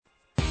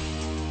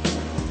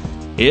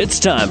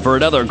It's time for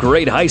another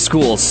great high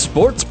school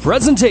sports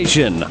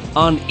presentation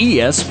on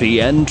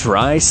ESPN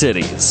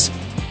Tri-Cities.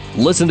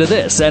 Listen to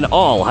this and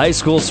all high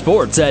school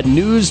sports at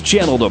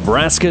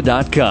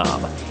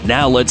newschannelnebraska.com.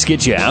 Now let's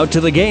get you out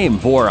to the game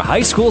for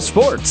high school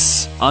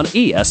sports on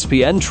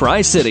ESPN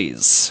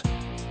Tri-Cities.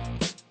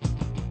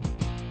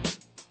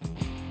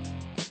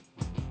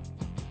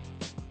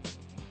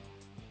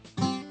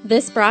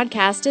 This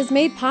broadcast is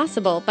made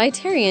possible by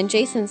Terry and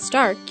Jason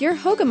Stark, your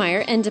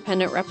Hoegemeyer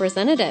Independent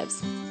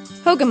Representatives.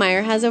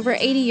 Hoegemeyer has over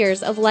 80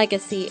 years of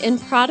legacy in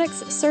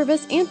products,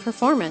 service, and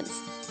performance.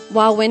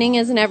 While winning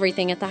isn't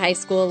everything at the high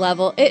school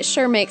level, it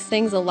sure makes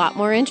things a lot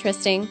more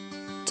interesting.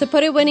 To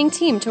put a winning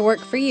team to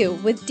work for you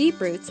with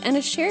deep roots and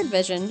a shared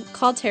vision,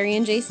 call Terry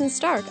and Jason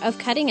Stark of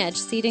Cutting Edge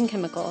Seed and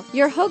Chemical,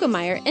 your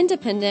Hoegemeyer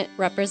Independent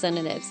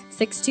Representatives,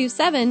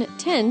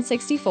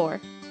 627-1064.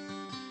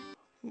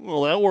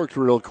 Well, that worked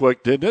real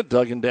quick, didn't it?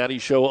 Doug and Daddy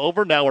show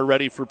over. Now we're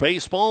ready for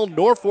baseball.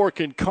 Norfolk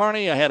and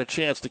Kearney. I had a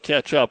chance to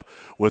catch up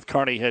with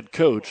Kearney head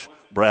coach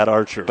Brad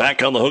Archer.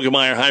 Back on the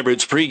Hoegemeyer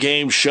Hybrids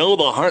pregame show,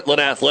 the Heartland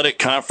Athletic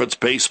Conference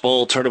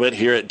baseball tournament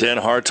here at Den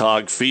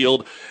Hartog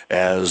Field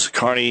as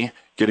Kearney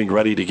getting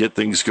ready to get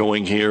things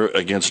going here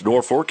against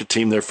Norfolk, a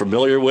team they're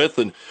familiar with.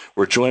 And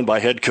we're joined by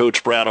head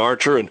coach Brad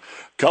Archer. And a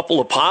couple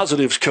of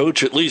positives,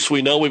 Coach. At least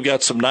we know we've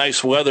got some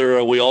nice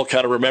weather. We all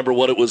kind of remember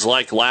what it was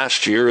like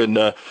last year.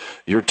 And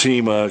your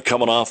team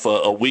coming off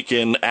a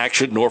weekend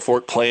action,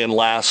 Norfolk playing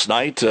last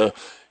night.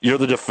 You're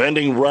the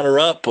defending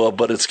runner-up,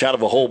 but it's kind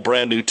of a whole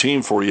brand-new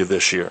team for you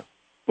this year.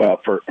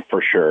 Well, for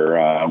sure.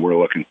 We're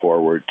looking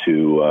forward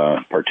to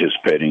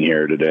participating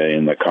here today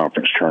in the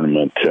conference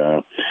tournament.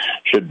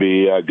 Should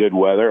be good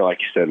weather.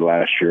 Like you said,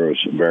 last year was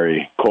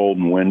very cold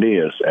and windy,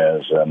 as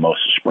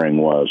most of spring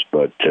was.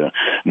 But,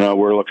 no,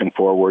 we're looking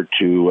forward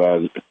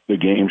to the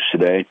games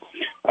today.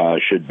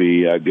 Should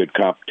be a good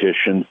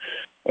competition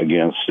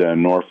against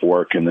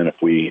Norfolk. And then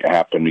if we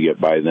happen to get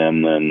by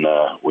them, then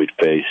we'd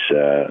face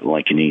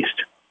Lincoln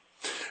East.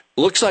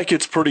 Looks like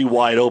it's pretty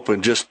wide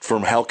open just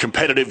from how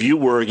competitive you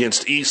were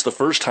against East the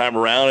first time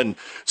around and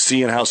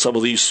seeing how some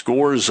of these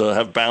scores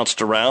have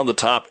bounced around. The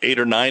top 8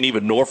 or 9,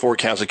 even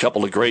Norfolk has a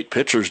couple of great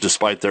pitchers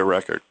despite their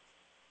record.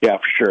 Yeah,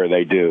 for sure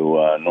they do.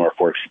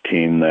 Norfolk's a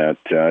team that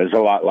is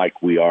a lot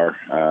like we are.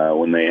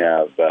 When they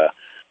have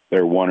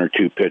their one or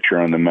two pitcher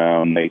on the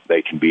mound,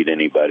 they can beat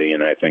anybody,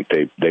 and I think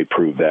they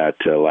proved that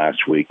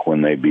last week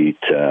when they beat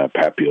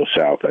Papio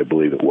South, I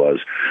believe it was.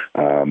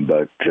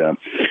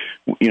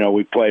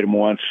 We played them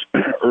once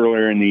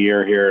earlier in the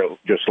year here,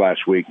 just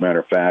last week, matter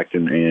of fact,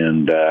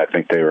 and I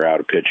think they were out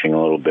of pitching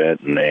a little bit,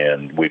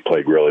 and we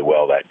played really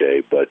well that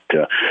day. But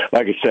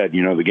like I said,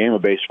 the game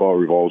of baseball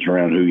revolves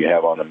around who you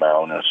have on the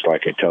mound. It's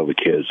like I tell the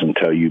kids,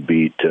 until you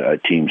beat a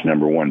team's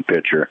number one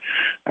pitcher,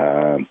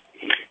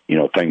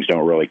 things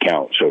don't really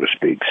count, so to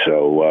speak.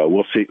 So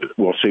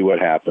we'll see what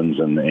happens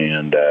and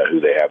who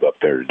they have up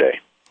there today.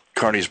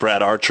 Kearney's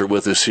Brad Archer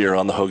with us here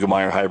on the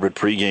Hoegemeyer Hybrid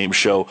pregame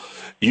show.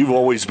 You've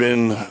always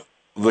been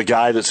the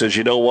guy that says,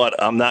 you know what,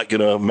 I'm not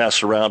going to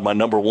mess around. My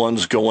number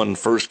one's going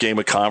first game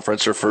of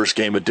conference or first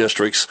game of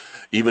districts,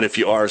 even if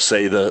you are,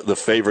 say, the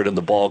favorite in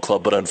the ball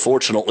club. But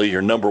unfortunately,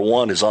 your number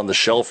one is on the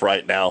shelf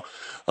right now.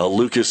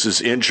 Lucas is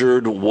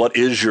injured. What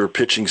is your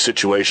pitching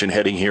situation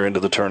heading here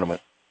into the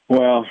tournament?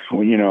 Well,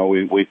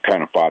 we've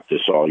kind of fought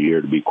this all year,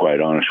 to be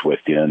quite honest with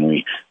you,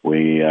 and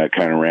we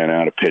kind of ran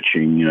out of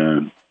pitching,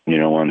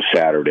 on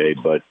Saturday.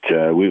 But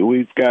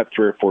we've got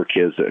 3 or 4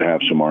 kids that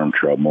have some arm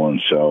trouble,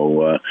 and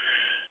so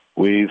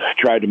we've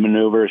tried to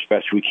maneuver as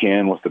best we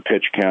can with the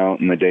pitch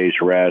count and the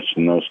day's rest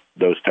and those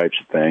types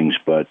of things.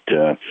 But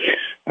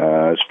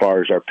as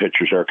far as our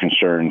pitchers are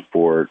concerned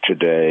for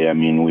today, I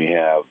mean, we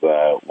have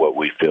what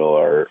we feel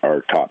are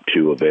our top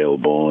 2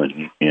 available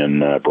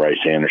in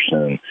Bryce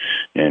Anderson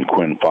and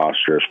Quinn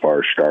Foster as far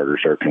as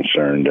starters are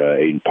concerned.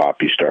 Aiden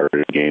Poppy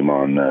started a game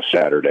on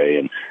Saturday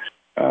and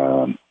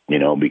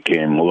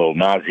became a little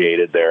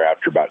nauseated there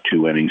after about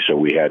 2 innings, so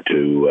we had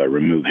to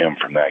remove him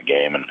from that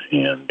game,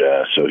 and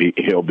so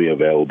he'll be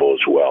available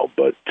as well.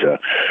 But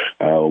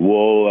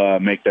we'll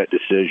make that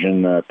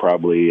decision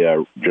probably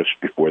just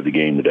before the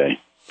game today.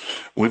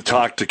 We've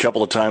talked a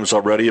couple of times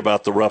already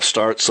about the rough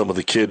start, some of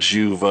the kids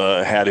you've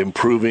had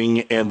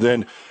improving, and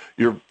then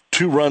you're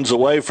 2 runs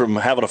away from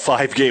having a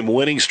 5-game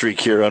winning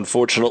streak here.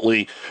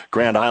 Unfortunately,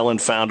 Grand Island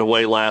found a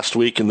way last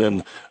week, and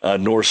then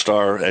North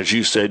Star, as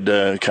you said,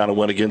 kind of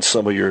went against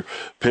some of your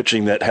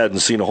pitching that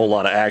hadn't seen a whole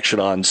lot of action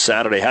on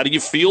Saturday. How do you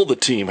feel the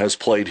team has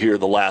played here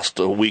the last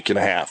week and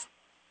a half?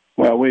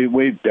 Well,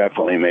 we've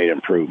definitely made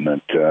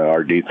improvement.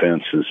 Our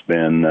defense has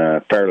been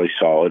fairly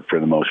solid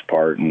for the most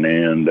part,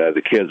 and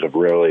the kids have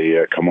really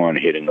come on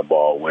hitting the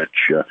ball,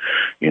 which,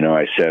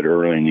 I said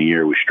early in the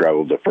year we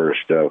struggled the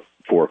first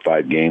 4 or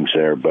 5 games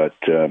there, but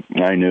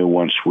I knew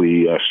once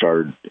we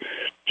started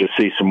to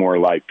see some more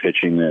light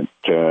pitching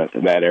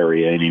that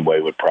area anyway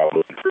would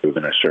probably improve,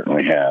 and it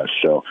certainly has.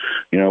 So,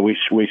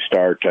 we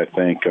start, I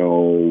think,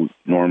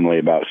 normally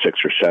about 6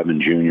 or 7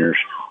 juniors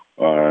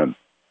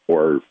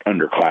or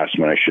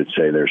underclassmen, I should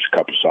say. There's a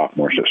couple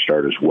sophomores that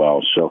start as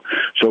well. So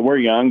we're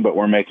young, but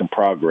we're making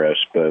progress.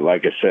 But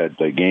like I said,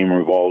 the game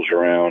revolves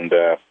around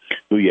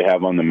who you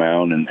have on the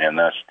mound, and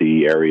that's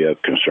the area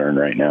of concern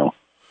right now.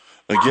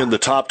 Again, the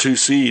top two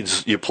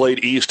seeds, you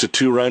played East to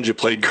 2 runs, you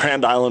played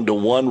Grand Island to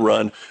 1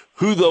 run.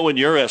 Who, though, in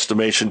your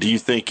estimation, do you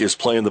think is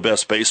playing the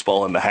best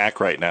baseball in the HAC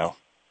right now?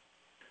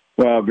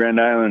 Well, Grand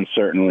Island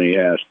certainly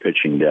has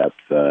pitching depth.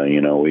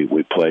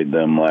 We played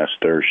them last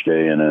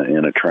Thursday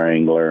in a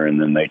triangular,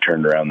 and then they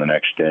turned around the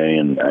next day,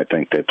 and I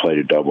think they played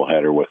a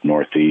doubleheader with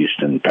Northeast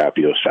and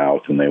Papio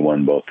South, and they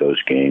won both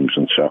those games.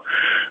 And so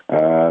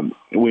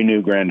we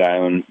knew Grand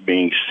Island,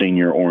 being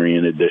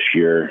senior-oriented this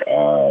year,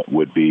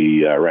 would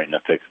be right in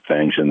the thick of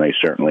things, and they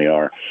certainly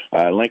are.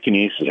 Lincoln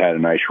East has had a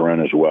nice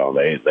run as well.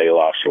 They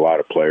lost a lot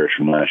of players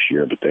from last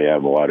year, but they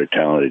have a lot of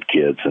talented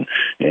kids,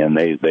 and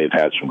they've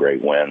had some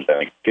great wins. I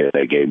think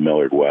they gave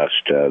Millard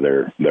West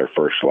their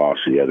first loss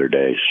the other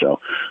day, so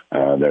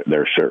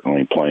they're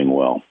certainly playing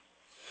well.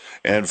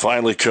 And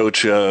finally,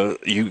 Coach,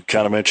 you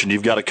kind of mentioned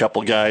you've got a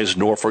couple guys.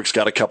 Norfolk's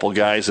got a couple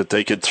guys that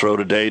they could throw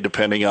today,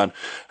 depending on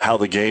how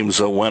the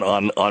games went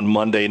on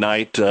Monday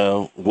night.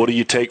 What do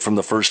you take from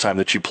the first time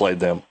that you played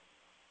them?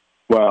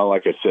 Well,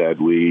 like I said,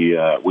 we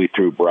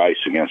threw Bryce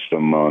against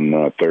them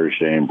on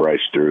Thursday, and Bryce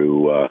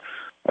threw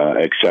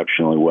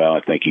exceptionally well.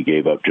 I think he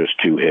gave up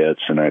just 2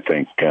 hits, and I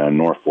think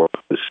Norfolk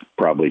was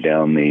probably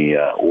down the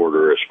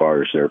order as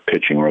far as their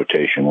pitching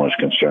rotation was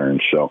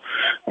concerned. So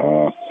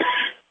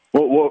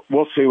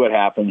we'll see what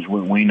happens.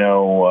 We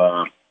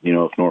know,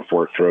 if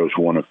Norfolk throws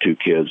 1 of 2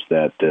 kids,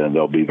 that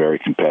they'll be very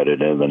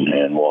competitive,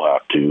 and we'll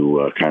have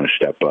to kind of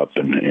step up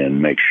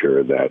and make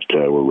sure that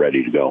we're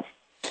ready to go.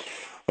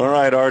 All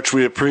right, Arch,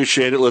 we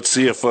appreciate it. Let's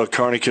see if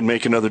Kearney can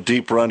make another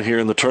deep run here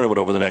in the tournament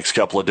over the next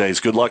couple of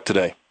days. Good luck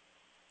today.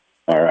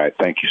 All right.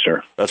 Thank you,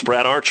 sir. That's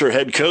Brad Archer,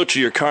 head coach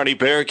of your Kearney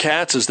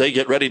Bearcats, as they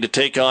get ready to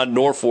take on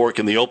Norfolk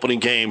in the opening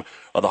game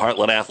of the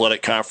Heartland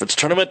Athletic Conference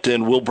Tournament,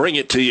 and we'll bring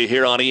it to you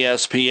here on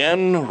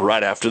ESPN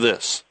right after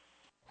this.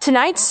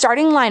 Tonight's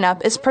starting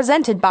lineup is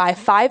presented by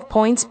 5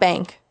 Points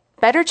Bank.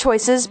 Better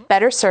choices,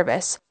 better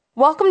service.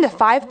 Welcome to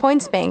 5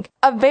 Points Bank,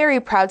 a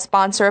very proud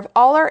sponsor of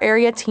all our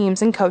area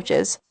teams and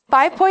coaches.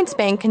 5 Points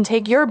Bank can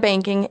take your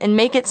banking and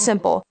make it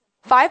simple.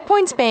 5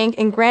 Points Bank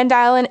in Grand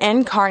Island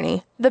and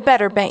Kearney, the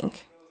better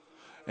bank.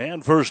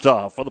 And first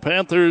off, for the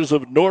Panthers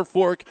of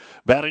Norfolk,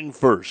 batting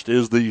first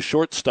is the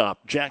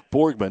shortstop, Jack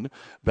Borgman.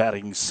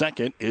 Batting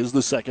second is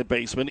the second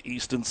baseman,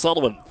 Easton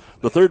Sullivan.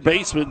 The third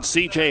baseman,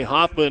 C.J.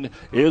 Hoffman,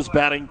 is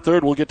batting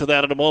third. We'll get to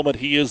that in a moment.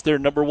 He is their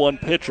number 1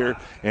 pitcher,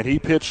 and he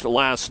pitched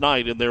last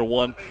night in their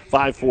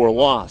 5-4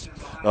 loss.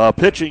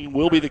 Pitching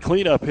will be the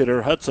cleanup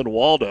hitter, Hudson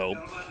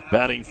Waldo.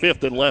 Batting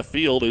fifth in left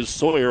field is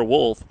Sawyer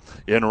Wolf.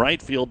 In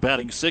right field,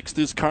 batting sixth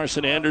is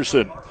Carson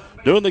Anderson.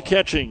 Doing the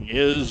catching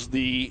is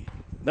the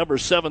number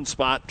 7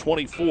 spot,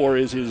 24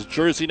 is his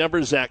jersey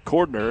number, Zach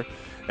Cordner.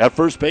 At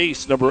first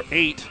base, number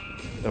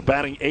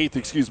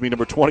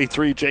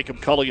 23,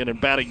 Jacob Culligan,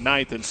 and batting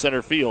ninth in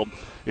center field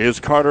is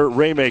Carter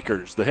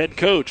Raymakers. The head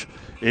coach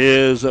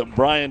is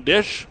Brian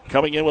Dish,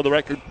 coming in with a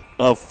record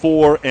of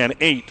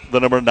 4-8, the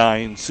number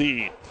 9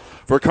 seed.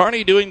 For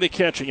Kearney, doing the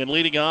catching and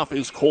leading off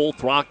is Cole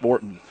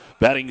Throckmorton.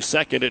 Batting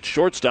second at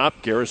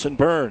shortstop, Garrison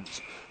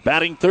Burns.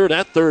 Batting third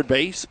at third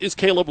base is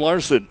Caleb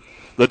Larson.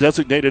 The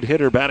designated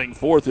hitter batting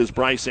fourth is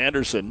Bryce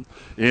Anderson.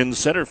 In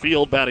center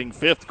field, batting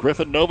fifth,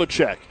 Griffin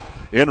Novacek.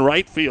 In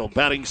right field,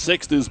 batting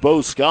sixth is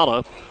Bo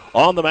Scala.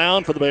 On the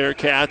mound for the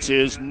Bearcats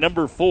is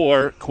number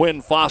 4,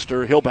 Quinn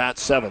Foster. He'll bat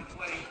seventh.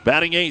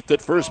 Batting eighth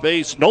at first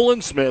base,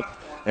 Nolan Smith.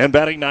 And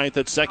batting ninth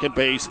at second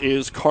base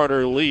is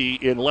Carter Lee.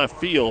 In left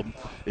field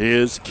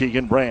is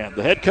Keegan Brand.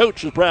 The head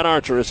coach is Brad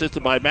Archer,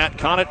 assisted by Matt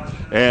Connett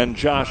and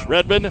Josh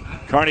Redmond.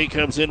 Kearney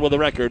comes in with a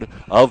record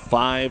of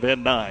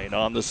 5-9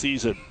 on the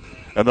season.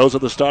 And those are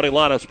the starting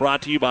lineups,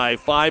 brought to you by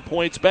 5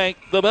 Points Bank,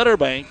 the better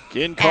bank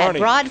in Kearney. At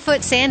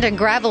Broadfoot Sand and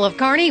Gravel of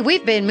Kearney,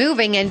 we've been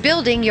moving and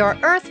building your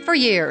earth for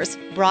years.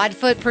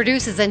 Broadfoot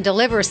produces and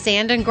delivers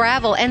sand and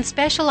gravel and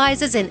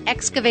specializes in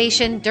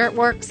excavation, dirt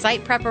work,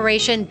 site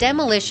preparation,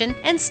 demolition,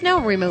 and snow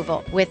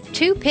removal, with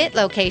 2 pit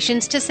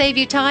locations to save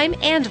you time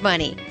and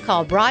money.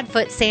 Call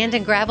Broadfoot Sand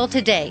and Gravel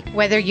today,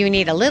 whether you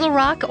need a little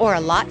rock or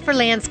a lot for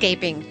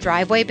landscaping,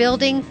 driveway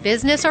building,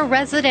 business, or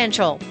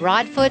residential.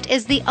 Broadfoot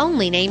is the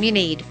only name you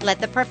need. Let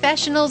the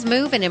professionals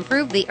move and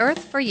improve the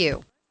earth for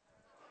you.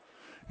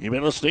 You've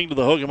been listening to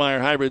the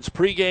Hoegemeyer Hybrids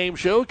pregame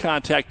show.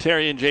 Contact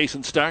Terry and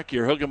Jason Stark,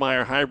 your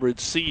Hoegemeyer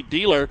Hybrids seed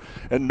dealer.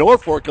 And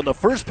Norfolk, on the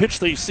first pitch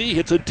they see,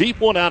 hits a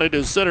deep one out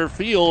into center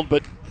field,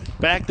 but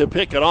back to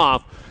pick it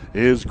off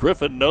is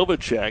Griffin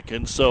Novacek.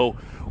 And so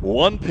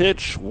 1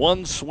 pitch,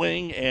 1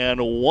 swing,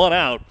 and 1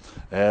 out,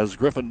 as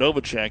Griffin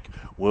Novacek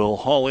will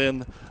haul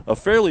in a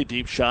fairly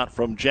deep shot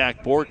from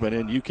Jack Borgman.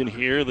 And you can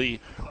hear the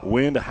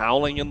wind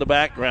howling in the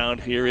background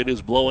here. It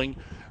is blowing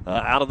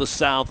out of the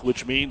south,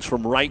 which means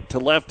from right to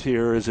left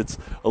here, as it's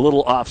a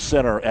little off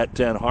center at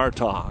Den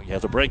Hartog. He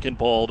has a breaking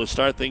ball to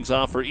start things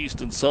off for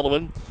Easton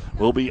Sullivan.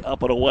 Will be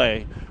up and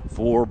away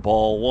for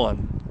ball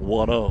 1,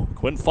 1-0.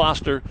 Quinn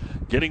Foster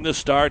getting the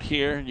start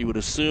here. You would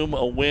assume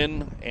a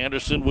win.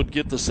 Anderson would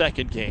get the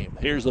second game.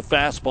 Here's the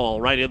fastball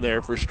right in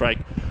there for strike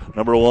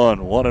number 1,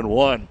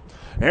 1-1.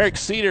 Eric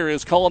Cedar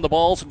is calling the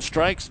balls and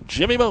strikes.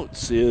 Jimmy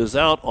Moats is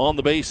out on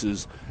the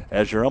bases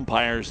as your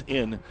umpires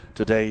in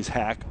today's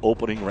HAC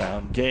opening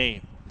round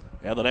game.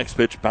 And the next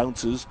pitch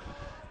bounces.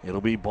 It'll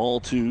be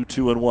ball 2,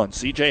 2-1.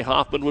 C.J.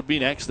 Hoffman would be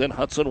next, then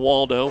Hudson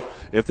Waldo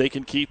if they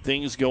can keep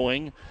things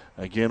going.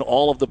 Again,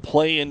 all of the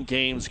play-in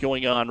games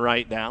going on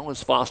right now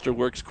as Foster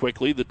works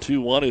quickly. The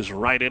 2-1 is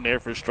right in there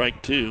for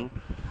strike 2.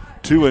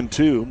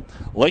 2-2.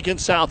 Lincoln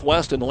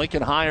Southwest and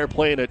Lincoln High are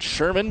playing at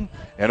Sherman,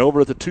 and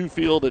over at the 2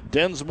 field at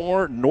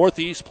Densmore,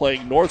 Northeast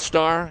playing North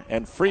Star,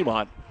 and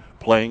Fremont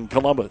playing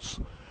Columbus.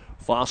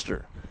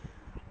 Foster.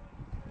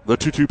 The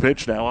 2-2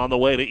 pitch now on the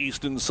way to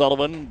Easton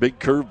Sullivan. Big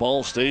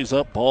curveball stays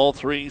up, ball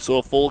 3. So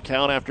a full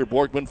count after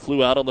Borgman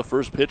flew out on the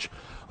first pitch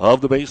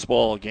of the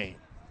baseball game.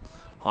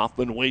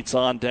 Hoffman waits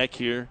on deck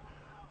here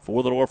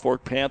for the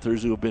Norfolk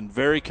Panthers, who have been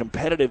very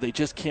competitive. They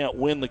just can't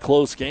win the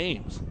close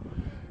games.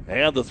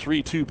 And the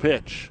 3-2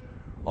 pitch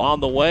on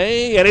the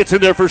way, and it's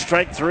in there for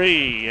strike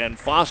 3. And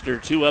Foster,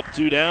 2 up,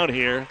 2 down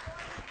here,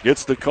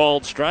 gets the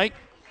called strike.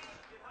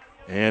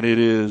 And it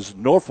is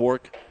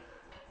Norfolk,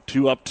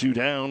 2 up, 2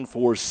 down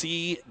for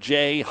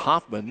C.J.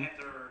 Hoffman.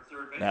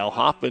 Now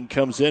Hoffman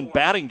comes in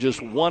batting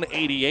just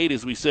 188.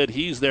 As we said,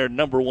 he's their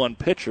number 1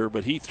 pitcher,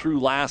 but he threw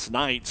last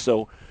night,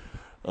 so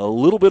a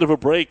little bit of a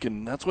break,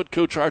 and that's what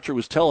Coach Archer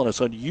was telling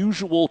us.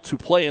 Unusual to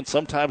play, and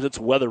sometimes it's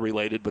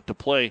weather-related, but to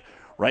play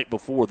right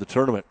before the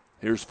tournament.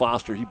 Here's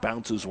Foster. He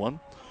bounces one.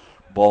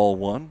 Ball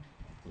 1,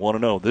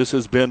 1-0. This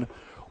has been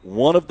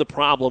one of the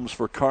problems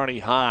for Kearney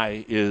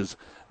High, is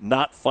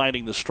not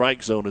finding the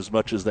strike zone as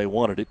much as they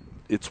wanted it.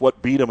 It's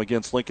what beat them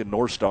against Lincoln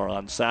North Star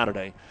on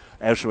Saturday,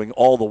 issuing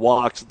all the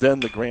walks, then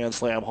the grand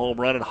slam home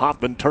run, and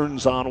Hoffman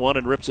turns on one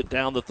and rips it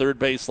down the third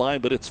base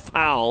line, but it's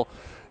foul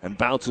and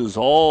bounces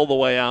all the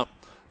way out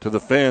to the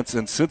fence.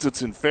 And since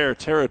it's in fair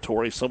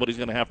territory, somebody's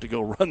going to have to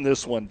go run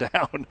this one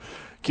down.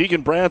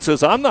 Keegan Brand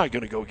says, I'm not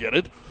going to go get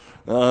it.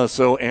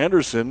 So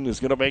Anderson is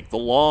going to make the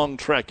long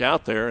trek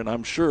out there, and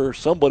I'm sure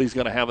somebody's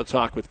going to have a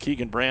talk with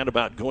Keegan Brand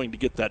about going to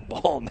get that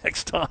ball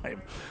next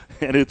time.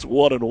 And it's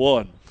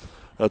 1-1.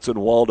 Hudson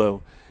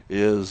Waldo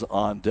is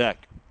on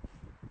deck.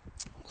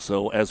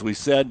 So as we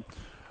said,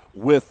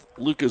 with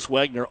Lucas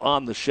Wagner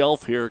on the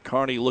shelf here,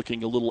 Kearney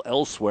looking a little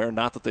elsewhere.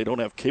 Not that they don't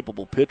have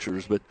capable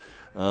pitchers, but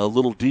a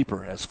little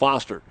deeper, as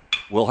Foster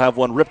will have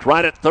one ripped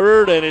right at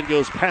third, and it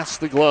goes past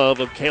the glove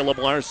of Caleb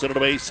Larson, and a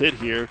base hit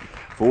here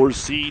for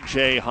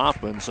C.J.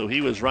 Hoffman. So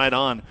he was right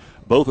on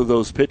both of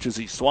those pitches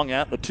he swung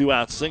at, and a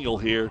 2-out single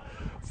here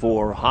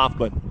for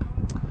Hoffman.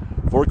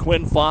 For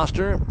Quinn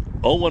Foster,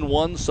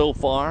 0-1 so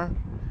far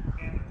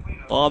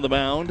on the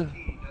mound.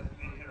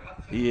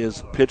 He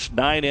has pitched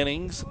 9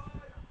 innings.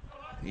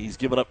 He's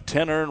given up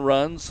 10 earned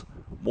runs,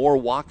 more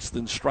walks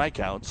than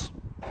strikeouts.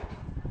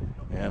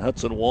 And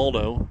Hudson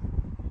Waldo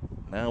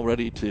now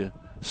ready to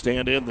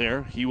stand in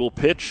there. He will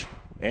pitch,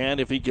 and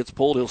if he gets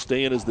pulled, he'll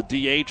stay in as the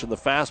DH, and the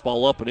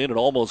fastball up and in. It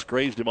almost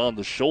grazed him on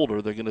the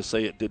shoulder. They're going to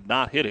say it did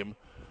not hit him.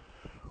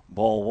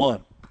 Ball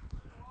 1.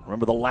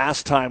 Remember the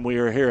last time we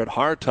were here at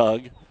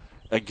Hartug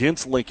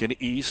against Lincoln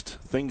East,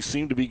 things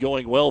seemed to be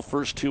going well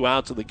first 2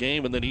 outs of the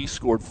game, and then East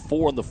scored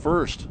 4 in the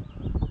first,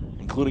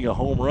 including a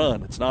home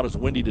run. It's not as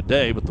windy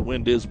today, but the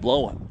wind is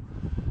blowing.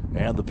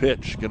 And the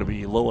pitch going to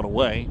be low and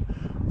away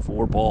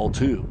for ball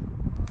 2.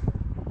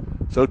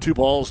 So 2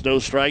 balls, no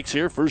strikes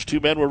here. First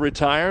 2 men were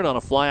retired on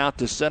a fly out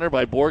to center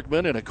by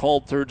Borgman and a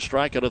called third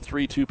strike on a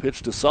 3-2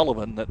 pitch to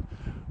Sullivan that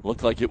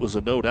looked like it was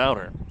a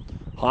no-doubter.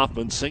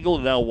 Hoffman singled,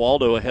 and now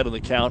Waldo ahead of the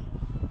count,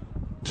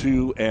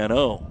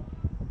 2-0.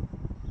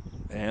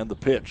 And the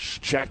pitch.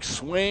 Check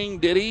swing,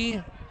 did he?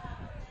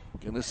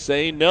 Gonna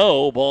say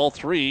no, ball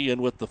 3,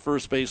 and with the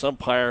first base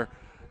umpire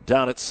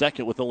down at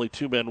second with only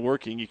 2 men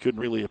working, you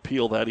couldn't really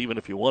appeal that even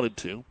if you wanted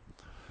to.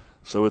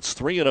 So it's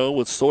 3-0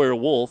 with Sawyer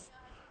Wolf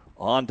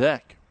on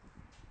deck.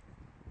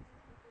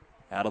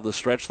 Out of the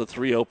stretch, the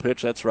 3-0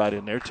 pitch, that's right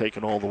in there,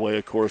 taken all the way,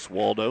 of course,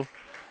 Waldo.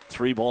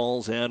 3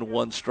 balls and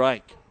 1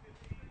 strike.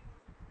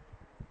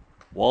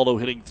 Waldo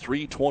hitting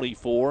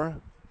 .324,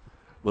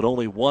 but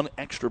only 1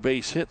 extra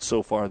base hit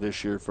so far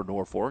this year for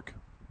Norfolk.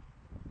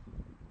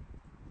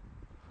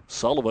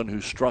 Sullivan,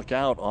 who struck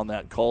out on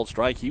that called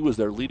strike, he was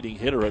their leading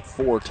hitter at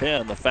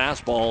 .410. The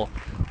fastball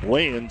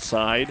way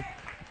inside,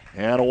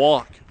 and a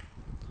walk.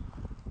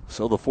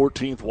 So the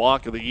 14th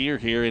walk of the year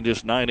here in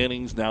just 9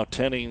 innings, now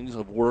 10 innings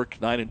of work,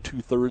 9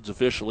 2/3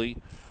 officially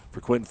for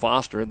Quinn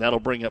Foster, and that'll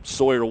bring up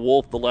Sawyer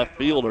Wolf, the left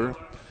fielder,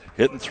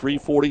 hitting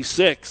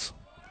 .346.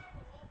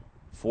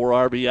 4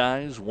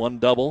 RBIs, 1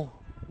 double.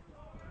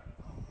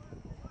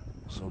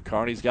 So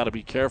Kearney's got to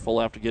be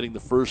careful after getting the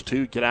first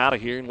 2. Get out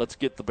of here, and let's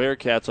get the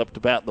Bearcats up to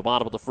bat in the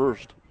bottom of the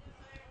first.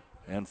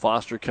 And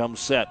Foster comes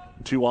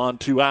set, 2 on,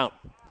 2 out.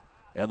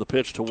 And the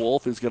pitch to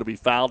Wolf is going to be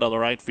fouled on the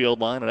right field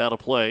line and out of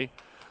play.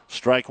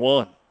 Strike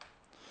 1.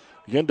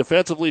 Again,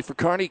 defensively for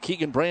Kearney,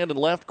 Keegan Brand in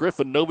left,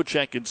 Griffin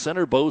Novacek in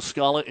center, Bo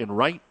Scala in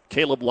right,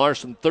 Caleb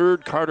Larson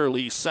third, Carter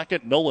Lee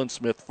second, Nolan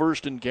Smith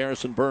first, and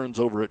Garrison Burns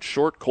over at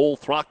short. Cole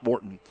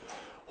Throckmorton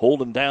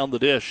holding down the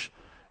dish,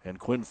 and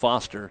Quinn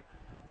Foster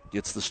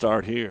gets the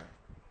start here.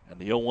 And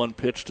the 0-1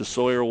 pitch to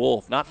Sawyer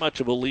Wolf. Not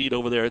much of a lead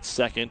over there at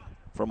second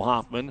from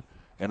Hoffman.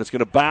 And it's going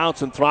to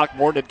bounce, and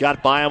Throckmorton had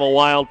got by him a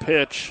wild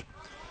pitch.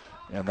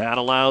 And that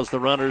allows the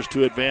runners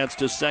to advance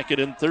to second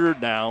and third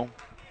now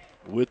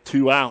with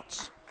 2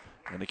 outs.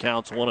 And the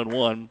count's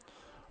 1-1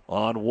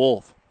 on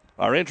Wolf.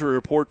 Our injury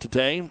report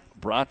today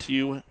brought to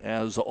you,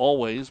 as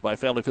always, by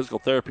Family Physical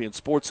Therapy and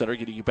Sports Center,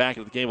 getting you back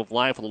into the game of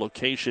life at a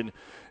location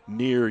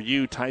near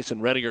you. Tyson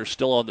Redinger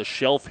still on the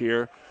shelf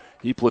here.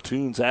 He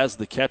platoons as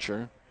the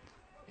catcher,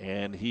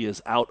 and he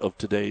is out of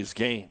today's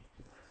game.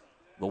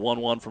 The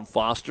 1-1 from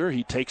Foster.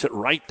 He takes it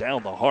right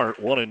down the heart,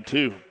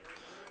 1-2.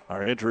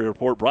 Our injury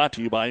report brought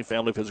to you by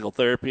Family Physical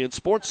Therapy and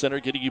Sports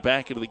Center, getting you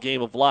back into the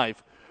game of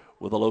life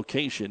with a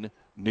location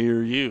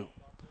near you.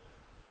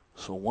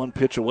 So 1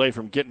 pitch away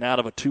from getting out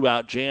of a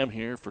 2-out jam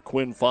here for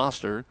Quinn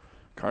Foster.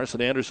 Carson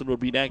Anderson will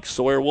be next.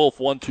 Sawyer Wolf,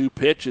 1-2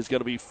 pitch is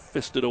going to be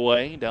fisted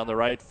away down the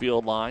right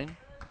field line.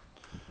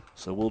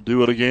 So we'll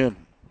do it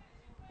again.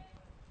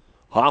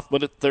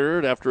 Hoffman at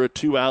third after a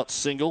 2-out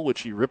single,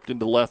 which he ripped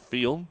into left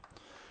field.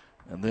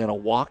 And then a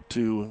walk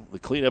to the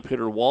cleanup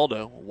hitter,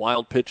 Waldo. A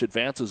wild pitch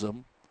advances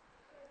him.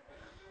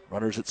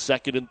 Runners at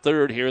second and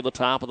third here in the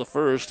top of the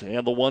first.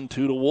 And the 1-2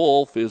 to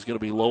Wolf is going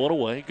to be low and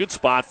away. Good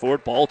spot for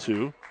it, ball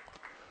 2.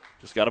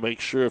 Just got to make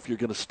sure if you're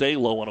going to stay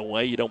low and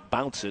away, you don't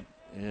bounce it.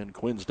 And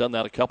Quinn's done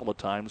that a couple of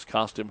times.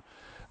 Cost him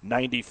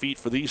 90 feet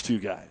for these two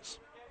guys.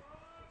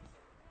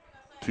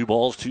 2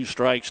 balls, 2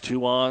 strikes,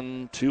 2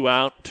 on, 2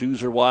 out.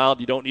 2s are wild.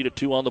 You don't need a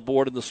 2 on the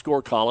board in the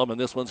score column. And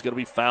this one's going to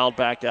be fouled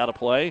back out of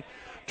play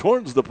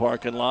towards the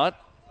parking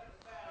lot.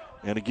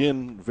 And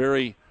again,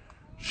 very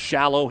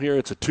shallow here.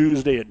 It's a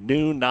Tuesday at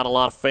noon. Not a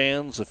lot of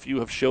fans. A few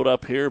have showed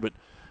up here, but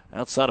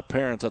outside of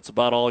parents, that's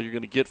about all you're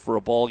going to get for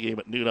a ball game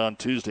at noon on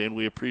Tuesday. And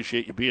we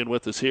appreciate you being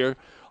with us here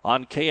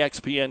on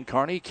KXPN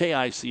Kearney,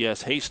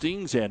 KICS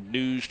Hastings, and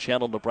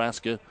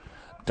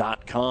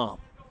NewsChannelNebraska.com.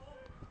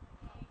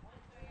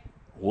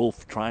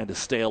 Wolf trying to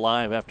stay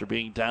alive after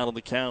being down on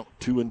the count,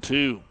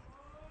 2-2.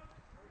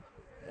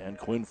 And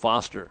Quinn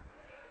Foster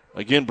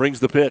again brings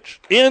the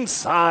pitch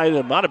inside.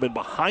 It might have been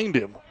behind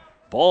him.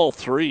 Ball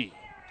 3.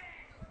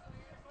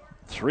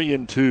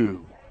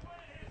 3-2.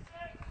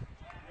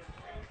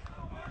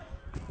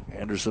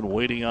 Anderson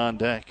waiting on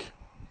deck.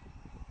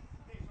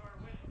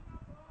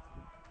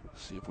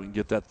 See if we can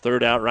get that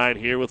third out right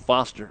here with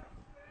Foster.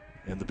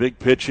 And the big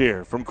pitch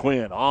here from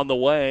Quinn on the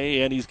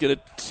way, and he's going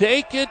to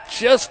take it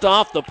just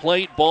off the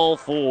plate, ball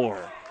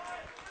 4.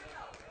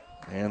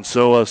 And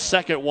so a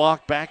second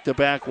walk,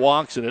 back-to-back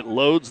walks, and it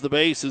loads the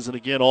bases. And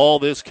again, all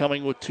this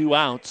coming with 2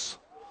 outs.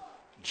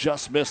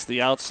 Just missed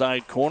the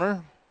outside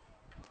corner.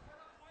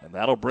 And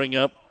that'll bring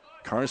up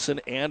Carson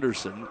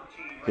Anderson,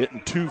 hitting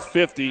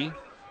 .250.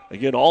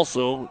 Again,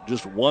 also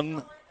just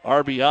 1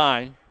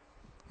 RBI.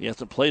 He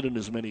hasn't played in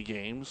as many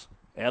games.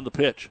 And the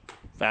pitch.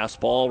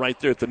 Fastball right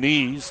there at the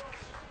knees.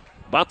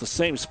 About the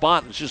same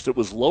spot. It's just it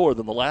was lower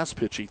than the last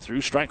pitch he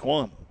threw. Strike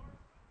 1.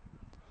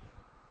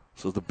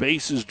 So the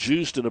base is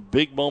juiced in a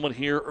big moment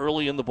here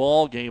early in the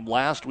ball game.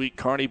 Last week,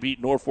 Kearney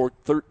beat Norfolk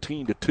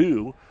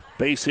 13-2.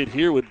 Base hit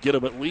here would get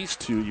him at least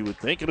 2, you would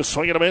think. And a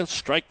swing and a miss.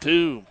 Strike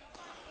 2.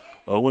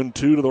 0-2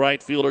 to the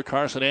right fielder,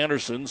 Carson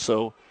Anderson.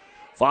 So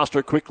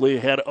Foster quickly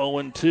ahead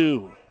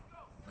 0-2.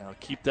 Now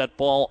keep that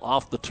ball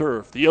off the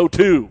turf. The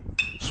 0-2.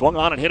 Swung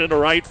on and hit into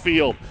right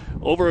field.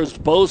 Over is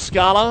Bo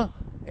Scala,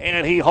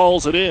 and he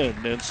hauls it in.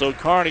 And so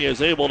Kearney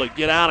is able to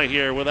get out of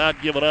here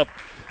without giving up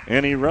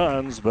any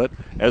runs. But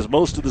as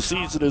most of the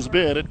season has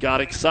been, it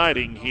got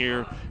exciting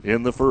here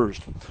in the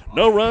first.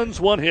 No runs,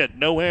 1 hit,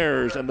 no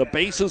errors, and the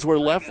bases were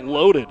left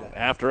loaded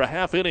after a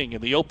half inning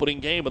in the opening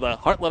game of the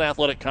Heartland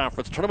Athletic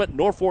Conference Tournament.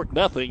 Norfolk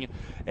nothing,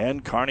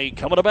 and Kearney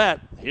coming to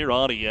bat here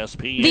on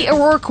ESPN. The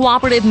Aurora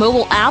Cooperative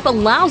mobile app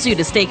allows you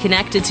to stay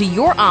connected to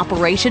your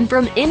operation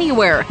from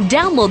anywhere.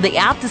 Download the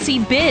app to see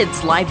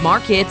bids, live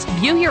markets,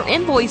 view your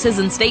invoices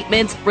and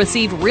statements,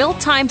 receive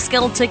real-time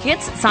scale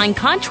tickets, sign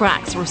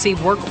contracts,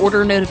 receive work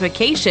order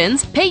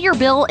notifications, pay your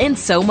bill, and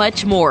so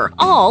much more,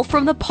 all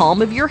from the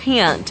palm of your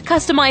hand.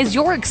 Customize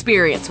your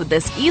experience with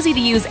this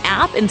easy-to-use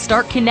app and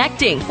start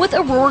connecting with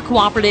Aurora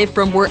Cooperative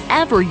from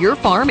wherever your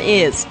farm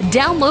is.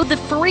 Download the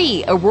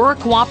free Aurora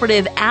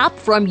Cooperative app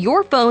from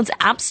your phone's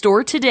app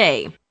store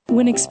today.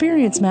 When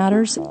experience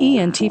matters,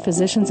 ENT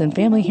Physicians and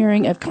Family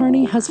Hearing of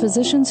Kearney has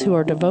physicians who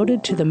are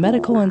devoted to the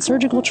medical and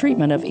surgical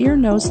treatment of ear,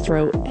 nose,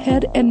 throat,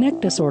 head, and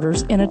neck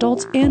disorders in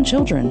adults and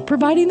children,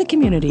 providing the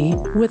community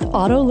with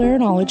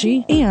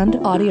otolaryngology and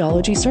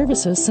audiology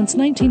services since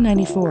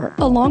 1994,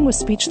 along with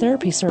speech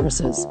therapy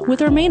services.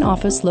 With our main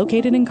office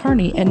located in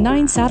Kearney and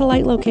 9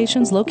 satellite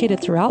locations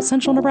located throughout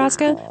central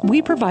Nebraska,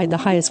 we provide the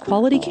highest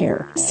quality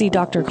care. See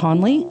Dr.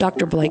 Conley,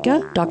 Dr.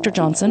 Blaka, Dr.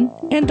 Johnson,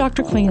 and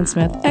Dr.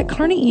 Klingensmith at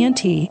Kearney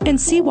ENT and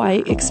see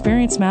why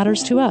experience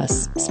matters to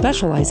us,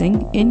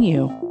 specializing in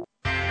you.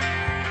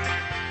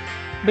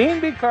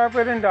 B&B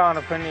Carpet in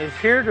Donovan is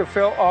here to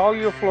fill all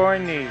your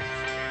flooring needs.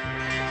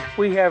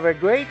 We have a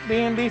great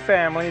B&B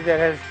family that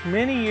has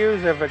many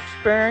years of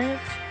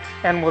experience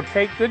and will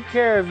take good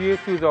care of you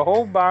through the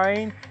whole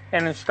buying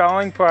and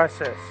installing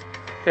process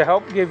to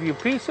help give you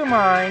peace of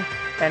mind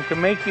and to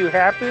make you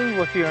happy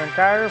with your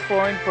entire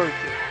flooring purchase.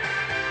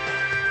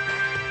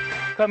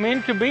 Come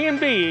into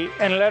B&B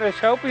and let us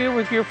help you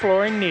with your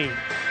flooring needs.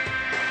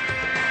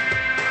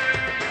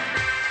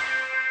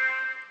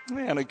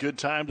 And a good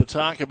time to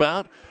talk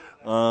about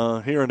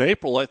here in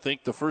April, I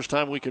think the first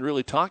time we can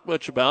really talk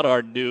much about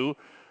our new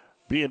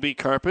B&B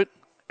Carpet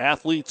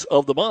Athletes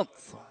of the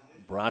Month.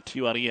 Brought to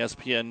you on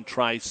ESPN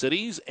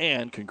Tri-Cities,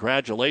 and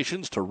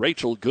congratulations to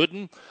Rachel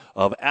Gooden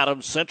of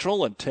Adams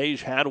Central and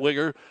Tage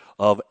Hadwiger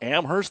of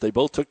Amherst. They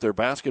both took their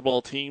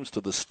basketball teams to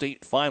the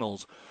state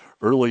finals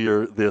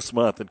earlier this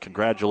month, and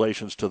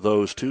congratulations to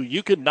those two.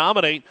 You can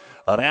nominate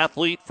an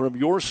athlete from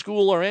your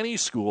school or any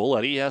school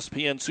at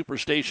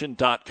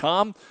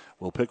ESPNSuperstation.com.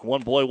 We'll pick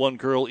one boy, one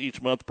girl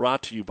each month,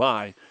 brought to you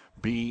by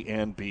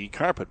B&B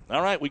Carpet.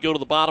 All right, we go to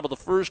the bottom of the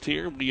first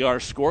here. We are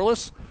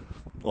scoreless,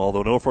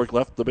 although Norfolk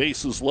left the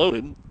bases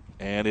loaded,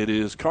 and it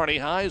is Kearney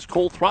High's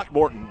Cole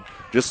Throckmorton.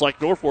 Just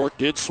like Norfolk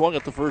did, swung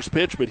at the first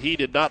pitch, but he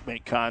did not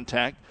make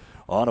contact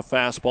on a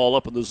fastball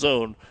up in the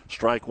zone.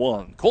 Strike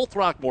one. Cole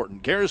Throckmorton,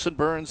 Garrison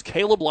Burns,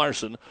 Caleb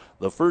Larson,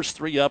 the first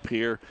three up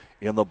here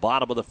in the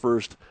bottom of the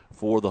first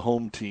for the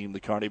home team, the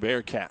Kearney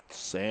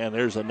Bearcats. And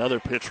there's another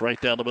pitch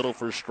right down the middle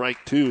for strike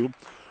two.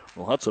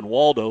 Well, Hudson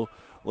Waldo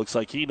looks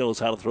like he knows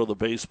how to throw the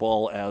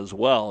baseball as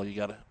well. You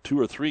got two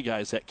or three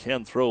guys that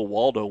can throw.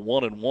 Waldo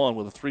 1-1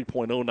 with a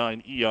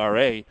 3.09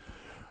 ERA.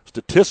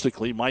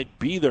 Statistically, might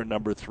be their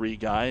number three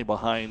guy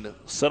behind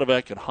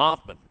Sedevec and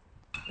Hoffman.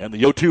 And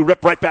the 0-2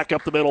 ripped right back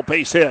up the middle,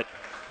 base hit.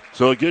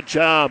 So a good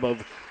job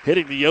of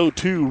hitting the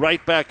 0-2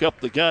 right back up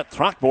the gut.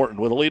 Throckmorton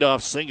with a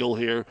leadoff single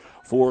here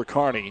for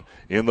Kearney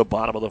in the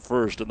bottom of the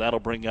first, and that'll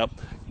bring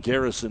up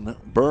Garrison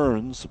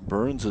Burns.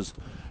 Burns has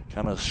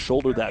kind of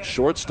shouldered that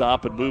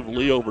shortstop and moved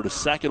Lee over to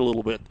second a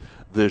little bit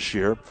this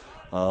year.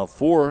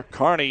 For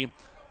Kearney,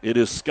 it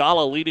is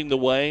Scala leading the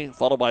way,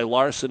 followed by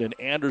Larson and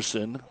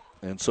Anderson.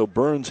 And so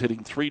Burns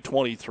hitting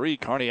 .323.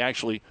 Kearney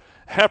actually,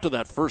 after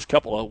that first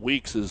couple of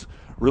weeks, has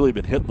really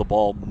been hitting the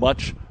ball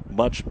much,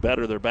 much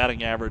better. Their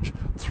batting average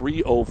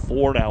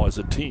 .304 now as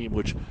a team,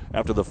 which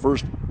after the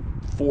first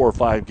 4 or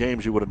 5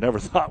 games you would have never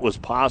thought was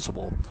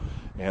possible.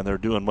 And they're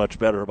doing much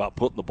better about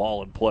putting the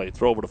ball in play.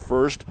 Throw over to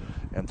first,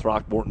 and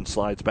Throckmorton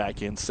slides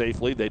back in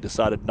safely. They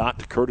decided not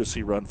to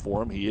courtesy run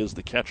for him. He is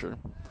the catcher.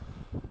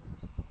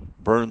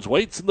 Burns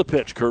waits in the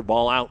pitch.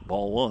 Curveball out,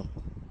 ball one.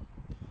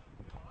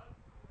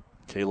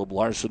 Caleb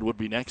Larson would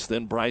be next,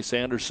 then Bryce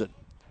Anderson.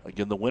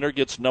 Again, the winner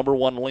gets number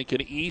 1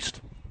 Lincoln East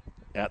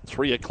at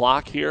 3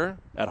 o'clock here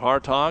at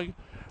Hartog.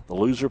 The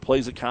loser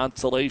plays a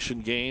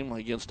consolation game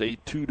against a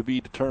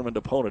to-be-determined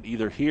opponent,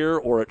 either here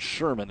or at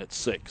Sherman at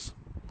 6.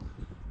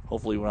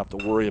 Hopefully we won't have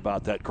to worry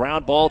about that.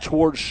 Ground ball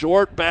towards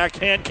short,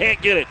 backhand,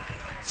 can't get it.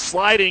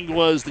 Sliding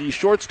was the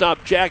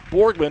shortstop, Jack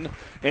Borgman,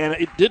 and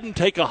it didn't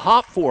take a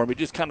hop for him. It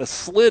just kind of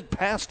slid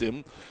past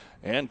him,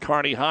 and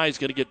Kearney High is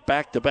going to get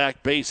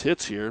back-to-back base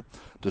hits here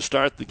to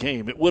start the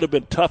game. It would have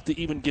been tough to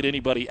even get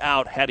anybody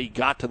out had he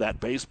got to that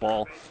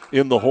baseball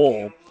in the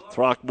hole.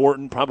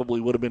 Throckmorton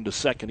probably would have been to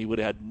second. He would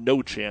have had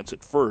no chance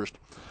at first.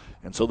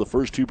 And so the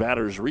first two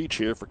batters reach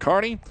here for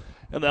Kearney,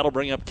 and that'll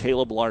bring up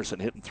Caleb Larson,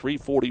 hitting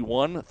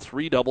 .341,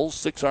 3 doubles,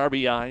 6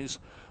 RBIs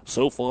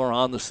so far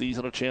on the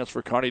season. A chance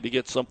for Kearney to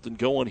get something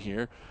going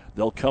here.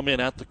 They'll come in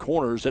at the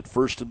corners at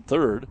first and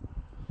third.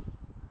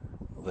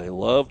 They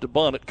love to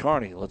bunt at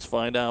Kearney. Let's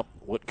find out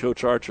what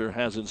Coach Archer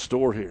has in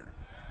store here.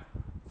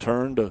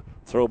 Turn to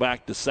throw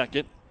back to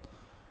second.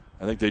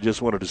 I think they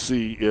just wanted to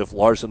see if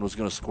Larson was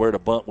going to square to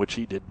bunt, which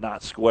he did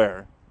not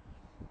square.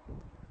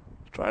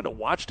 Trying to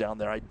watch down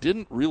there. I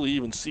didn't really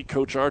even see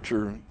Coach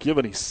Archer give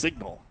any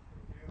signal.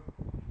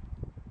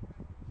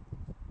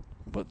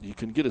 But you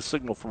can get a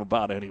signal from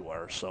about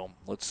anywhere, so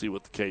let's see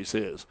what the case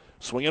is.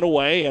 Swinging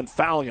away and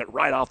fouling it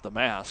right off the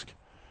mask.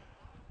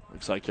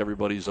 Looks like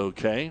everybody's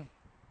okay.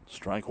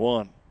 Strike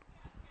one.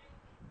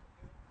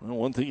 Well,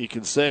 one thing you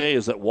can say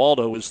is that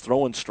Waldo is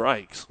throwing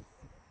strikes.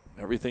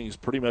 Everything's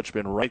pretty much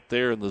been right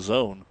there in the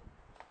zone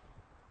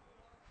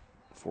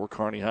for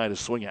Kearney High to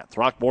swing at.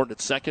 Throckmorton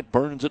at second,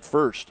 Burns at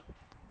first.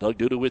 Doug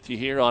Duda with you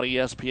here on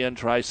ESPN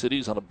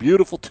Tri-Cities on a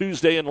beautiful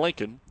Tuesday in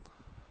Lincoln.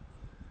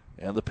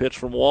 And the pitch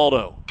from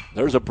Waldo.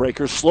 There's a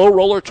breaker. Slow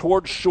roller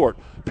towards short.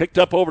 Picked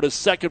up over to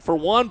second for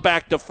one.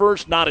 Back to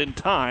first, not in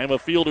time. A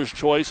fielder's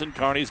choice, and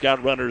Kearney's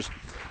got runners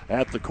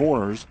at the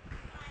corners.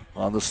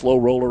 On the slow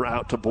roller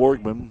out to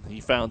Borgman. He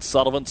found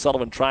Sullivan.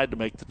 Sullivan tried to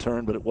make the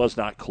turn, but it was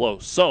not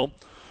close. So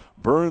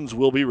Burns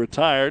will be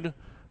retired.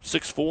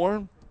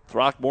 6-4.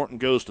 Throckmorton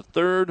goes to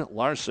third.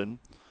 Larson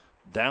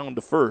down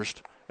to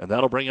first. And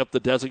that'll bring up the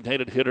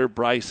designated hitter,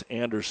 Bryce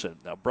Anderson.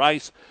 Now,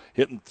 Bryce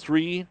hitting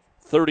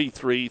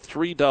 .333,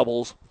 3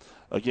 doubles.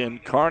 Again,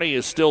 Kearney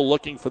is still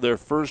looking for their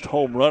first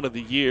home run of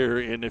the year,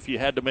 and if you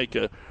had to make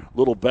a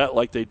little bet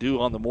like they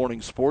do on the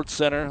Morning Sports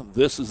Center,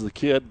 this is the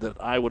kid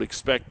that I would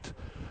expect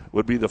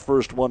would be the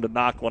first one to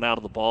knock one out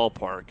of the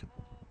ballpark.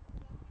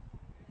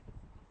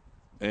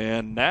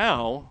 And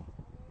now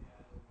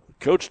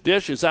Coach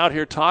Dish is out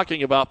here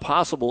talking about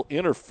possible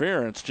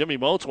interference. Jimmy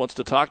Motes wants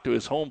to talk to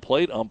his home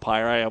plate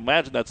umpire. I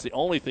imagine that's the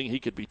only thing he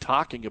could be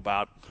talking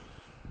about.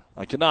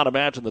 I cannot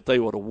imagine that they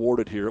would award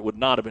it here. It would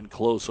not have been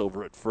close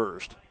over at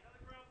first.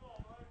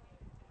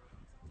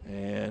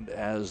 And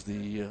as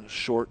the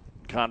short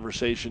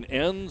conversation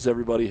ends,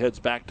 everybody heads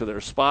back to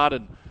their spot,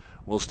 and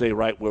we'll stay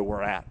right where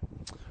we're at.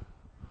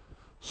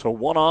 So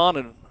one out,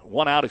 and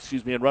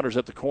runners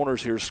at the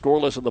corners here,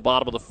 scoreless in the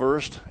bottom of the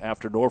first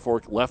after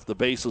Norfolk left the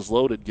bases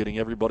loaded, getting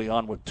everybody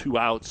on with 2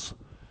 outs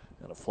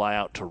and a fly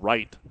out to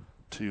right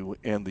to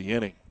end the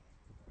inning.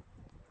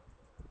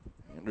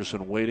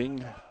 Anderson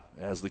waiting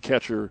as the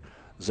catcher,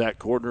 Zach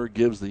Gordner,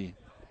 gives the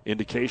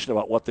indication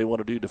about what they want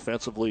to do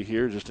defensively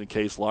here, just in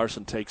case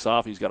Larson takes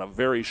off. He's got a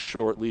very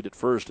short lead at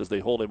first as they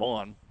hold him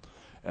on.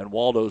 And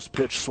Waldo's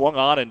pitch swung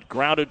on and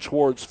grounded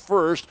towards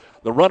first.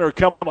 The runner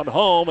coming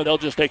home, and they'll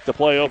just take the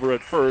play over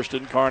at first,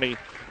 and Kearney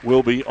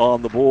will be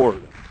on the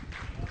board.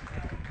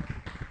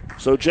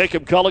 So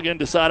Jacob Culligan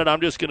decided,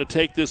 I'm just going to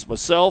take this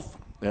myself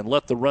and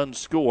let the run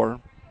score.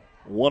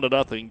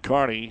 1-0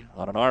 Kearney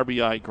on an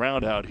RBI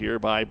ground out here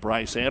by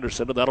Bryce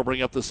Anderson, and that'll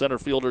bring up the center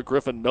fielder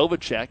Griffin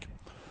Novacek.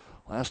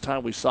 Last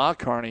time we saw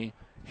Kearney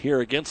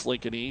here against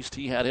Lincoln East,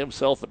 he had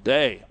himself a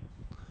day.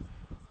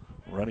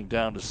 Running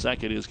down to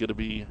second is going to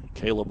be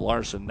Caleb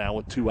Larson now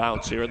with 2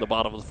 outs here in the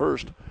bottom of the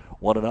first.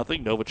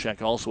 1-0.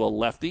 Novacek also a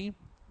lefty,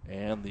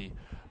 and the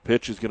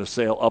pitch is going to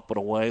sail up and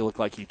away. Looked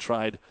like he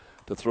tried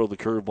to throw the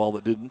curveball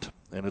that didn't,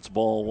 and it's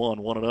ball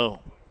 1-0.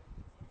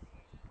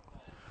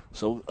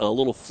 So a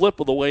little flip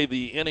of the way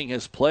the inning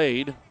has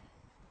played.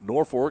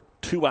 Norfolk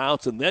 2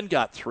 outs and then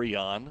got 3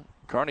 on.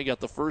 Kearney got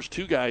the first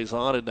 2 guys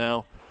on, and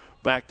now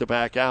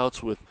back-to-back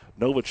outs with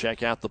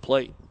Novacek at the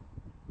plate.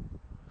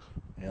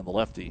 And the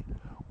lefty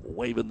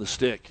waving the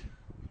stick.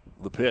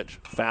 The pitch,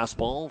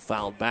 fastball,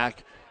 fouled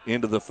back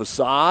into the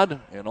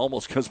facade, and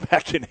almost comes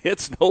back and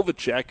hits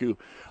Novacek, who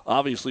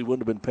obviously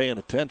wouldn't have been paying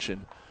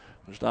attention.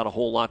 There's not a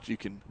whole lot you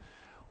can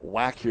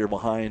whack here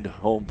behind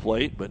home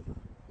plate, but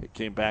it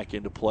came back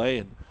into play,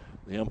 and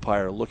the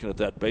umpire looking at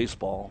that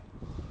baseball.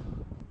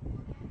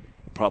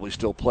 Probably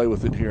still play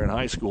with it here in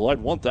high school. I'd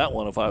want that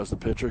one if I was the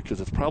pitcher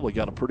because it's probably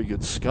got a pretty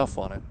good scuff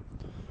on it.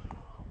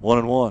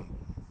 1-1.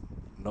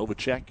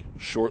 Novacek,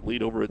 short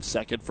lead over at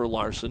second for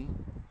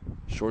Larson.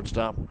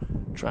 Shortstop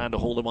trying to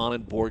hold him on,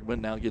 and Borgman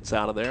now gets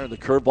out of there. The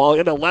curveball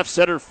into left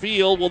center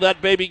field. Will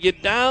that baby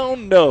get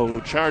down? No.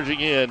 Charging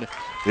in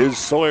is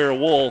Sawyer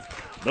Wolf.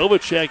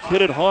 Novacek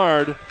hit it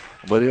hard,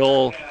 but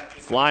he'll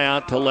fly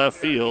out to left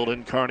field,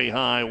 and Kearney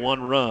High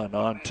 1 run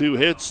on 2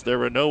 hits. There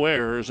were no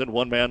errors and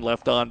 1 man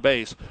left on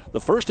base.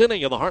 The first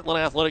inning of the Heartland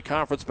Athletic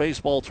Conference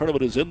Baseball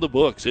Tournament is in the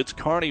books. It's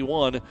Kearney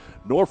 1,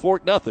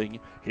 Norfolk 0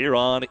 here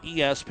on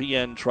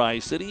ESPN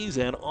Tri-Cities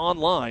and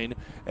online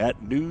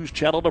at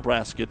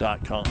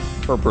newschannelnebraska.com.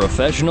 For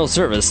professional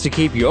service to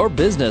keep your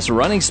business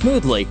running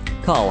smoothly,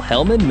 call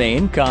Hellman,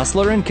 Maine,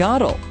 Kostler, and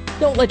Cottle.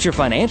 Don't let your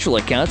financial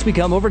accounts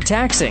become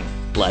overtaxing.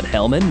 Let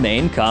Hellman,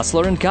 Maine,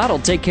 Kostler, and Cottle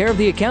take care of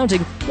the accounting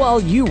while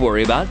you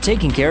worry about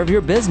taking care of your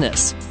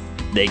business.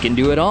 They can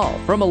do it all,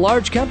 from a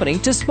large company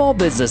to small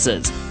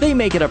businesses. They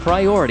make it a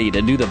priority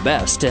to do the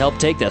best to help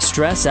take the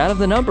stress out of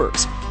the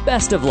numbers.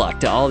 Best of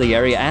luck to all the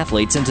area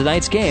athletes in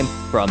tonight's game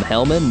from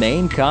Hellman,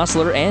 Maine,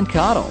 Kostler, and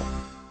Cottle.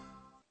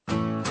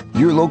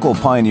 Your local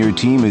Pioneer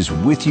team is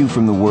with you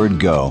from the word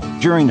go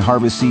during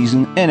harvest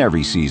season and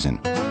every season.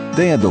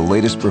 They have the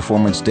latest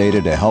performance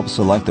data to help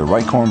select the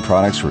right corn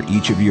products for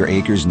each of your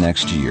acres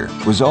next year.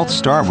 Results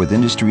start with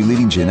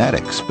industry-leading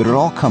genetics, but it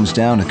all comes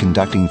down to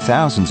conducting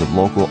thousands of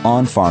local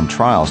on-farm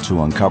trials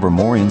to uncover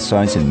more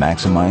insights and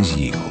maximize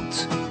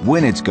yields.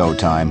 When it's go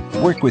time,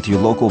 work with your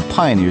local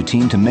Pioneer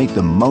team to make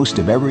the most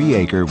of every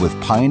acre with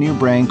Pioneer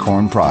brand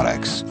corn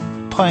products.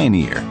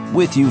 Pioneer,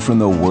 with you from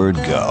the word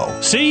go.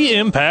 See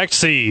Impact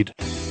Seed.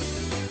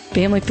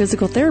 Family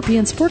Physical Therapy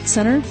and Sports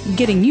Center,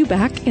 getting you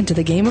back into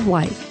the game of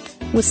life,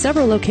 with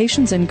several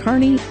locations in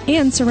Kearney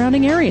and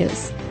surrounding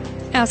areas.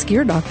 Ask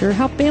your doctor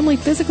how Family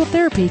Physical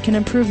Therapy can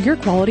improve your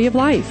quality of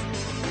life.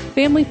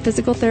 Family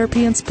Physical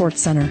Therapy and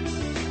Sports Center.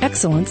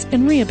 Excellence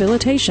in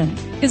Rehabilitation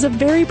is a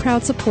very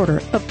proud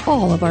supporter of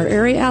all of our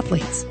area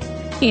athletes,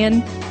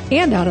 in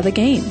and out of the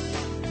game.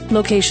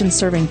 Locations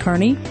serving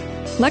Kearney,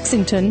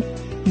 Lexington,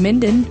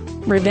 Minden,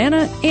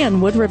 Ravenna,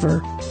 and Wood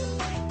River.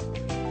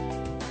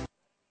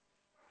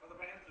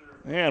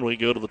 And we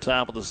go to the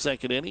top of the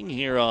second inning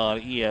here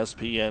on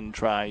ESPN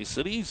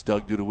Tri-Cities.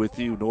 Doug Duda with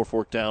you.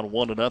 Norfolk down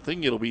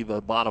 1-0. It'll be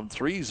the bottom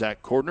 3,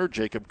 Zach Gordner,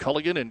 Jacob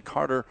Culligan, and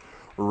Carter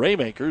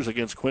Raymakers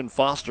against Quinn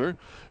Foster,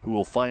 who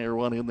will fire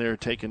one in there,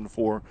 taken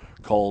for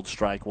called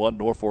strike 1.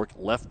 Norfolk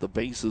left the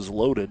bases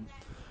loaded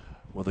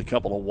with a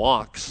couple of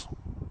walks.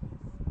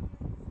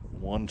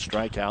 1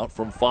 strikeout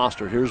from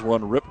Foster. Here's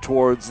one ripped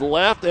towards the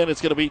left, and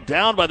it's going to be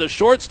down by the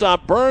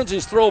shortstop. Burns,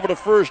 his throw over to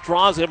first,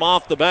 draws him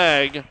off the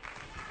bag.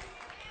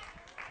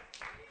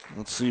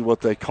 Let's see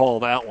what they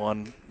call that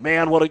one.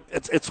 Man,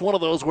 it's one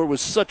of those where it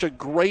was such a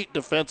great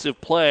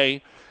defensive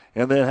play,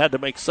 and then had to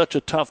make such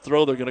a tough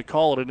throw, they're going to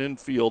call it an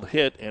infield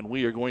hit, and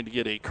we are going to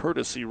get a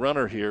courtesy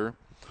runner here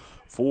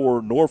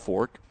for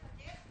Norfolk.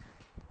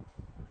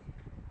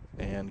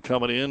 And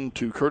coming in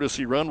to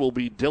courtesy run will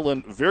be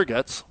Dylan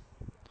Virguts.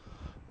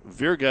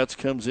 Virguts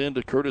comes in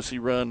to courtesy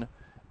run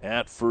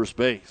at first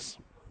base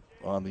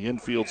on the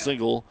infield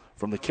single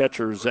from the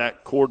catcher,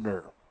 Zach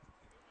Cordner.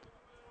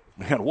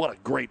 Man, what a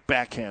great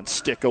backhand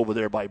stick over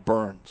there by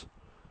Burns.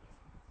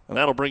 And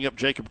that'll bring up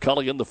Jacob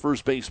Culligan, the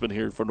first baseman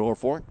here for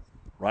Norfolk.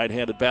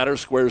 Right-handed batter,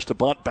 squares to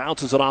bunt,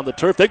 bounces it on the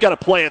turf. They've got to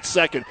play it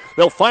second.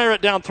 They'll fire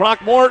it down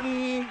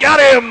Throckmorton. Got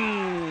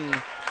him!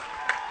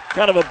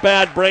 Kind of a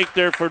bad break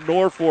there for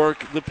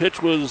Norfolk. The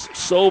pitch was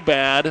so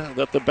bad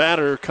that the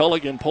batter,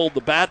 Culligan, pulled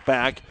the bat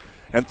back,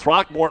 and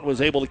Throckmorton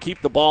was able to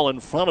keep the ball in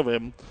front of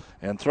him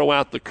and throw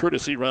out the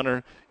courtesy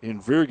runner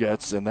in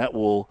Virguts, and that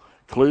will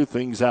clear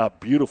things out.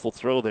 Beautiful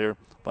throw there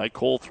by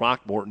Cole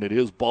Throckmorton. It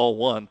is ball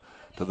one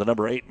to the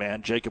number 8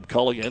 man, Jacob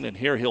Culligan, and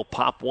here he'll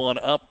pop one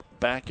up,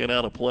 back and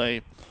out of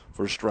play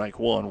for strike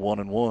one,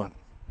 1-1.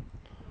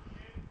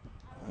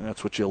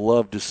 That's what you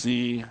love to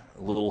see,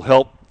 a little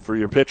help for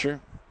your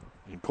pitcher.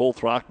 And Cole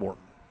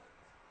Throckmorton.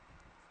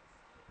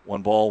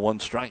 1 ball, 1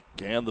 strike,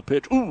 and the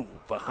pitch. Ooh,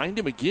 behind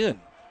him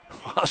again.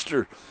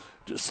 Foster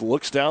just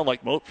looks down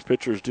like most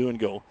pitchers do and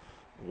go,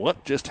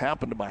 what just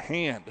happened to my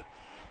hand?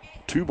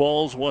 2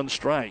 balls, 1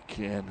 strike,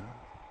 and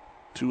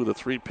 2 of the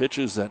 3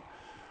 pitches that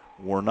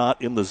were not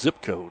in the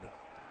zip code.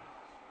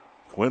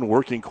 Quinn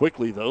working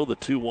quickly, though, the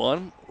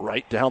 2-1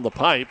 right down the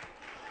pipe.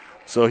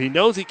 So he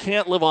knows he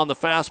can't live on the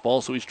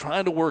fastball, so he's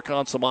trying to work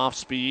on some off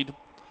speed,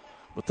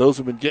 but those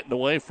have been getting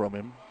away from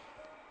him.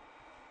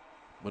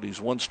 But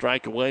he's 1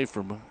 strike away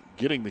from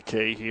getting the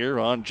K here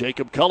on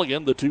Jacob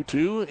Culligan. The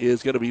 2-2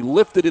 is going to be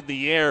lifted in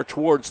the air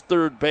towards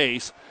third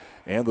base.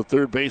 And the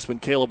third baseman,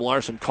 Caleb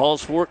Larson,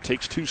 calls for it,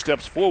 takes 2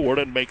 steps forward,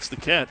 and makes the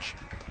catch.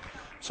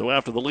 So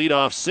after the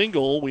leadoff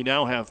single, we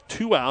now have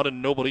 2 out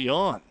and nobody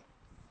on.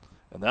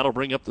 And that'll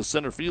bring up the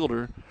center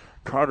fielder,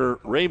 Carter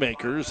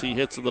Raymakers. He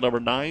hits in the number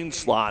 9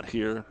 slot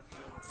here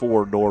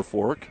for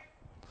Norfolk.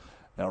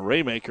 Now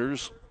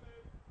Raymakers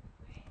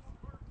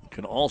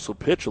can also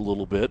pitch a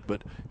little bit,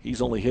 but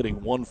he's only hitting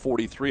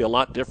 143, a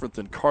lot different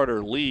than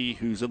Carter Lee,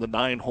 who's in the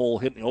 9 hole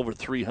hitting over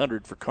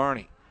 300 for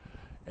Kearney.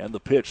 And the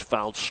pitch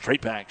fouled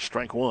straight back,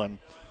 strike 1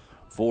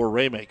 for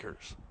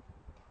Raymakers.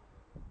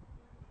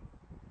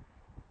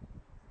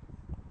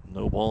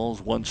 No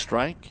balls, 1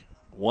 strike,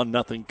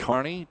 1-0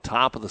 Kearney,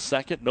 top of the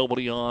second,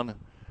 nobody on,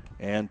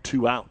 and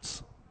 2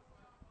 outs.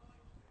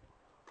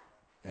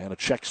 And a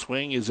check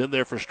swing is in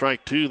there for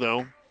strike 2,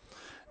 though.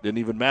 Didn't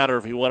even matter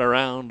if he went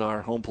around.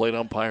 Our home plate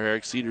umpire,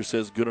 Eric Cedar,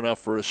 says good enough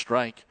for a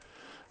strike.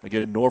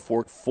 Again,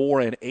 Norfolk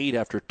 4-8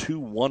 after 2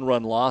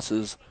 one-run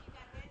losses.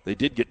 They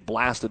did get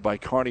blasted by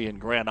Kearney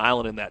and Grand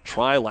Island in that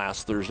try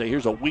last Thursday.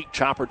 Here's a weak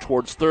chopper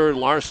towards third.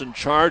 Larson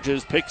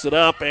charges, picks it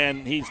up,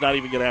 and he's not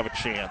even going to have a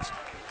chance.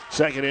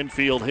 Second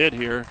infield hit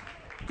here.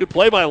 Good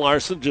play by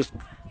Larson, just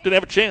didn't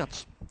have a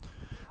chance.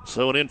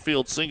 So an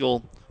infield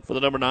single for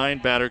the number 9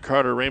 batter,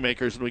 Carter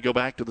Raymakers, and we go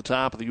back to the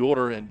top of the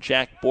order, and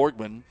Jack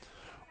Borgman.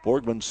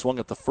 Borgman swung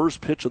at the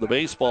first pitch of the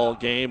baseball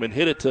game and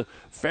hit it to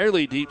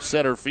fairly deep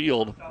center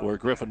field where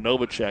Griffin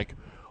Novacek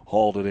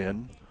hauled it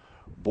in.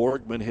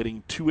 Borgman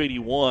hitting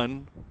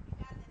 .281,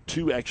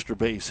 2 extra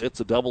base hits,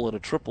 a double and a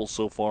triple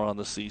so far on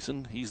the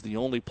season. He's the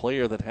only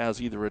player that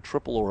has either a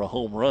triple or a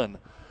home run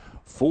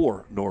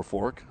for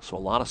Norfolk, so a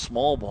lot of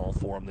small ball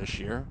for him this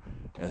year.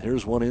 And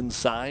here's one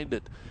inside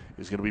that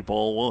is going to be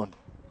ball 1.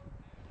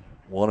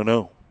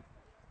 1-0.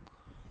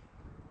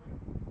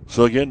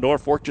 So again,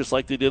 Norfolk, just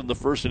like they did in the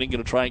first inning,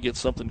 going to try and get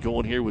something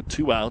going here with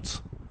 2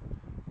 outs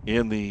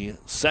in the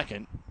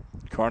second.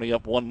 Kearney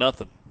up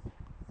 1-0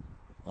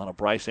 on a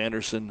Bryce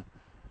Anderson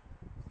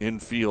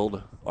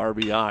infield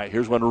RBI.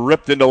 Here's one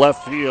ripped into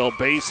left field,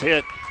 base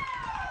hit.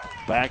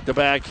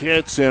 Back-to-back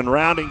hits, and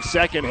rounding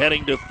second,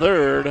 heading to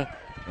third.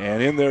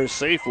 And in there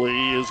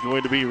safely is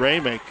going to be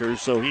Raymaker,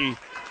 so he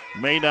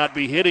may not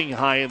be hitting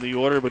high in the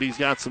order, but he's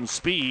got some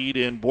speed.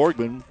 And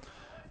Borgman,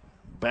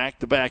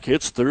 back-to-back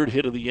hits, third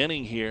hit of the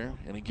inning here.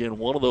 And again,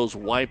 one of those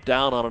wiped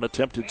out on an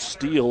attempted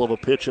steal of a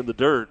pitch in the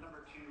dirt.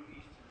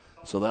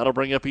 So that'll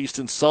bring up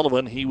Easton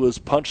Sullivan. He was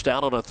punched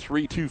out on a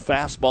 3-2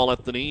 fastball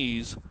at the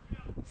knees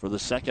for the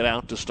second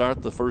out to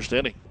start the first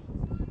inning.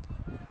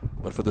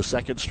 But for the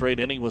second straight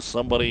inning with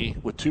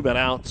 2 men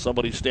out,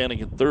 somebody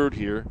standing at third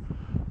here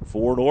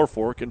for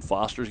Norfolk, and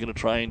Foster's going to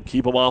try and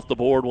keep them off the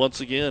board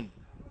once again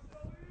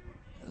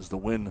as the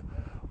wind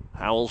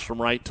howls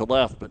from right to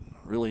left, but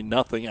really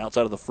nothing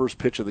outside of the first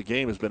pitch of the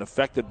game has been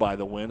affected by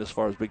the wind as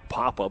far as big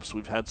pop-ups.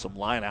 We've had some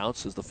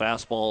line-outs as the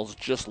fastball's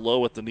just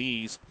low at the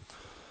knees,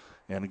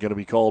 and going to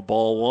be called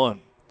ball 1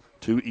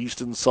 to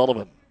Easton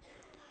Sullivan.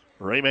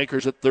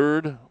 Raymakers at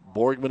third,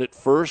 Borgman at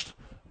first.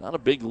 Not a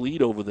big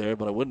lead over there,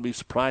 but I wouldn't be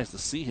surprised to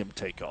see him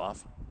take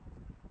off.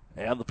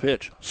 And the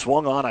pitch.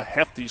 Swung on a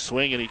hefty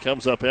swing, and he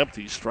comes up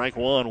empty. Strike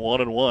 1,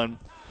 1-1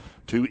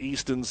 to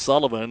Easton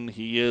Sullivan.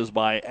 He is,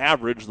 by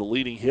average, the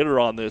leading hitter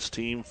on this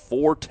team,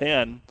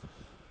 .410.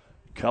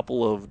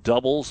 Couple of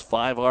doubles,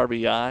 5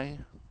 RBI.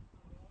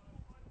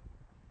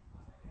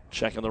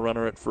 Checking the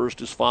runner at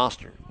first is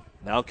Foster.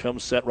 Now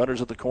comes set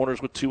runners at the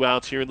corners with 2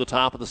 outs here in the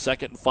top of the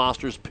second. And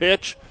Foster's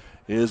pitch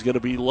is going to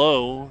be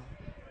low.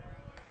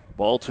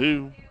 Ball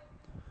 2.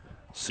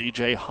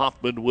 C.J.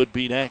 Hoffman would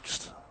be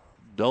next.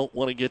 Don't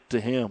want to get to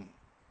him.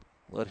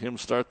 Let him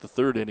start the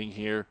third inning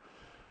here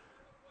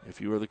if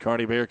you were the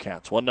Kearney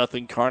Bearcats.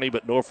 1-0 Kearney,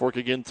 but Norfolk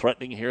again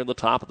threatening here in the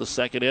top of the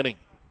second inning.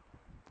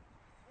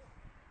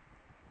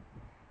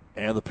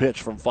 And the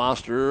pitch from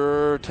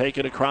Foster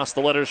taken across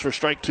the letters for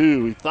strike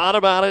 2. He thought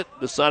about it,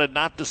 decided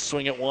not to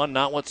swing at one,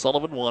 not what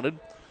Sullivan wanted.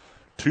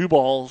 2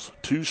 balls,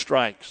 2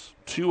 strikes,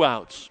 2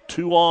 outs,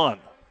 2 on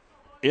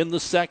in the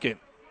second.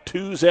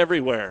 2s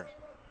everywhere.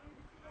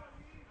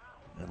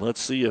 And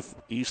let's see if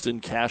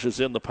Easton cashes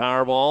in the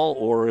Powerball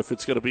or if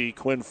it's going to be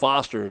Quinn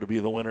Foster to be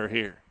the winner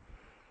here.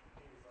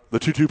 The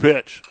 2-2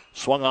 pitch.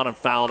 Swung on and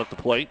fouled at the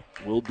plate.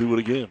 We'll do it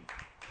again.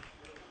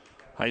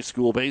 High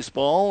school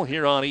baseball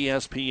here on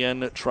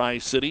ESPN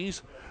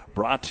Tri-Cities.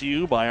 Brought to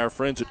you by our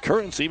friends at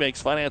Currency.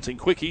 Makes financing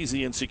quick,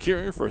 easy, and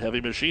secure for heavy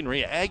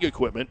machinery, ag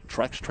equipment,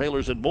 trucks,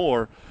 trailers, and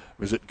more.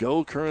 Visit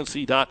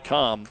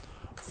gocurrency.com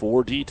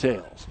for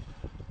details.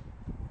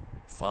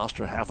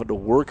 Foster having to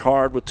work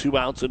hard with 2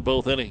 outs in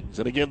both innings.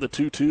 And again, the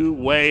 2-2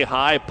 way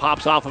high,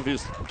 pops off of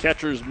his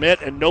catcher's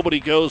mitt, and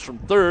nobody goes from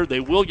third. They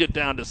will get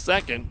down to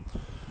second.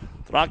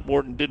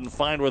 Throckmorton didn't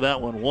find where that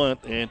one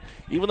went, and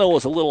even though it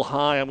was a little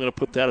high, I'm going to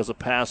put that as a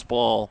pass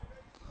ball.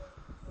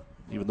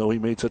 Even though he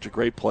made such a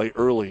great play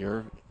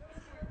earlier,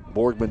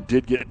 Borgman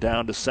did get it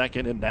down to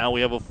second, and now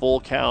we have a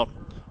full count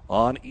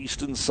on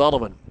Easton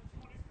Sullivan.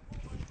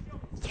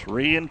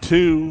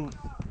 3-2.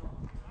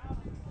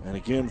 And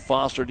again,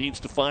 Foster needs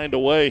to find a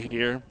way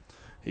here.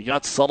 He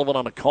got Sullivan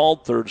on a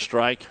called third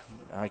strike.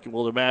 I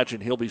will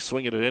imagine he'll be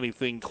swinging at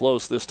anything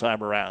close this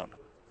time around.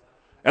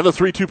 And the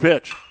 3-2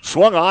 pitch.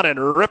 Swung on and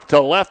ripped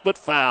to left, but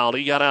fouled.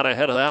 He got out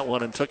ahead of that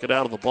one and took it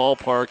out of the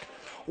ballpark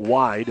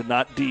wide,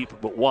 not deep,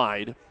 but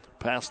wide,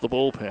 past the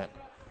bullpen.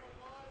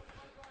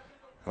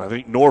 And I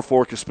think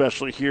Norfolk,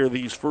 especially here,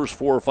 these first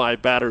 4 or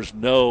 5 batters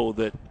know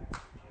that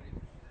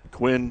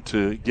Quinn,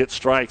 to get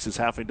strikes, is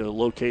having to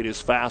locate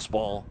his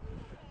fastball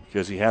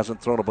because he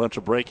hasn't thrown a bunch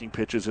of breaking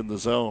pitches in the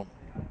zone.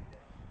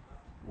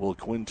 Will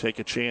Quinn take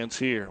a chance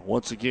here?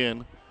 Once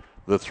again,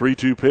 the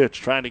 3-2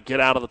 pitch, trying to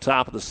get out of the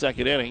top of the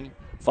second inning.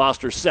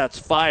 Foster sets,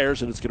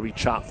 fires, and it's going to be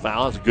chopped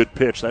foul. It's a good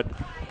pitch. That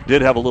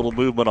did have a little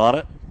movement on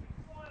it.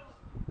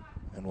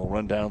 And we'll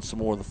run down some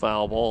more of the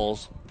foul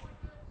balls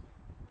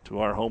to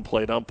our home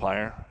plate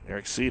umpire,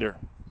 Eric Cedar.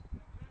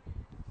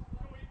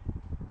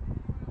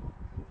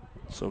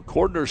 So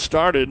Cordner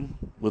started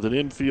with an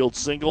infield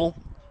single.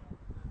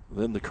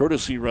 Then the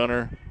courtesy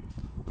runner,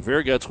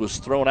 Vergetz, was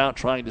thrown out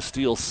trying to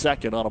steal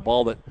second on a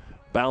ball that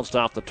bounced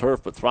off the turf,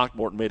 but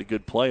Throckmorton made a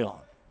good play on.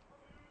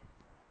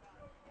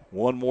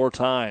 One more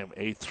time,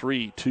 a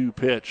 3-2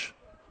 pitch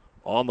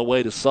on the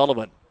way to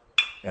Sullivan.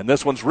 And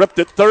this one's ripped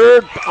at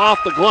third off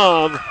the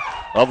glove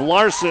of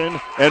Larson,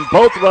 and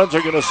both runs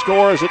are going to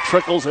score as it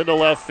trickles into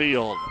left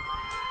field.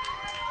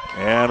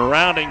 And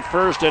rounding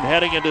first and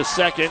heading into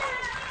second,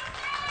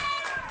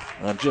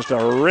 just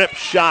a rip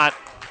shot.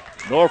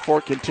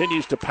 Norfolk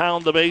continues to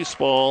pound the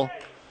baseball,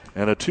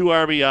 and a 2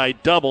 RBI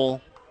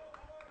double.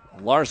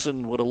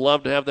 Larson would have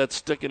loved to have that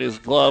stick in his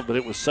glove, but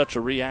it was such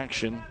a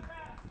reaction.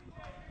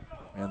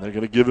 And they're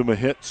going to give him a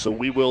hit, so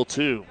we will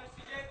too.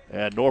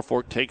 And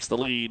Norfolk takes the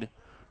lead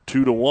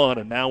 2-1,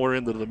 and now we're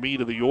into the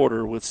meat of the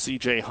order with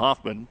C.J.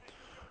 Hoffman,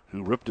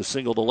 who ripped a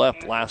single to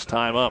left last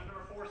time up.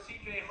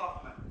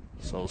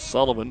 So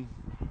Sullivan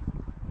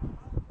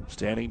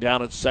standing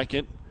down at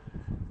second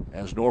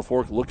as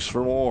Norfolk looks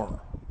for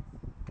more.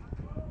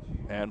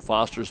 And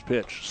Foster's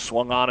pitch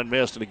swung on and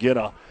missed, and again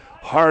a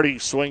hearty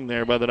swing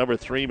there by the number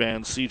 3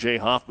 man, C.J.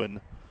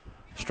 Hoffman.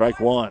 Strike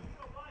 1.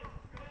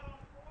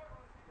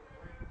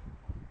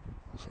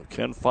 So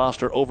can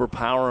Foster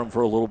overpower him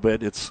for a little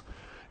bit? It's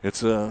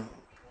a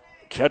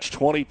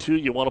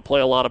catch-22. You want to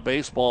play a lot of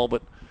baseball,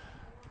 but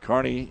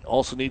Kearney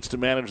also needs to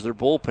manage their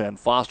bullpen.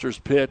 Foster's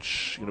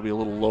pitch going to be a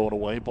little low and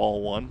away,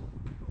 ball 1.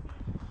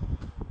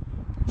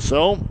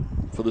 So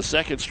for the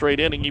second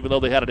straight inning, even though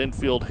they had an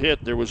infield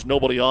hit, there was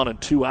nobody on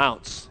and 2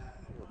 outs.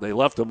 They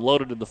left them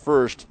loaded in the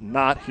first,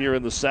 not here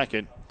in the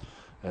second,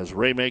 as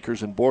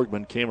Raymakers and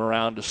Borgman came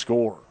around to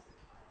score.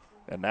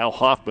 And now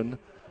Hoffman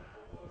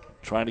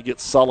trying to get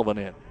Sullivan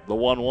in. The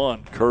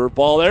 1-1.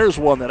 Curveball. There's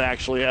one that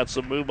actually had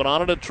some movement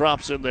on it. It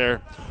drops in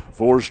there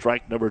for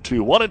strike number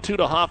 2. 1-2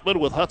 to Hoffman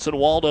with Hudson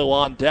Waldo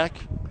on deck.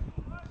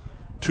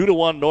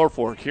 2-1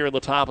 Norfolk here in the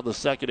top of the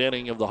second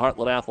inning of the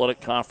Heartland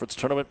Athletic Conference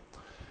Tournament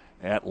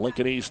at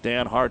Lincoln East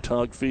Dan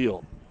Hartog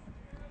Field.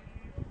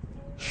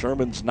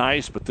 Sherman's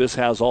nice, but this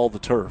has all the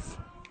turf.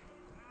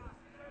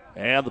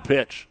 And the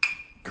pitch.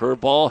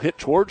 Curveball hit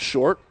towards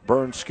short.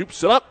 Burns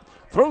scoops it up,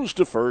 throws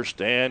to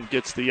first, and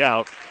gets the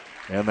out.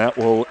 And that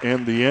will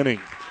end the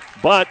inning.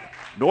 But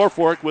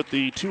Norfolk with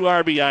the 2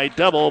 RBI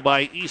double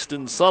by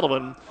Easton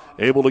Sullivan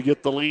able to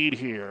get the lead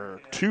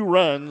here. 2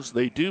 runs.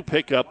 They do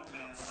pick up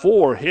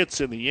 4 hits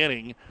in the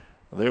inning.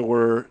 There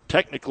were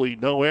technically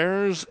no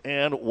errors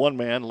and one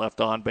man left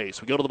on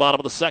base. We go to the bottom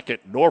of the second.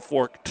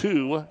 Norfolk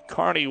 2,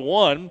 Kearney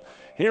 1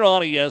 here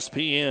on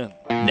ESPN.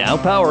 Now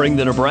powering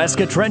the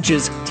Nebraska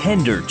trenches,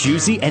 tender,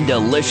 juicy, and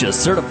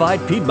delicious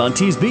certified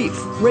Piedmontese beef.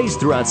 Raised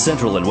throughout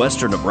central and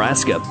western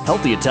Nebraska,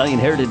 healthy Italian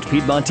heritage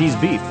Piedmontese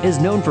beef is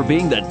known for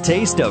being the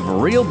taste of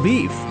real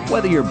beef.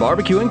 Whether you're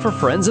barbecuing for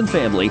friends and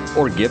family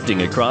or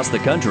gifting across the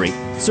country,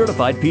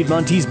 certified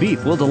Piedmontese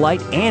beef will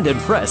delight and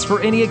impress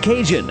for any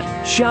occasion.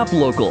 Shop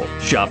local,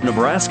 shop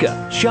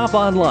Nebraska, shop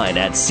online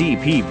at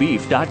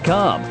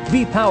cpbeef.com.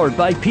 Be powered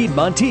by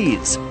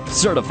Piedmontese.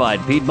 Certified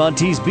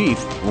Piedmontese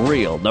beef,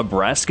 real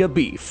Nebraska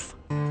beef.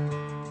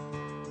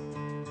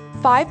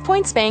 5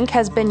 Points Bank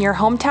has been your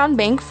hometown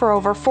bank for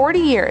over 40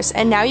 years,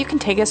 and now you can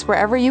take us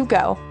wherever you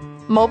go.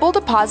 Mobile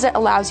Deposit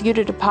allows you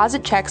to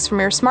deposit checks from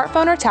your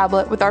smartphone or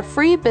tablet with our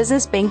free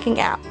business banking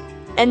app.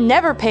 And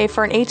never pay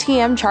for an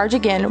ATM charge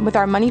again with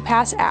our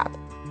MoneyPass app.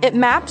 It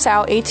maps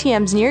out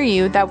ATMs near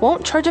you that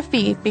won't charge a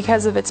fee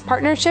because of its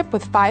partnership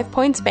with 5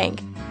 Points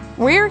Bank.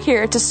 We're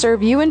here to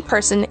serve you in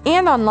person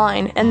and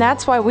online, and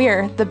that's why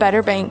we're the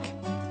better bank.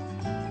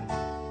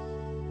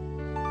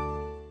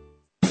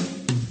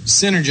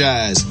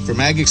 Synergize from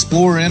Ag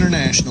Explorer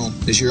International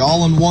is your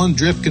all-in-one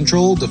drip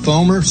control,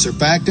 defoamer,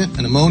 surfactant,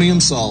 and ammonium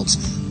salts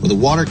with a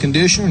water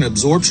conditioner and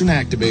absorption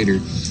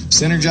activator.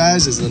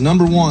 Synergize is the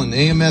 #1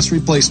 AMS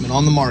replacement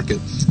on the market.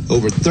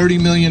 Over 30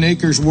 million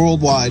acres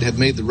worldwide have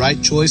made the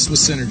right choice with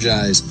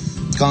Synergize.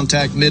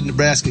 Contact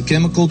Mid-Nebraska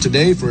Chemical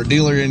today for a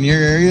dealer in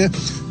your area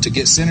to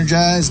get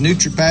Synergize,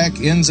 NutriPack,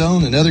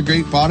 Endzone, and other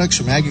great products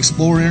from Ag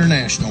Explorer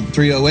International.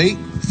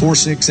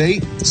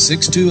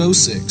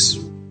 308-468-6206.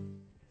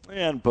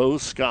 And Bo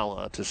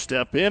Scala to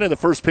step in. And the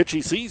first pitch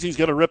he sees, he's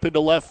going to rip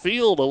into left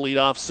field. A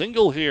leadoff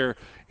single here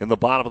in the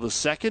bottom of the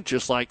second,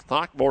 just like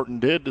Throckmorton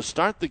did to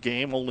start the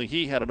game, only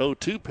he had an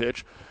 0-2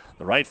 pitch.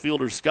 The right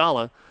fielder,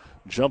 Scala,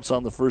 jumps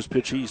on the first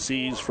pitch he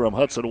sees from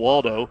Hudson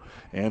Waldo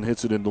and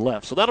hits it into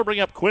left. So that'll bring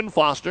up Quinn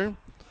Foster.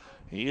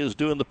 He is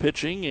doing the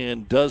pitching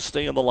and does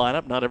stay in the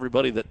lineup. Not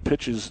everybody that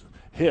pitches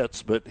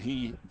hits, but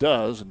he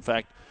does. In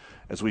fact,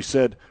 as we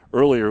said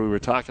earlier, we were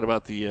talking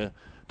about the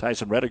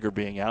Tyson Rediger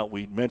being out.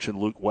 We mentioned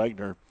Luke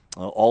Wagner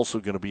also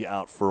going to be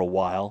out for a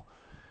while.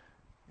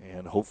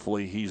 And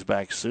hopefully he's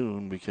back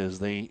soon because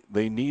they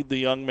need the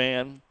young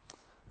man,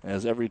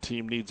 as every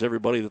team needs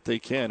everybody that they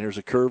can. Here's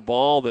a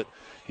curveball that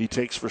he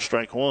takes for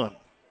strike one.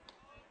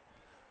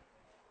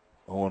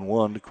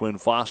 0-1 to Quinn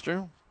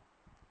Foster.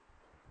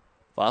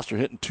 Foster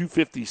hitting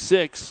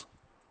 .256,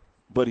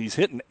 but he's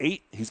hitting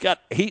 8. He's got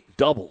 8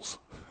 doubles.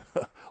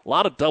 A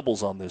lot of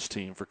doubles on this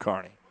team for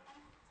Kearney.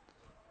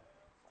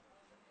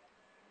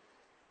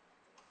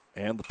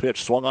 And the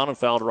pitch swung on and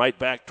fouled right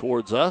back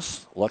towards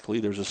us.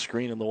 Luckily, there's a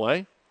screen in the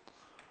way.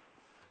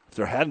 If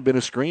there hadn't been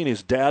a screen,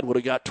 his dad would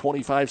have got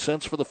 25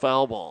 cents for the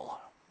foul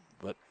ball.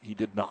 But he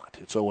did not.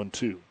 It's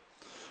 0-2.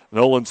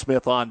 Nolan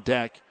Smith on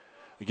deck.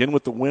 Again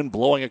with the wind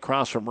blowing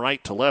across from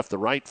right to left. The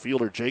right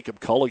fielder,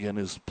 Jacob Culligan,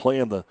 is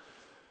playing the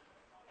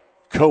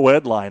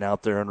co-ed line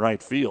out there in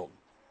right field.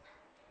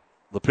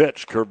 The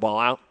pitch,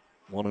 curveball out.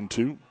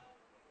 1-2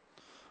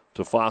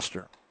 to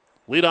Foster.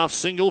 Leadoff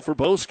single for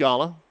Bo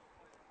Scala.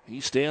 He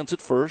stands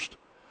at first.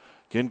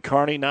 Again,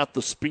 Kearney not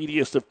the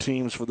speediest of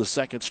teams for the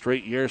second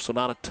straight year, so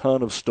not a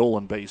ton of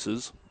stolen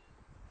bases.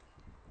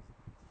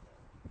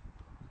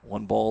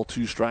 1 ball,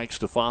 2 strikes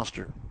to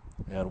Foster.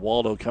 And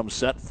Waldo comes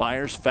set,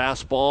 fires,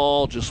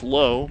 fastball just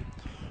low.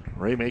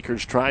 Cordner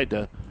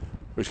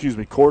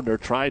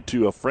tried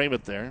to frame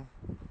it there,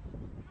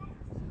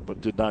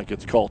 but did not get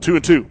the call.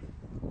 2-2.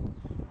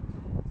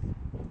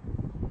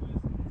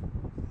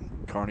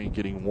 Kearney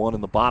getting 1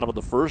 in the bottom of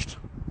the first.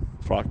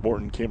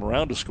 Throckmorton came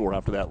around to score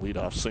after that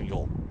leadoff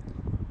single.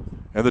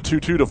 And the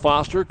 2-2 to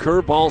Foster.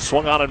 Curveball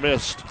swung on and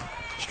missed.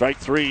 Strike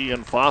 3,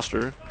 and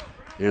Foster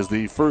is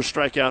the first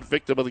strikeout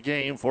victim of the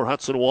game for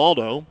Hudson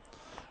Waldo.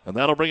 And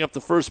that'll bring up the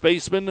first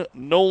baseman,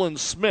 Nolan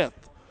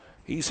Smith.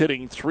 He's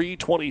hitting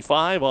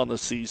 .325 on the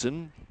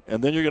season.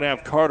 And then you're going to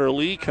have Carter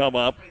Lee come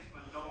up,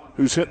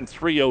 who's hitting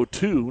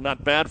 .302.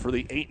 Not bad for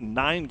the 8 and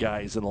 9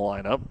 guys in the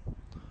lineup.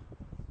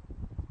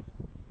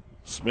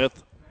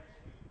 Smith,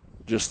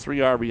 just 3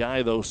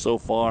 RBI, though, so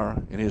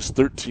far in his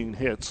 13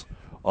 hits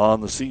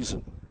on the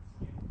season.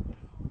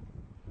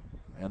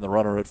 And the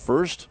runner at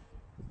first,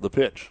 the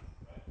pitch.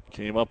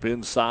 Came up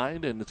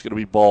inside, and it's going to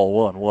be ball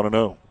 1,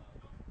 1-0.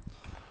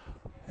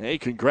 Hey,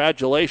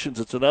 congratulations.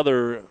 It's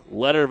another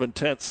letter of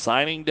intent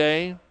signing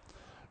day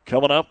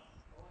coming up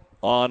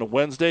on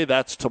Wednesday.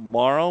 That's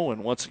tomorrow.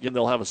 And once again,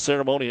 they'll have a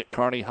ceremony at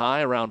Kearney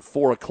High around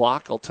 4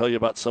 o'clock. I'll tell you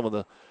about some of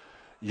the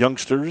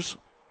youngsters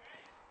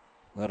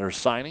that are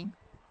signing.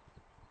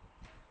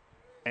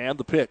 And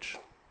the pitch.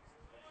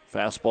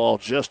 Fastball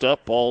just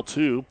up, ball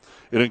 2.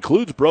 It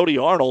includes Brody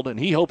Arnold, and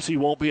he hopes he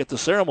won't be at the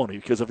ceremony,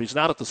 because if he's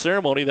not at the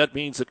ceremony, that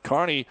means that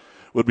Kearney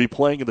would be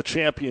playing in the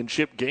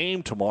championship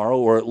game tomorrow,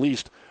 or at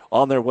least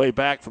on their way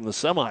back from the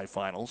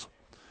semifinals.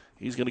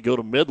 He's going to go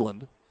to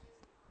Midland.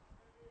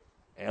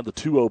 And the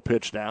 2-0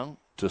 pitch now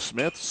to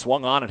Smith.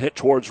 Swung on and hit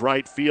towards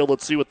right field.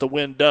 Let's see what the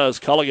wind does.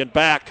 Culligan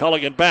back.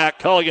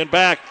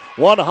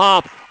 One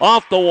hop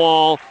off the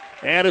wall,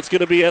 and it's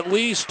going to be at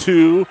least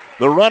 2.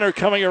 The runner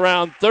coming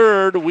around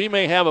third. We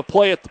may have a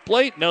play at the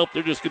plate. Nope,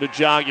 they're just going to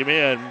jog him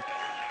in,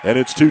 and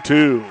it's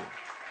 2-2.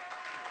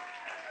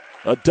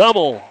 A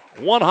double,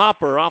 one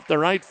hopper off the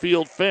right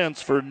field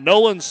fence for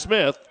Nolan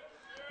Smith,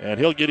 and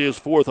he'll get his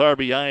 4th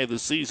RBI of the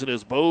season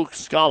as Bo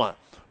Scala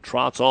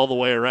trots all the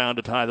way around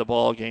to tie the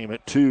ball game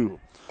at 2.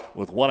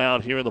 With 1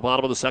 out here in the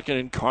bottom of the second,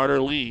 and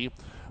Carter Lee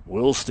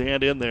will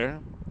stand in there.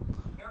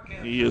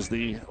 He is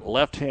the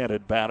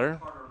left-handed batter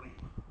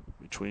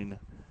between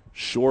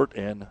short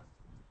and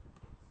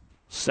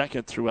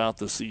second throughout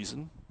the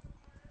season.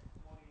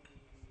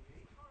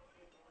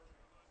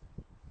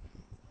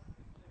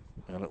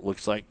 And it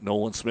looks like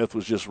Nolan Smith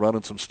was just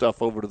running some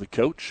stuff over to the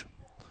coach.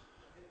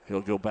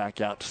 He'll go back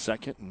out to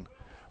second, and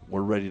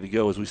we're ready to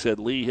go. As we said,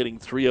 Lee hitting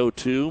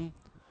 .302,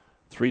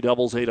 3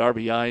 doubles, 8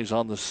 RBIs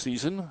on the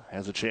season.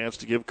 Has a chance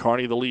to give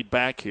Kearney the lead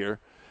back here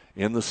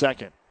in the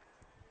second.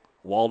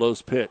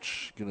 Waldo's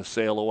pitch, going to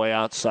sail away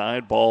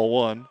outside, ball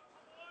 1.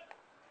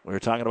 We were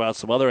talking about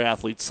some other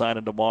athletes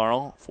signing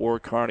tomorrow for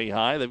Kearney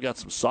High. They've got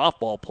some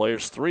softball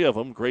players, 3 of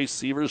them. Grace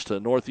Sievers to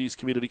Northeast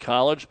Community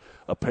College.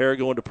 A pair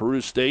going to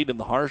Peru State. And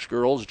the Harsh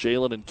girls,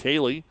 Jalen and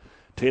Kaylee.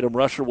 Tatum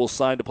Rusher will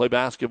sign to play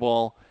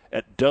basketball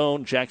at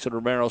Doane. Jackson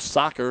Romero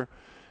soccer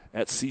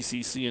at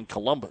CCC in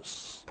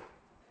Columbus.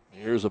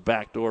 Here's a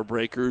backdoor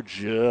breaker,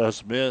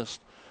 just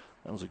missed.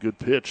 That was a good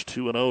pitch,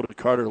 2-0 to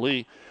Carter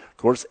Lee. Of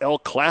course, El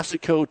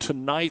Clasico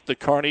tonight, the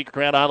Kearney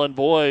Grand Island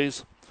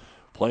boys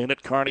playing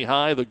at Kearney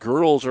High. The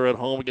girls are at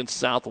home against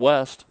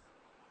Southwest.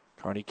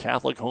 Kearney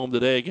Catholic home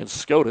today against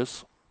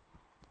SCOTUS.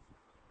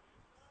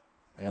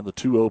 And the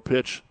 2-0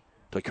 pitch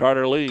to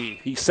Carter Lee.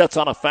 He sets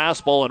on a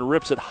fastball and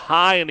rips it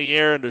high in the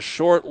air into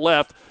short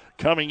left.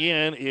 Coming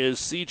in is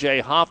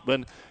C.J.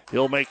 Hoffman.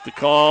 He'll make the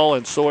call,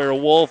 and Sawyer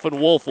Wolf, and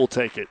Wolf will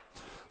take it.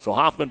 So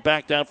Hoffman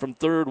back down from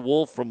third,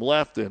 Wolf from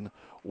left, and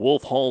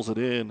Wolf hauls it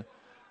in.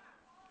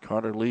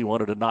 Carter Lee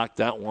wanted to knock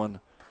that one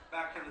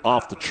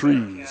off the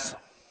trees.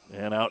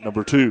 And out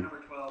number 2.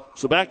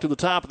 So back to the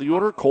top of the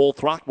order, Cole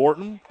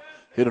Throckmorton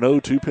hit an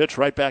 0-2 pitch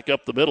right back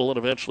up the middle and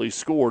eventually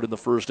scored in the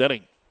first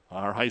inning.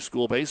 Our high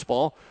school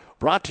baseball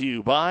brought to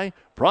you by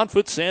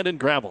Broadfoot Sand and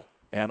Gravel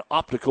and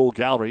Optical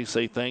Gallery.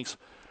 Say thanks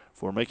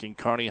for making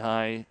Kearney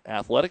High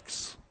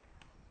athletics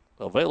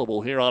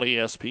available here on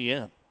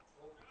ESPN.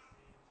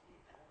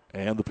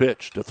 And the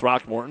pitch to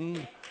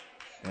Throckmorton,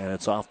 and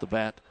it's off the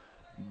bat,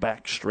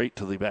 back straight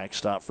to the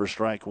backstop for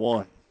strike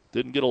 1.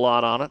 Didn't get a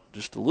lot on it,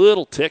 just a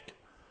little tick.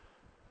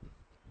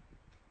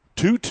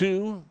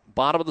 2-2,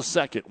 bottom of the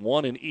second,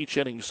 1 in each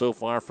inning so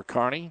far for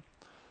Kearney.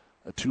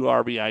 A 2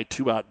 RBI,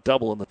 2-out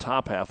double in the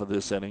top half of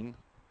this inning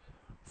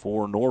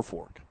for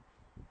Norfolk.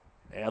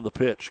 And the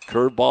pitch,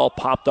 curveball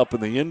popped up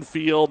in the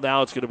infield.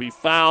 Now it's going to be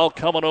foul.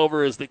 Coming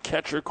over as the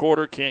catcher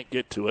Quarter can't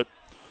get to it.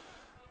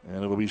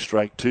 And it'll be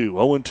strike 2.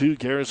 0-2,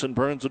 Garrison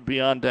Burns would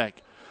be on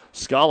deck.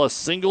 Scala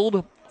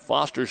singled.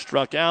 Foster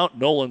struck out.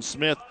 Nolan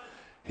Smith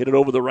hit it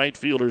over the right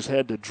fielder's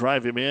head to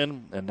drive him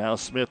in. And now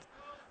Smith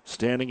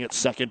standing at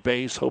second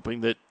base,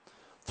 hoping that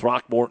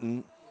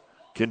Throckmorton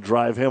can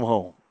drive him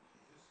home.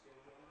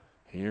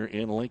 Here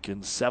in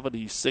Lincoln,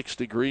 76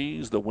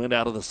 degrees. The wind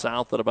out of the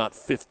south at about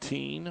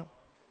 15.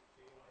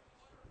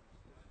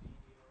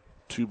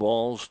 2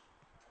 balls.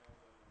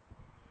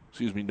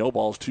 No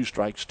balls, 2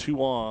 strikes, 2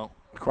 on.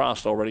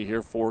 Crossed already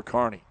here for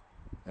Kearney.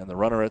 And the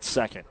runner at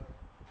second.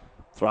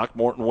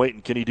 Throckmorton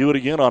waiting. Can he do it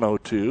again on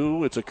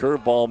 0-2? It's a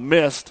curveball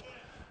missed.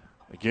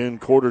 Again,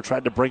 Quarter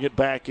tried to bring it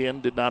back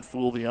in. Did not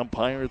fool the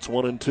umpire. It's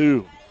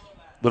 1-2.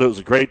 But it was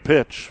a great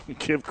pitch. We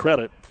give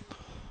credit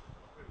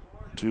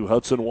to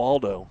Hudson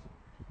Waldo.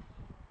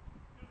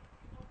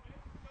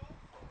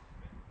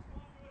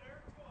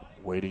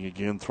 Waiting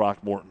again,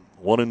 Throckmorton.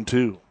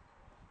 1-2.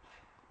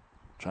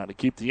 Trying to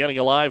keep the inning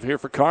alive here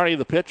for Kearney.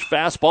 The pitch,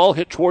 fastball,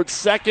 hit towards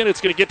second.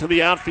 It's going to get to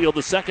the outfield.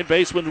 The second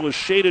baseman was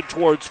shaded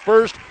towards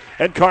first,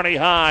 and Kearney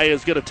High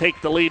is going to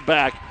take the lead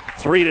back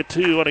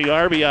 3-2 on a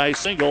RBI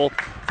single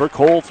for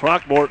Cole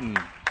Throckmorton.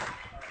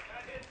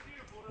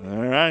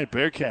 All right,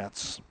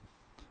 Bearcats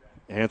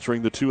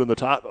answering the 2 in the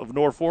top of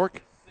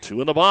Norfolk,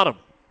 2 in the bottom.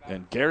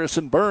 And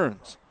Garrison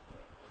Burns,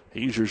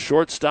 he's your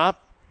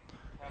shortstop.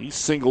 He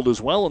singled as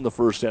well in the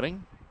first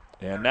inning.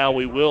 And now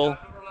we will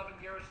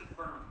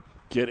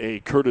get a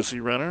courtesy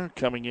runner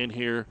coming in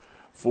here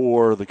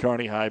for the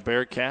Kearney High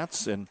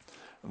Bearcats, and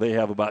they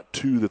have about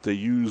 2 that they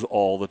use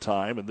all the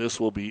time, and this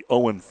will be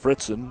Owen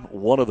Fritzen,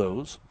 one of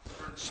those.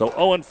 So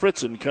Owen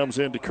Fritzen comes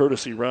in to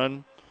courtesy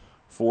run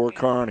for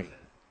Kearney.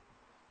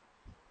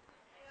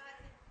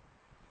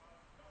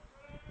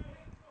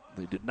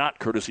 They did not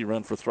courtesy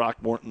run for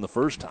Throckmorton the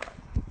first time.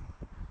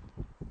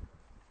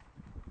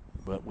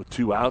 But with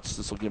 2 outs,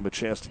 this will give him a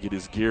chance to get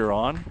his gear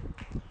on.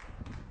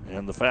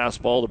 And the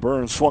fastball to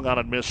Burns, swung on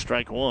and missed,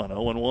 strike 1,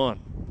 0-1.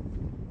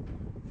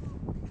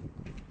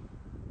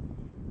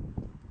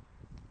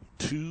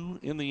 2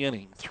 in the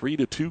inning,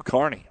 3-2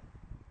 Kearney.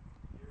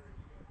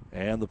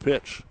 And the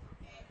pitch.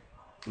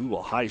 Ooh,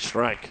 a high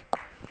strike.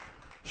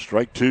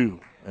 Strike two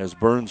as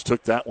Burns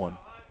took that one.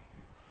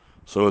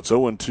 So it's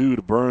 0-2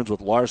 to Burns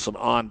with Larson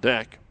on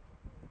deck.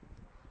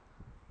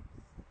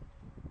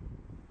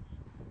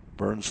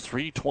 Burns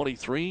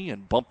 323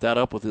 and bumped that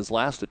up with his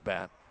last at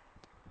bat.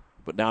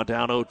 But now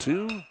down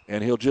 0-2,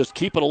 and he'll just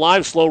keep it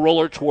alive. Slow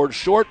roller towards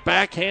short,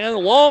 backhand,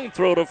 long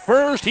throw to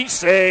first. He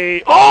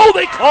say, oh,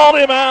 they called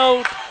him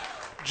out.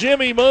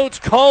 Jimmy Moats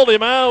called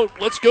him out.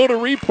 Let's go to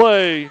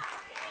replay.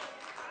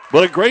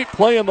 But a great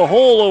play in the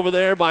hole over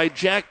there by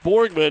Jack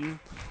Borgman,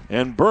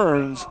 and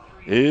Burns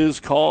is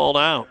called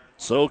out.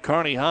 So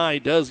Kearney High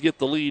does get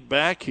the lead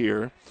back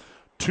here.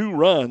 2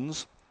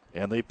 runs,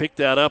 and they picked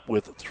that up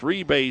with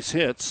 3 base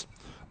hits.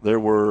 There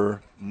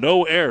were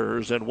no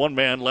errors and 1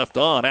 man left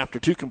on. After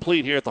 2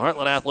 complete here at the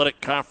Heartland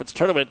Athletic Conference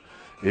Tournament,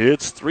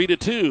 it's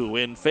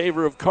 3-2 in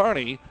favor of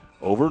Kearney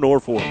over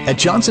Norfolk. At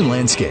Johnson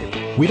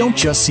Landscape, we don't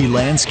just see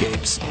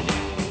landscapes.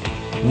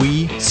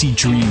 We see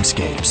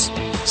dreamscapes.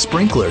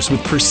 Sprinklers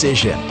with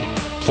precision.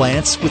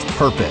 Plants with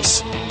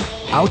purpose.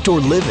 Outdoor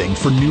living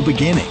for new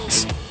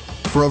beginnings.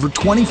 For over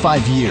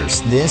 25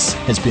 years, this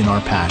has been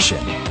our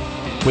passion.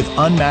 With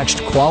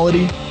unmatched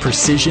quality,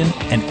 precision,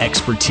 and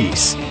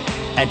expertise.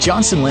 At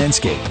Johnson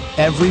Landscape,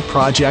 every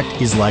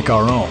project is like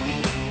our own,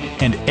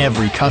 and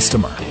every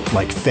customer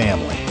like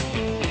family.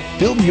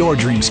 Build your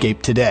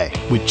dreamscape today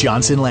with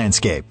Johnson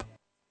Landscape.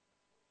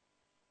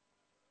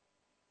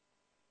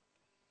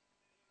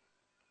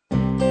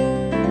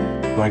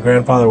 My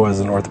grandfather was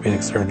an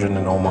orthopedic surgeon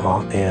in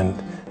Omaha, and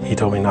he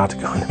told me not to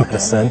go into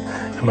medicine.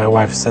 And my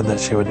wife said that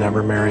she would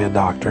never marry a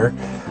doctor,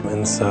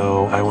 and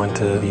so I went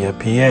to be a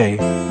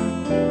PA.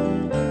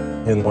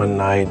 And one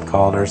night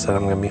called her, said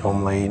I'm going to be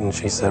home late, and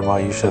she said, well,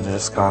 you should have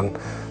just gone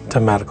to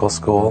medical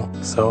school.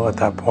 So at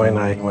that point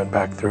I went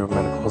back through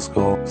medical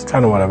school. It's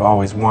kind of what I've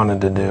always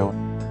wanted to do.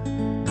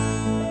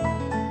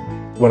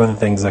 One of the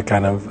things that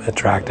kind of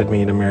attracted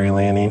me to Mary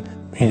Lanning,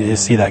 you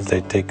see that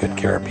they take good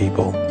care of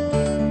people.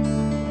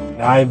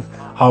 I've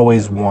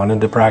always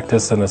wanted to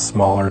practice in a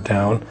smaller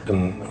town,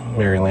 and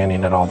Mary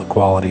Lanning had all the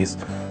qualities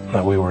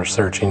that we were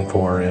searching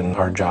for in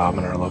our job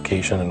and our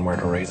location and where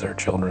to raise our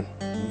children.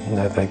 And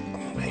I think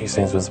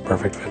Hastings was the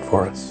perfect fit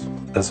for us.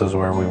 This is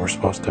where we were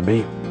supposed to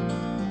be.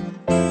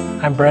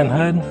 I'm Brent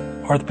Hood,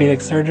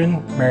 orthopedic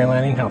surgeon, Mary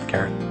Lanning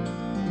Healthcare.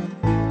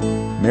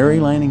 Mary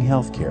Lanning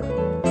Healthcare.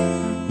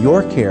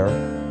 Your care,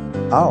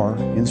 our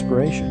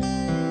inspiration.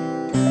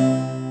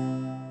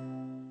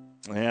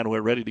 And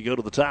we're ready to go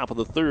to the top of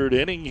the 3rd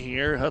inning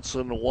here.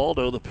 Hudson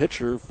Waldo, the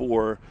pitcher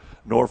for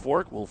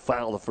Norfolk, will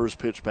foul the first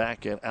pitch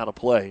back and out of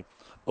play.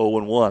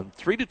 0-1.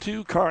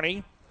 3-2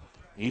 Kearney.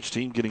 Each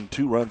team getting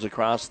 2 runs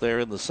across there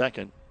in the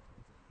second.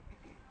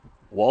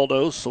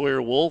 Waldo,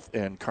 Sawyer Wolf,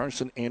 and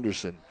Carson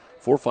Anderson.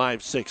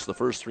 4-5-6, the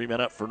first 3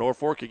 men up for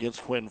Norfolk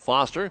against Quinn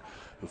Foster,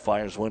 who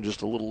fires one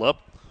just a little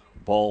up.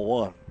 Ball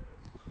 1.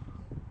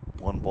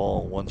 1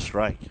 ball, 1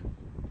 strike.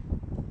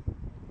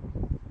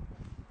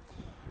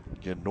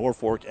 Again,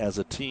 Norfolk as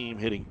a team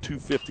hitting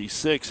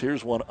 .256.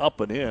 Here's one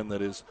up and in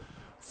that is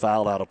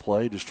fouled out of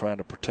play, just trying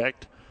to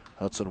protect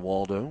Hudson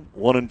Waldo.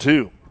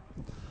 1-2.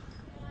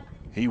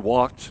 He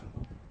walked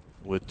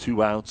with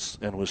 2 outs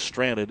and was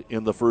stranded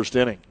in the first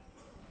inning.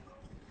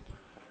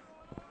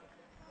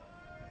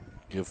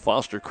 Give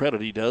Foster credit,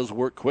 he does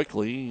work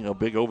quickly. A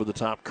big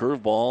over-the-top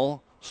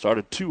curveball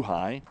started too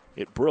high.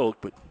 It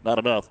broke, but not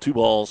enough. 2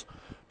 balls,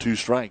 2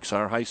 strikes.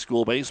 Our high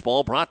school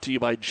baseball brought to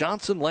you by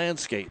Johnson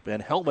Landscape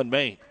and Hellman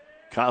May,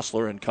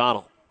 Kostler and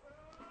Cottle.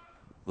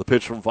 The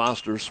pitch from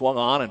Foster swung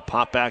on and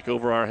popped back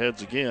over our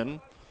heads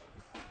again.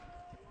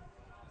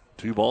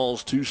 2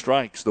 balls, 2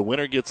 strikes. The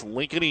winner gets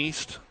Lincoln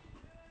East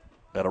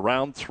at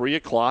around 3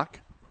 o'clock.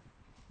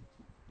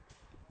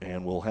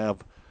 And we'll have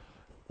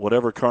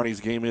whatever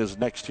Kearney's game is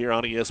next here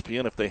on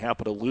ESPN. If they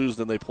happen to lose,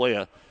 then they play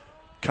a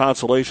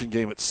consolation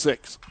game at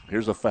 6.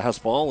 Here's a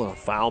fastball and a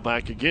foul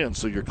back again.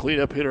 So your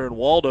cleanup hitter in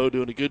Waldo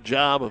doing a good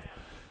job of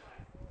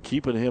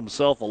keeping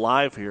himself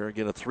alive here.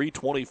 Again, a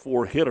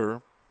 .324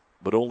 hitter,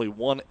 but only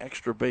 1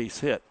 extra base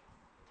hit.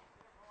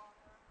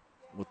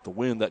 With the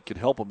wind, that could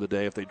help them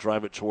today if they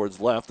drive it towards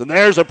left. And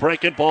there's a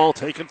breaking ball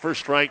taken for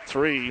strike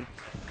 3.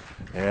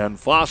 And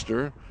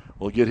Foster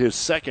will get his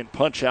second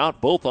punch out,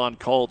 both on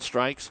called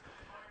strikes,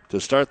 to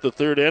start the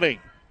 3rd inning.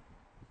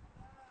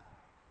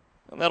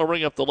 And that'll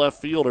bring up the left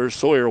fielder,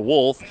 Sawyer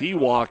Wolf. He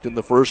walked in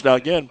the first. Now,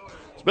 again,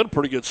 it's been a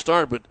pretty good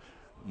start, but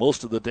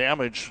most of the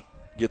damage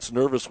gets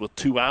nervous with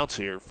 2 outs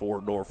here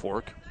for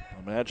Norfolk.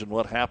 Imagine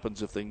what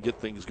happens if they can get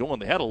things going.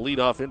 They had a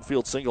leadoff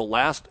infield single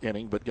last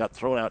inning, but got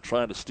thrown out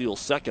trying to steal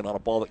second on a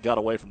ball that got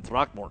away from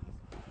Throckmorton.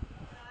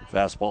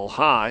 Fastball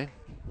high,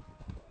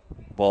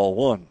 ball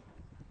 1.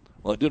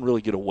 Well, it didn't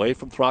really get away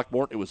from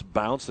Throckmorton. It was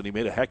bounced, and he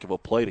made a heck of a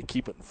play to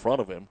keep it in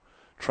front of him.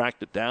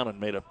 Tracked it down and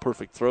made a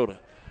perfect throw to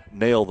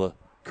nail the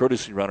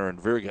courtesy runner in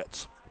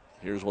Virgets.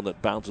 Here's one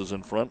that bounces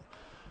in front,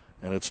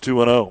 and it's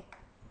 2-0.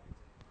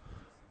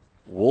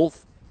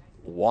 Wolf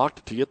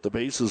walked to get the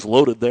bases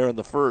loaded there in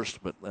the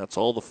first, but that's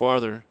all the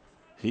farther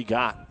he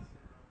got.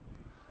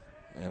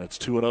 And it's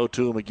 2-0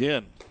 to him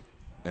again.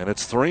 And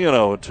it's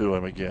 3-0 to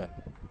him again.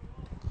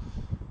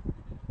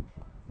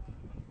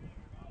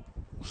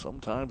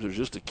 Sometimes there's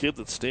just a kid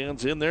that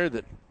stands in there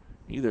that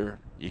either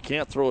you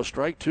can't throw a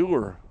strike to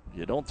or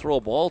you don't throw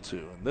a ball to.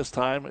 And this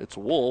time it's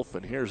Wolf,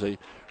 and here's a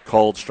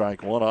called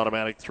strike one,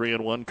 automatic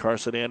 3-1.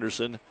 Carson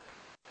Anderson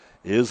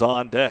is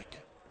on deck.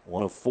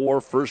 One of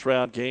 4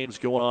 first-round games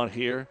going on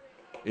here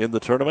in the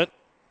tournament.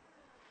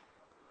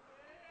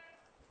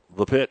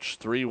 The pitch,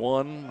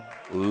 3-1,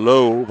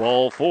 low,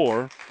 ball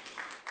 4.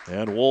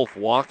 And Wolf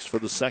walks for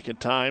the second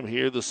time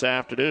here this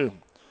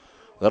afternoon.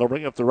 That'll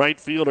bring up the right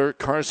fielder,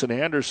 Carson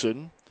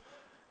Anderson.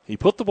 He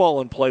put the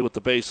ball in play with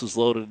the bases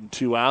loaded and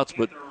 2 outs,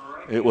 but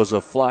it was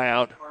a fly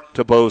out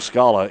to Bo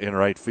Scala in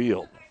right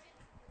field.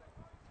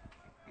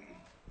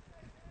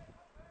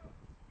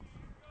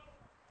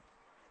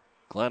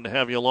 Glad to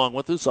have you along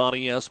with us on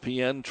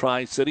ESPN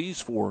Tri-Cities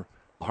for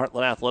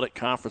Heartland Athletic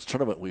Conference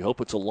Tournament. We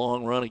hope it's a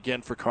long run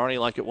again for Kearney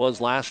like it was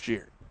last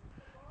year.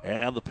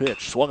 And the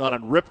pitch swung on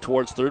and ripped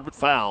towards third, but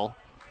foul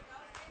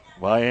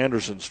by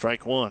Anderson.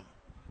 Strike 1.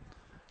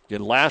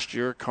 Again, last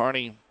year,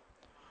 Kearney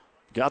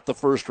got the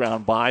first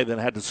round bye, then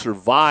had to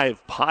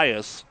survive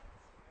Pius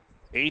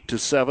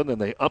 8-7. Then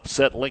they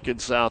upset Lincoln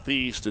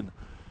Southeast, and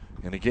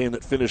in a game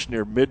that finished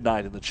near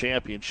midnight in the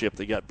championship,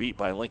 they got beat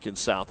by Lincoln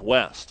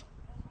Southwest.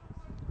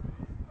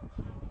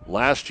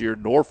 Last year,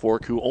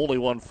 Norfolk, who only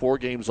won 4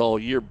 games all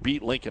year,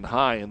 beat Lincoln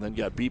High and then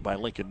got beat by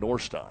Lincoln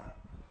North Star.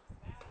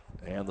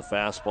 And the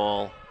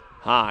fastball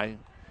high.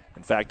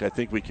 In fact, I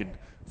think we can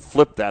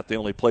flip that. They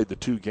only played the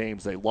 2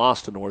 games. They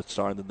lost to North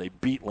Star, and then they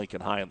beat Lincoln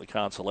High in the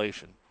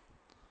consolation.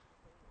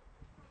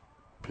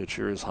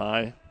 Pitcher is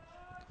high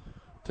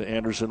to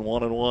Anderson,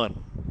 1-1.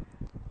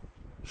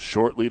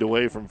 Short lead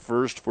away from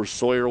first for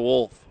Sawyer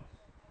Wolf.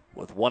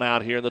 With 1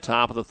 out here in the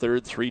top of the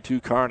third,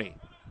 3-2 Kearney.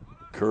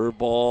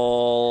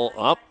 Curveball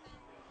up.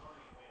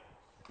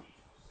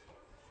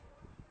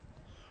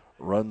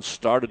 Run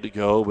started to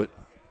go, but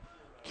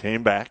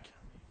came back.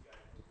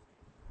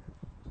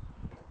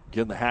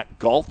 Again, the HAC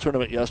golf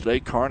tournament yesterday.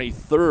 Kearney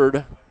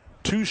third,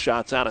 2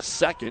 shots out of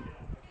second.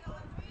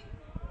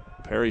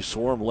 Perry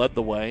Swarm led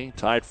the way,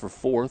 tied for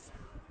 4th.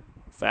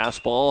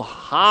 Fastball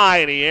high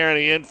in the air in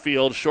the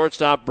infield.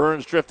 Shortstop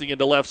Burns drifting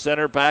into left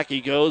center. Back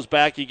he goes.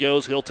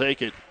 He'll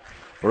take it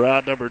for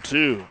out number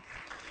 2.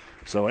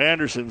 So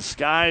Anderson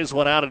skies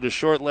one out into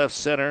short left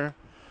center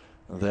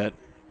that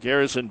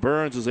Garrison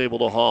Burns is able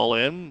to haul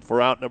in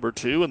for out number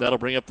 2, and that'll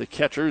bring up the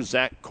catcher,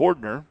 Zach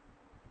Cordner,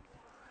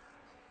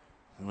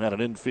 who had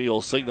an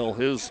infield signal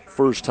his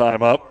first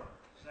time up.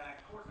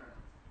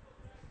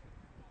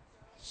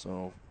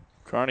 So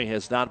Kearney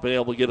has not been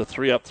able to get a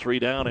 3-up,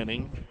 3-down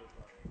inning,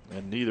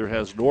 and neither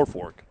has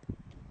Norfolk.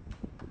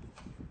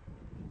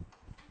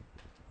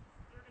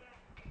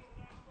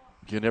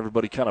 Getting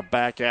everybody kind of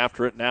back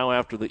after it now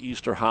after the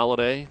Easter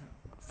holiday.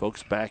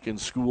 Folks back in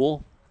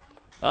school.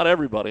 Not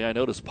everybody. I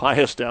noticed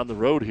Pius down the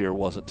road here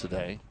wasn't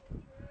today.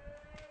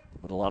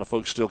 But a lot of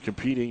folks still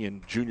competing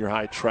in junior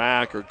high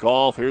track or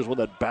golf. Here's one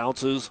that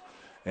bounces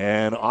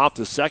and off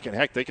to second.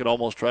 Heck, they could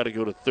almost try to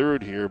go to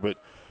third here,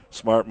 but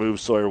smart move.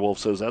 Sawyer Wolf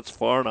says that's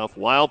far enough.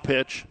 Wild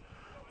pitch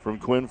from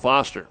Quinn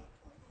Foster.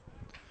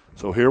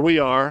 So here we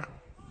are,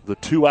 the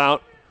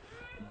 2-out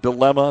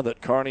dilemma that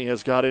Kearney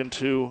has got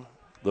into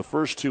the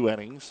first 2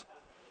 innings.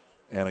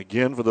 And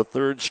again for the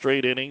 3rd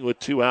straight inning with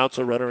 2 outs,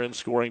 a runner in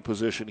scoring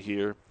position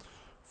here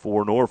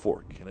for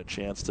Norfolk. And a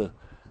chance to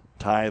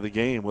tie the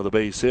game with a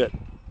base hit.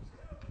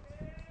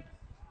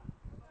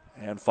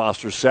 And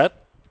Foster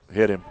set,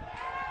 hit him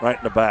right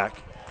in the back.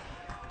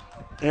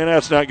 And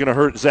that's not going to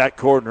hurt Zach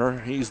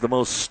Cordner. He's the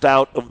most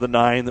stout of the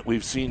 9 that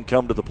we've seen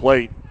come to the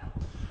plate.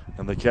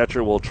 And the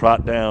catcher will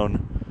trot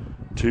down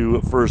to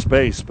first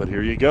base. But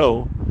here you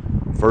go.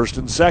 First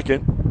and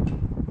second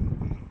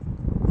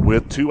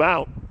with 2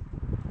 out.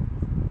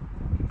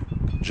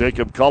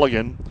 Jacob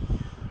Culligan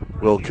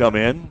will come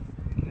in.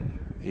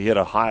 He hit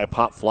a high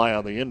pop fly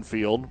on the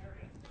infield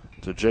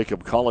to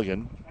Jacob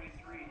Culligan,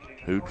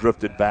 who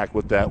drifted back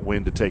with that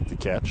wind to take the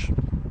catch.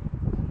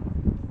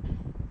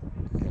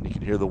 And you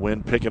can hear the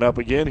wind picking up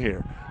again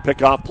here.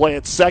 Pickoff play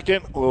at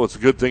second. Oh, it's a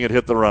good thing it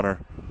hit the runner.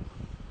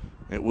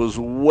 It was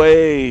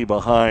way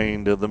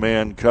behind the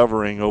man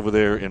covering over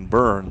there in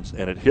Burns,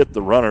 and it hit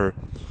the runner,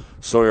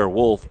 Sawyer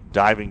Wolf,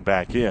 diving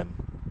back in.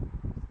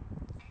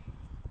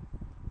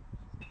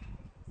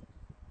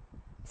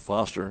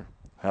 Foster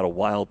had a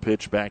wild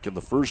pitch back in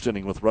the first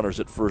inning with runners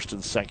at first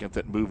and second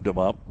that moved him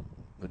up.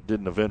 It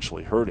didn't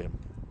eventually hurt him.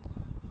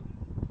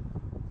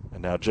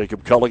 And now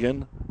Jacob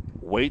Culligan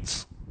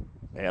waits,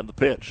 and the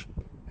pitch.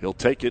 He'll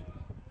take it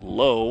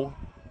low,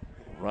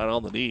 right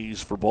on the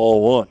knees for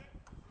ball 1.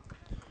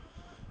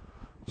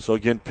 So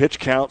again, pitch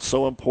count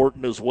so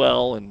important as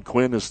well, and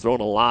Quinn has thrown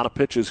a lot of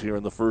pitches here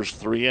in the first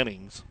 3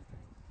 innings.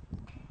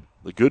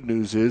 The good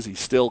news is he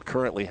still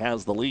currently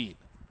has the lead.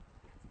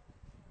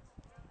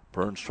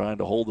 Burns trying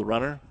to hold the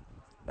runner.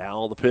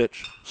 Now the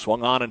pitch.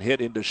 Swung on and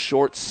hit into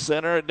short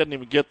center. It didn't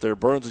even get there.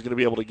 Burns is going to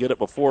be able to get it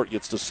before it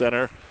gets to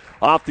center.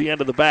 Off the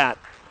end of the bat.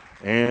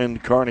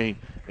 And Kearney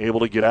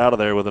able to get out of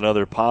there with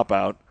another pop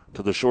out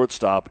to the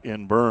shortstop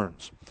in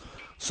Burns.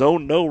 So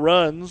no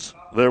runs.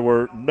 There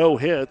were no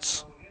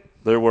hits.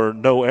 there were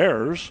no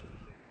errors,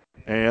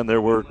 and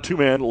there were 2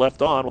 men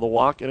left on with a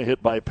walk and a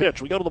hit by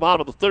pitch. We go to the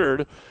bottom of the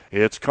third.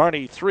 It's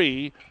Kearney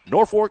 3,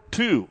 Norfolk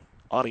 2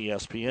 on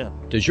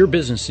ESPN. Does your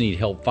business need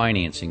help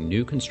financing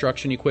new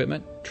construction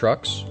equipment,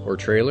 trucks, or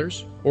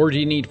trailers? Or do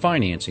you need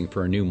financing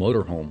for a new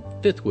motorhome,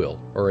 fifth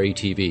wheel, or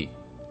ATV?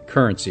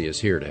 Currency is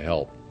here to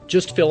help.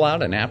 Just fill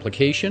out an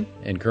application,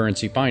 and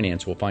Currency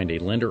Finance will find a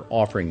lender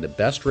offering the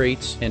best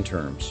rates and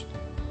terms.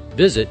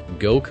 Visit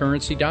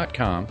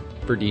gocurrency.com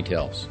for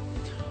details.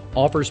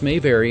 Offers may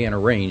vary and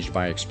arranged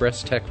by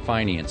Express Tech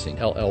Financing,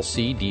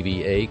 LLC,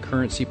 DBA,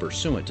 currency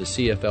pursuant to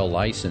CFL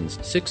license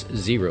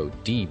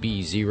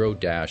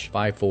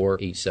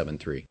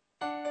 60DB0-54873.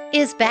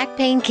 Is back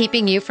pain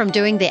keeping you from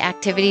doing the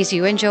activities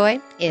you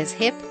enjoy? Is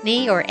hip,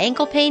 knee, or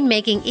ankle pain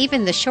making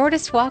even the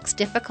shortest walks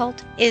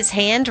difficult? Is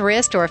hand,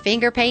 wrist, or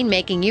finger pain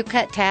making you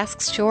cut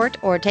tasks short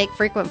or take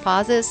frequent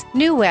pauses?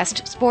 New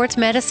West Sports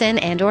Medicine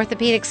and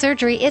Orthopedic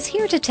Surgery is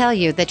here to tell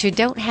you that you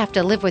don't have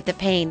to live with the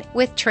pain.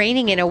 With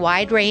training in a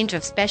wide range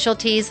of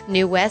specialties,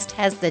 New West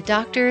has the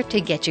doctor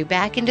to get you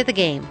back into the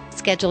game.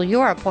 Schedule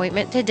your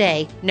appointment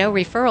today. No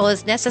referral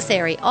is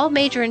necessary. All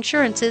major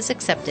insurances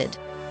accepted.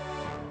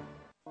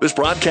 This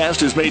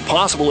broadcast is made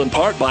possible in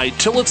part by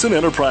Tillotson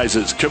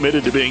Enterprises,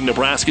 committed to being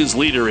Nebraska's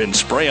leader in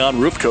spray-on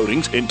roof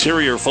coatings,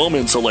 interior foam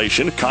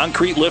insulation,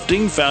 concrete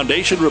lifting,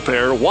 foundation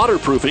repair,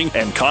 waterproofing,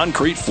 and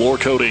concrete floor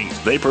coatings.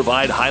 They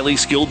provide highly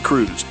skilled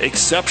crews,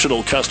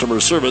 exceptional customer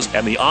service,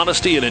 and the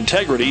honesty and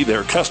integrity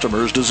their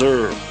customers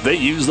deserve. They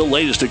use the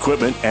latest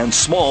equipment and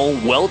small,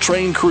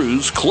 well-trained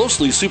crews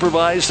closely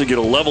supervised to get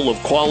a level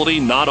of quality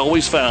not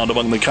always found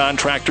among the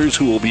contractors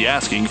who will be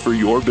asking for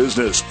your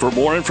business. For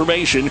more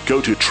information,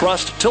 go to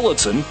TrustTillotson.com. 3,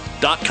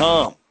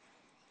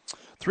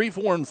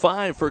 4, and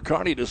 5 for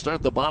Kearney to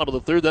start the bottom of the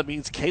third. That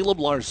means Caleb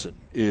Larson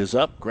is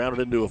up, grounded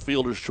into a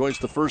fielder's choice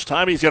the first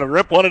time. He's going to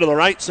rip one into the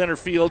right center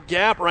field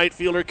gap. Right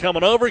fielder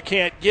coming over,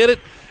 can't get it.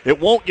 It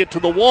won't get to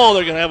the wall.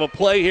 They're going to have a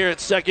play here at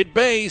second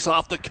base.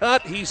 Off the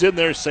cut, he's in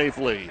there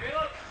safely.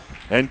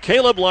 And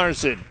Caleb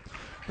Larson,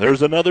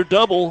 there's another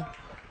double.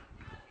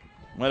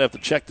 Might have to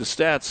check the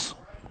stats.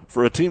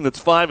 For a team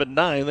that's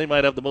 5-9, they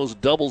might have the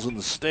most doubles in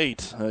the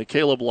state.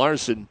 Caleb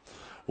Larson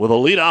with a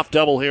leadoff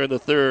double here in the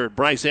third.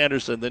 Bryce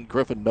Anderson, then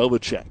Griffin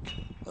Novacek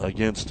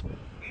against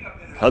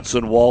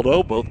Hudson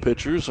Waldo. Both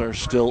pitchers are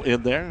still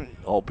in there,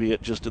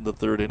 albeit just in the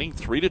third inning.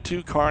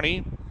 3-2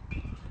 Kearney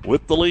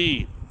with the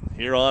lead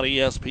here on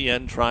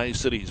ESPN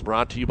Tri-Cities.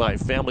 Brought to you by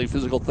Family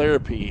Physical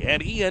Therapy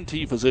and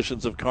ENT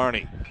Physicians of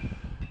Kearney.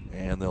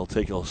 And they'll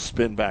take a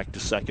spin back to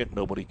second.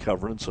 Nobody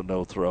covering, so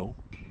no throw.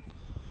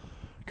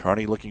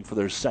 Kearney looking for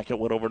their second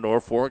win over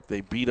Norfolk.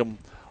 They beat them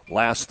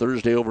last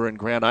Thursday over in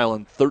Grand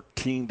Island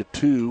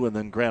 13-2, and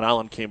then Grand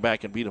Island came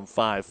back and beat them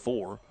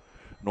 5-4.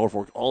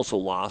 Norfolk also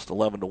lost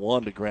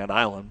 11-1 to Grand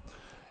Island.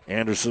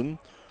 Anderson,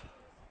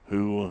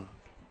 who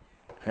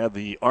had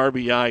the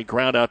RBI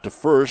ground out to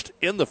first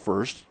in the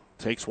first,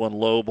 takes one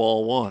low,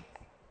 ball one.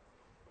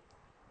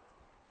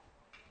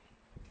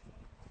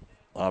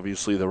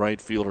 Obviously, the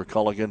right fielder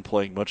Culligan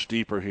playing much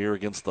deeper here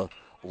against the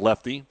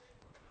lefty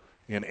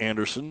in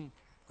Anderson.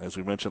 As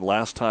we mentioned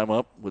last time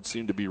up, would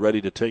seem to be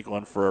ready to take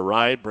one for a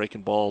ride,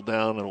 breaking ball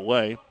down and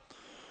away.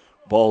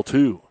 Ball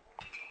two.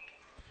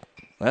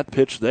 That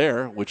pitch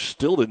there, which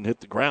still didn't hit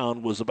the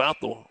ground, was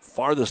about the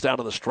farthest out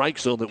of the strike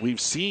zone that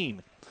we've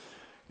seen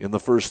in the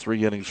first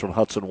 3 innings from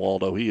Hudson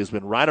Waldo. He has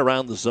been right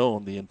around the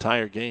zone the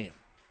entire game.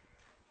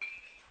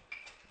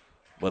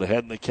 But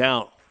ahead in the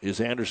count is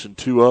Anderson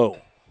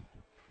 2-0.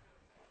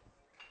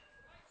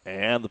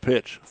 And the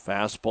pitch.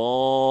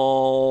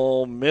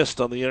 Fastball missed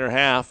on the inner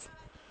half.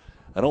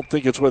 I don't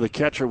think it's where the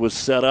catcher was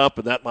set up,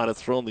 and that might have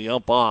thrown the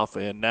ump off.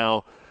 And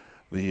now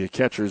the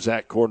catcher,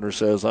 Zach Cordner,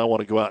 says, I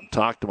want to go out and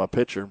talk to my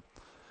pitcher.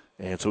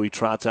 And so he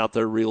trots out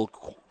there real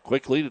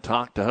quickly to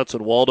talk to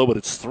Hudson Waldo, but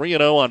it's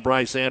 3-0 on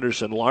Bryce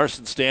Anderson.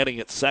 Larson standing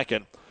at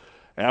second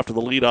after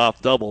the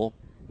leadoff double.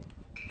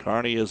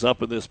 Kearney is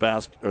up in this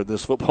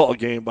football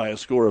game by a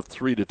score of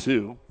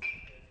 3-2.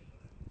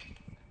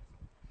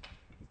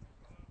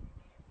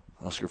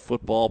 Husker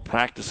football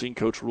practicing.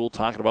 Coach Rule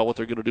talking about what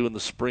they're going to do in the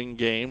spring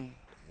game.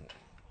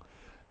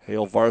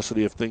 Hail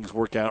varsity if things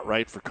work out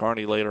right for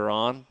Kearney later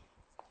on.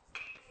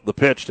 The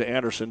pitch to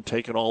Anderson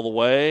taken all the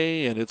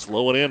way, and it's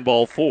low and in,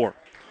 ball 4.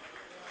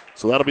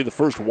 So that'll be the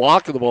first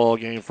walk of the ball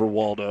game for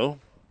Waldo.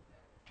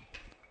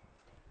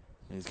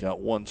 He's got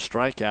 1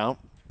 strikeout.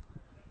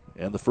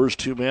 And the first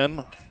 2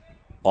 men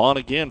on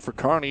again for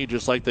Kearney,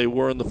 just like they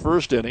were in the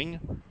first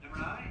inning.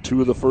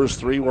 2 of the first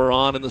 3 were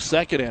on in the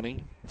second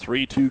inning.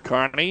 3-2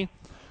 Kearney.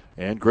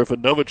 And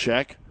Griffin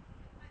Novacek,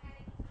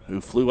 who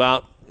flew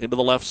out into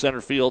the left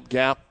center field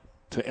gap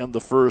to end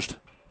the first,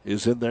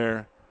 is in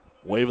there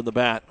waving the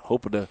bat,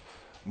 hoping to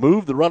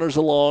move the runners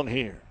along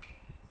here.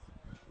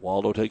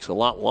 Waldo takes a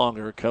lot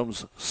longer,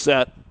 comes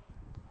set,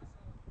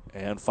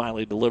 and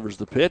finally delivers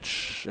the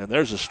pitch, and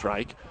there's a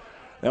strike.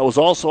 That was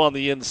also on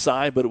the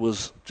inside, but it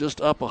was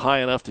just up high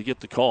enough to get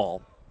the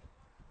call.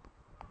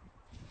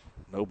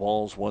 No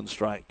balls, 1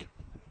 strike.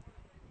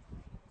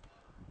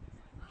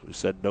 As we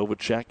said,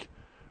 Novacek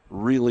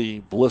really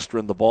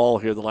blistering the ball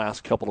here the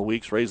last couple of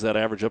weeks. Raised that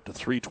average up to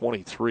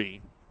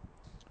 323.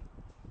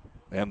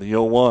 And the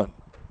 0-1.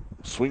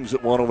 Swings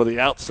at one over the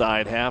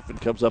outside half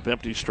and comes up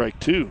empty, strike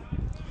two.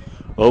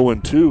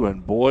 0-2,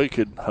 and boy,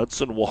 could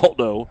Hudson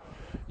Waldo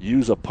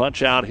use a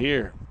punch out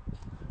here.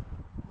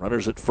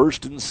 Runners at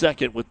first and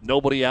second with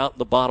nobody out in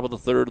the bottom of the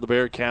third. The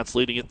Bearcats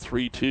leading at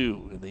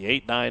 3-2 in the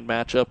 8-9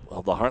 matchup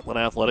of the Heartland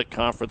Athletic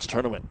Conference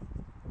Tournament.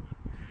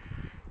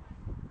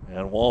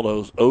 And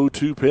Waldo's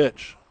 0-2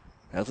 pitch.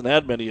 Hasn't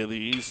had many of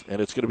these, and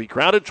it's going to be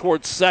grounded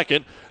towards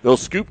second. They'll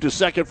scoop to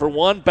second for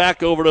one,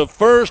 back over to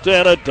first,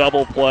 and a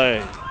double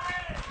play.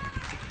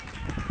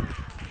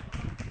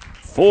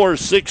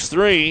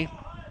 4-6-3.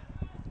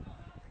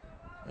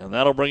 And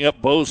that'll bring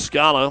up Bo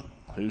Scala,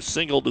 who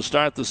singled to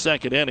start the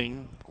second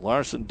inning.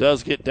 Larson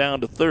does get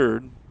down to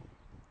third.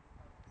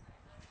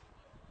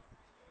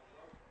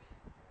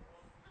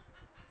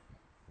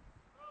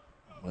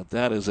 But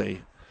that is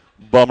a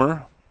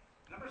bummer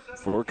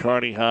for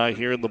Kearney High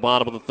here in the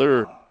bottom of the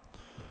third.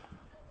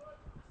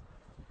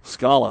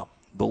 Scala,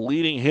 the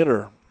leading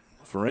hitter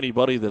for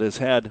anybody that has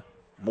had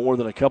more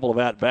than a couple of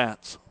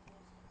at-bats.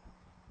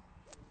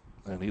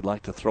 And he'd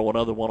like to throw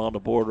another one on the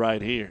board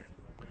right here.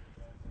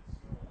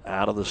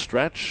 Out of the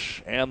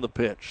stretch and the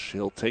pitch.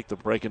 He'll take the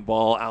breaking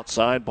ball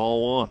outside,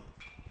 ball one.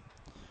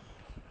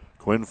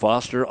 Quinn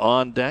Foster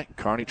on deck.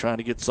 Kearney trying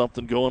to get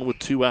something going with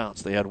 2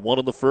 outs. They had 1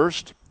 in the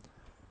first,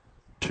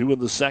 2 in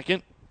the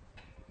second.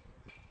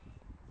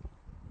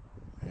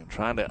 And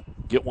trying to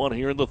get one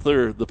here in the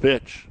third. The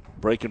pitch.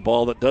 Breaking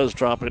ball that does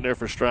drop in there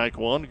for strike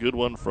one. Good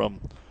one from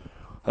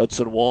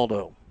Hudson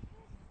Waldo.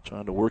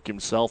 Trying to work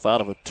himself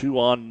out of a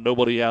 2-on,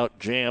 nobody out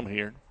jam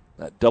here.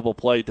 That double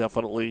play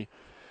definitely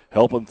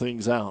helping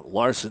things out.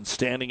 Larson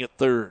standing at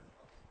third.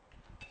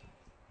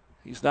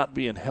 He's not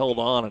being held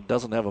on and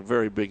doesn't have a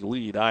very big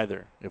lead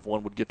either if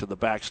one would get to the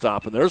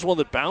backstop. And there's one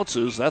that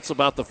bounces. That's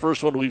about the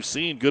first one we've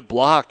seen. Good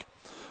block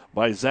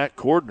by Zach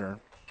Cordner.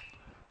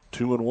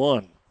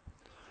 2-1.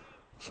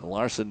 So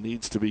Larson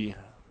needs to be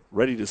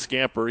ready to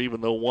scamper,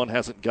 even though one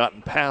hasn't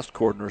gotten past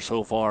Cordner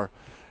so far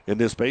in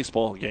this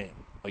baseball game.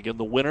 Again,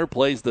 the winner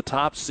plays the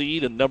top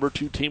seed and number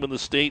 2 team in the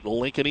state,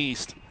 Lincoln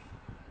East.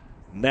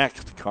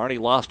 Next, Kearney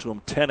lost to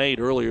him 10-8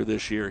 earlier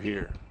this year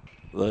here.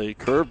 The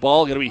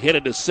curveball going to be hit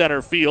into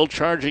center field.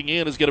 Charging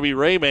in is going to be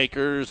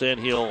Raymakers,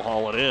 and he'll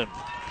haul it in.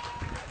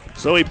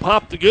 So he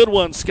popped a good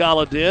one,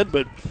 Scala did,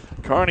 but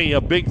Kearney, a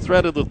big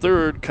threat of the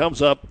third,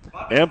 comes up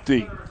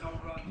empty.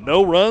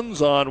 No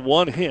runs on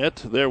 1 hit.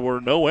 There were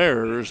no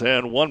errors,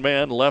 and 1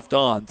 man left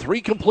on. 3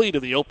 complete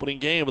in the opening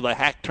game of the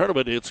HAC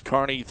tournament. It's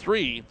Kearney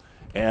 3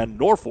 and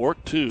Norfolk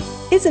 2.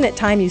 Isn't it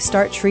time you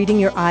start treating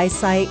your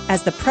eyesight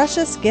as the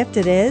precious gift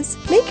it is?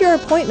 Make your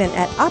appointment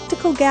at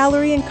Optical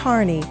Gallery in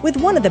Kearney with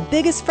one of the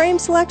biggest frame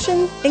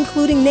selection,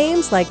 including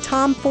names like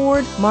Tom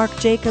Ford, Marc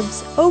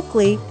Jacobs,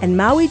 Oakley, and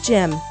Maui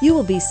Jim. You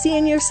will be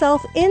seeing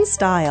yourself in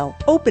style.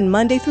 Open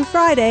Monday through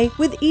Friday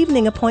with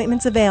evening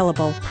appointments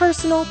available.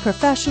 Personal,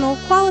 professional,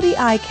 quality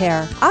eye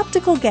care.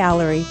 Optical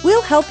Gallery.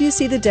 We'll help you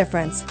see the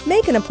difference.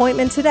 Make an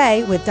appointment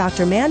today with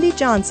Dr. Mandy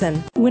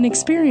Johnson. When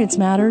experience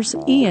matters,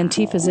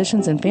 ENT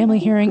Physicians and Family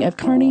Hearing of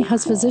Kearney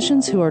has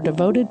physicians who are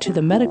devoted to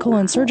the medical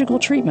and surgical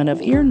treatment of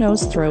ear,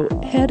 nose,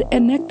 throat, head,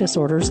 and neck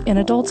disorders in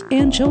adults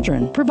and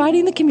children,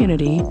 providing the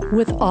community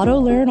with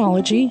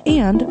otolaryngology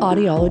and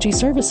audiology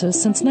services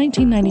since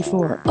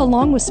 1994,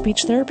 along with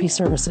speech therapy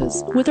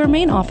services. With our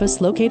main office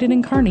located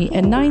in Kearney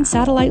and 9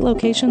 satellite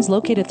locations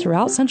located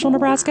throughout central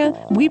Nebraska,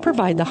 we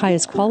provide the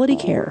highest quality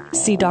care.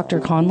 See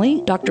Dr.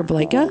 Conley, Dr.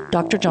 Blaka,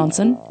 Dr.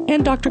 Johnson,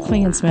 and Dr.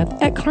 Klingensmith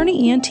at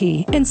Kearney ENT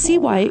and see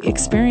why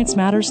experience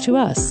matters to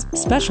us,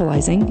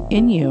 specializing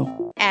in you.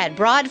 At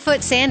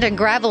Broadfoot Sand and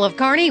Gravel of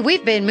Kearney,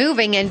 we've been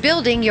moving and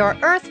building your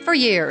earth for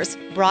years.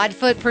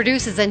 Broadfoot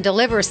produces and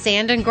delivers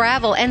sand and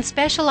gravel and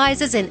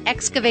specializes in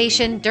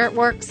excavation, dirt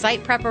work,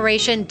 site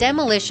preparation,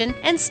 demolition,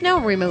 and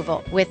snow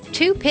removal, with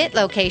 2 pit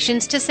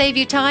locations to save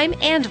you time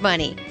and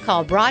money.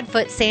 Call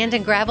Broadfoot Sand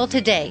and Gravel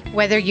today,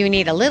 whether you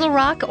need a little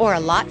rock or a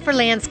lot for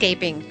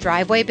landscaping,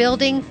 driveway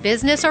building,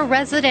 business, or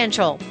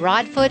residential.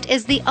 Broadfoot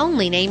is the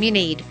only name you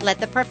need. Let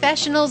the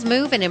professionals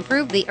move and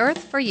improve the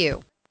earth for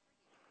you.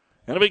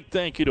 And a big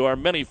thank you to our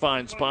many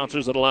fine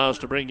sponsors that allow us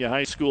to bring you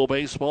high school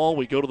baseball.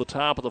 We go to the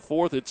top of the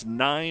 4th. It's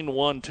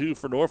 9-1-2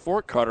 for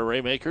Norfolk. Carter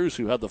Raymakers,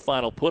 who had the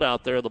final put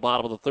out there at the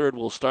bottom of the 3rd,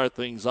 will start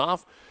things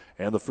off.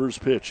 And the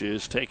first pitch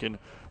is taken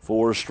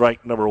for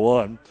strike number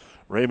 1.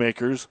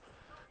 Raymakers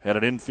had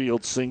an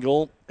infield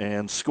single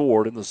and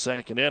scored in the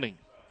 2nd inning.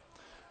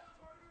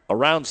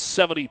 Around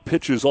 70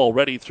 pitches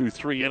already through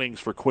 3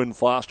 innings for Quinn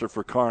Foster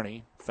for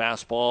Kearney.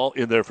 Fastball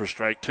in there for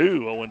strike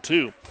 2,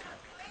 0-2.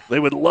 They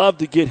would love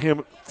to get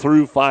him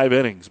through 5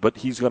 innings, but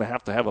he's going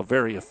to have a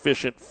very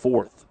efficient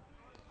 4th.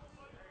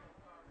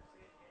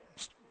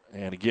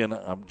 And again,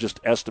 I'm just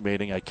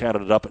estimating. I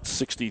counted it up at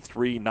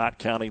 63, not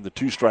counting the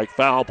 2-strike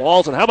foul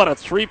balls. And how about a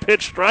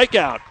 3-pitch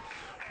strikeout?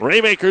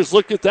 Raymakers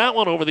looked at that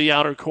one over the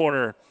outer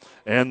corner.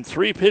 And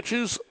 3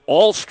 pitches,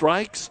 all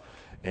strikes,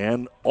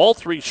 and all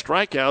 3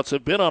 strikeouts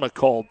have been on a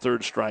called 3rd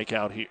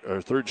strikeout here, or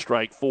 3rd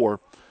strike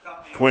for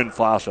Quinn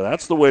Foster.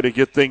 That's the way to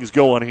get things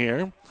going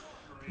here.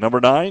 Number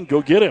 9,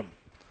 go get him.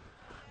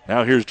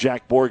 Now here's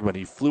Jack Borgman.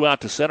 He flew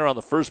out to center on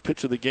the first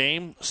pitch of the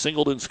game,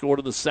 singled and scored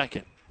in the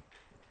second.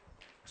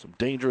 Some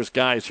dangerous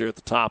guys here at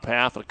the top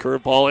half, and a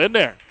curveball in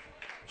there.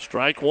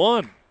 Strike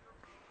one.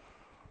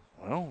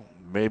 Well,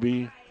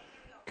 maybe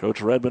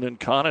Coach Redmond and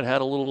Conant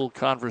had a little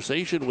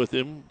conversation with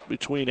him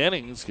between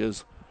innings,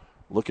 because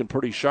looking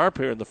pretty sharp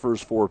here in the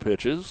first 4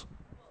 pitches.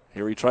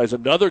 Here he tries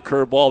another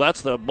curveball.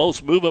 That's the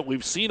most movement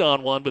we've seen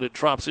on one, but it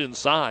drops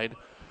inside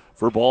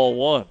for ball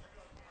 1.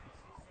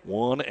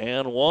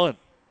 1-1.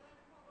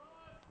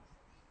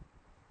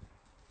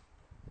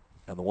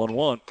 And the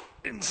 1-1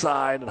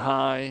 inside and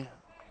high.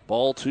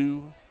 Ball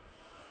 2.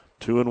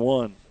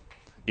 2-1.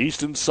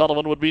 Easton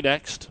Sullivan would be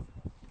next.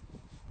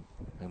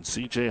 And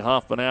C.J.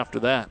 Hoffman after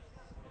that.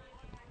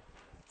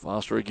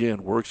 Foster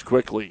again works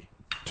quickly.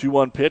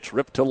 2-1 pitch,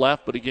 ripped to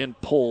left, but again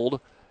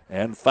pulled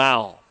and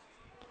foul.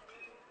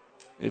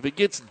 If it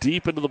gets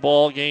deep into the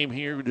ball game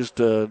here, just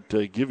to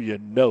give you a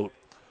note,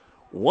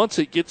 once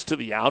it gets to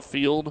the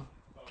outfield,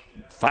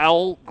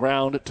 foul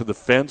ground to the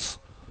fence,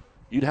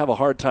 you'd have a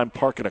hard time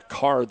parking a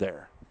car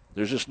there.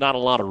 There's just not a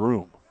lot of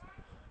room.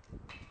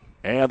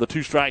 And the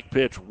 2-strike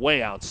pitch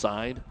way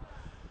outside.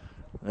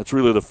 That's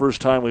really the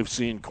first time we've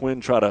seen Quinn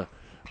try to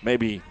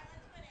maybe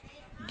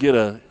get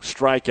a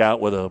strikeout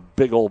with a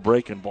big old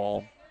breaking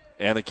ball,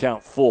 and the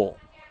count full.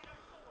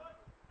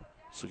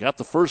 So got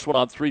the first one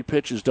on 3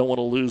 pitches. Don't want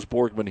to lose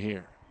Borgman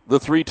here. The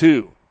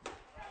 3-2.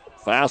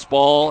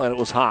 Fastball, and it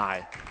was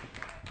high.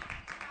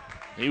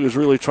 He was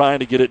really trying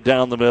to get it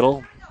down the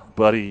middle,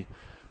 but he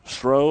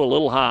threw a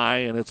little high,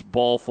 and it's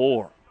ball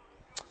 4.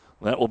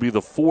 That will be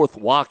the 4th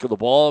walk of the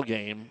ball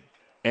game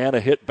and a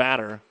hit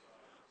batter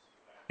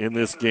in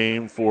this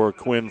game for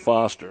Quinn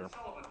Foster.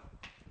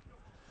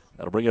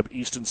 That'll bring up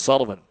Easton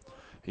Sullivan.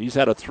 He's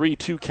had a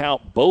 3-2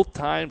 count both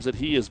times that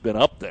he has been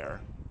up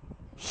there.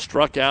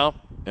 Struck out,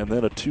 and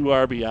then a 2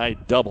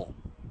 RBI double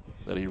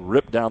that he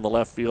ripped down the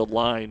left field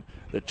line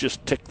that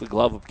just ticked the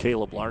glove of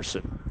Caleb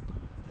Larson.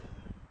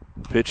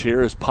 Pitch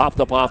here is popped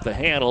up off the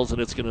handles,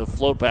 and it's going to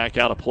float back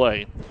out of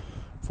play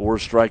for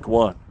strike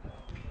 1.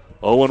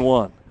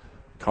 0-1.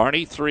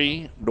 Kearney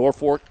 3,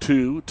 Norfolk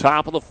 2,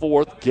 top of the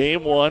 4th,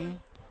 game 1.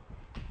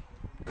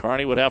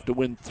 Kearney would have to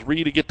win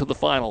 3 to get to the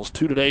finals,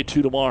 2 today,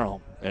 2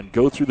 tomorrow, and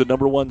go through the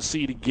number 1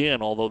 seed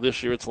again, although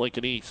this year it's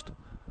Lincoln East.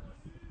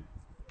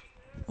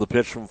 The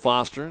pitch from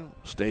Foster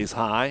stays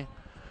high,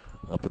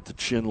 up at the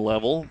chin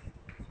level.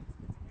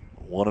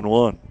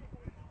 1-1.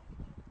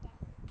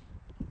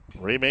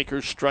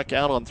 Raymaker struck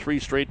out on 3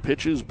 straight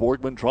pitches.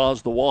 Borgman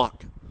draws the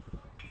walk.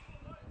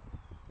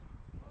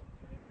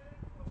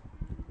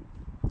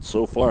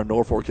 So far,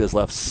 Norfolk has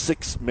left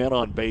 6 men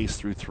on base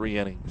through 3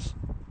 innings.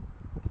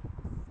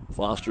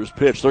 Foster's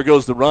pitch. There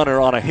goes the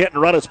runner on a hit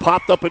and run. It's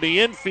popped up in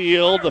the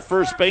infield. The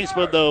first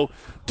baseman, though,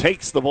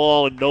 takes the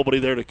ball and nobody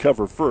there to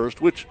cover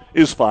first, which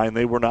is fine.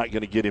 They were not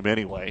going to get him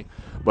anyway.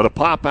 But a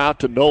pop out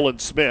to Nolan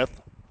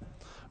Smith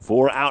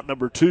for out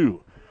number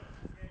 2.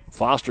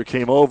 Foster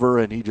came over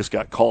and he just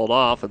got called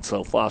off, and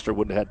so Foster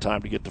wouldn't have had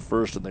time to get to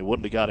first, and they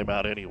wouldn't have got him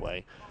out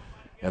anyway.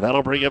 And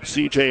that'll bring up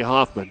C.J.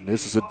 Hoffman.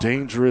 This is a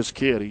dangerous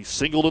kid. He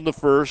singled in the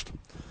first,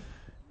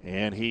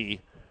 and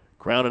he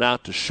grounded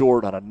out to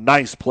short on a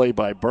nice play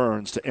by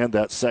Burns to end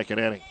that second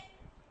inning.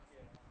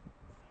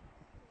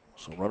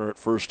 So runner at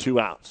first, 2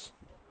 outs.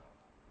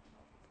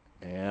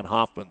 And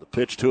Hoffman, the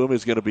pitch to him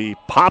is going to be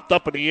popped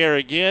up in the air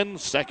again.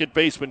 Second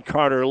baseman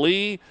Carter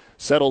Lee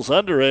settles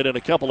under it, and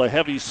a couple of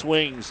heavy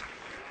swings,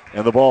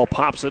 and the ball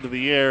pops into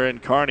the air,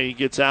 and Kearney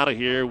gets out of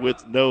here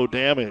with no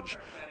damage.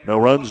 No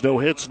runs, no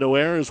hits, no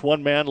errors.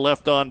 1 man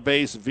left on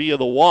base via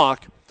the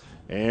walk.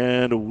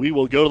 And we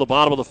will go to the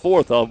bottom of the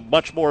 4th. A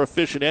much more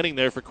efficient inning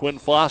there for Quinn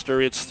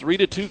Foster. It's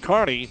 3-2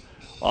 Kearney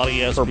on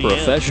ESPN. For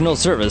professional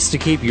service to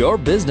keep your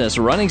business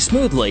running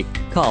smoothly,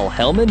 call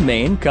Hellman,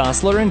 Maine,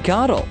 Kostler, and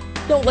Cottle.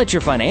 Don't let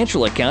your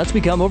financial accounts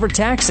become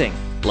overtaxing.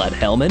 Let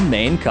Hellman,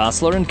 Maine,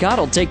 Kostler, and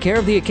Cottle take care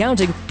of the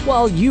accounting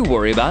while you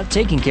worry about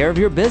taking care of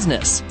your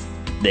business.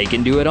 They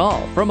can do it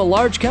all, from a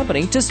large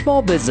company to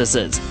small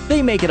businesses.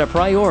 They make it a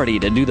priority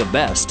to do the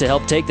best to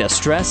help take the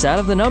stress out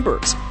of the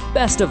numbers.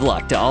 Best of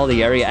luck to all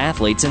the area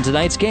athletes in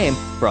tonight's game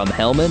from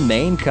Hellman,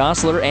 Maine,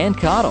 Kostler, and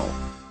Cottle.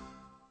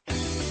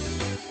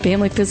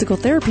 Family Physical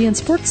Therapy and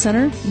Sports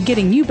Center,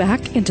 getting you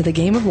back into the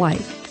game of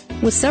life.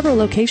 With several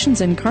locations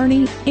in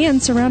Kearney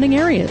and surrounding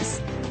areas.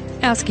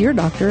 Ask your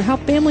doctor how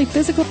Family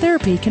Physical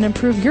Therapy can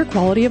improve your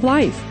quality of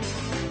life.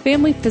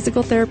 Family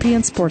Physical Therapy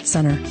and Sports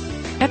Center.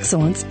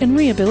 Excellence in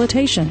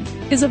Rehabilitation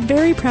is a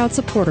very proud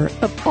supporter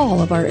of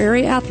all of our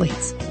area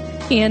athletes,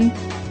 in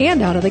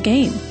and out of the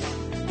game.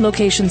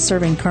 Locations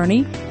serving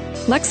Kearney,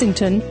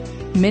 Lexington,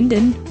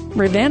 Minden,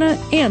 Ravenna,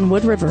 and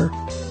Wood River.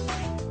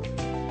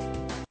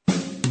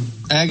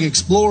 Ag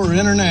Explorer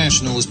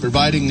International is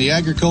providing the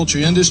agriculture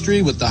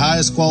industry with the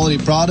highest quality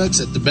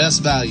products at the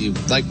best value,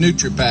 like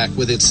NutriPack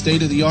with its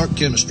state-of-the-art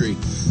chemistry.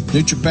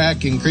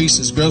 NutriPack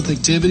increases growth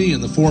activity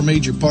in the 4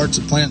 major parts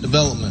of plant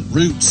development: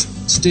 roots,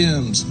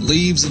 stems,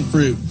 leaves, and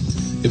fruit.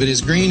 If it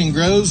is green and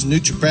grows,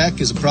 NutriPrac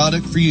is a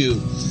product for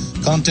you.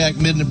 Contact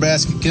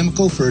Mid-Nebraska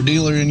Chemical for a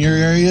dealer in your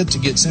area to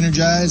get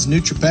Synergize,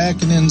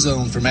 NutriPac, and End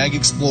Zone from Ag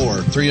Explorer,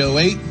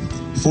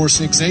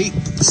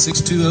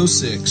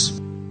 308-468-6206.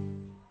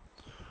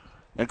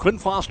 And Quinn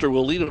Foster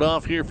will lead it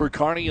off here for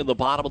Kearney in the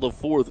bottom of the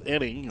fourth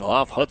inning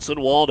off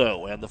Hudson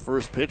Waldo. And the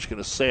first pitch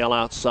going to sail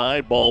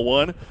outside, ball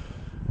one.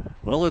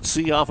 Well, let's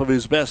see off of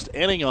his best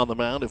inning on the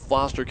mound if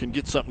Foster can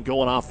get something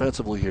going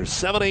offensively here.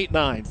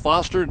 7-8-9,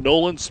 Foster,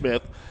 Nolan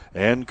Smith,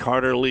 and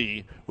Carter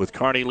Lee, with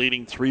Kearney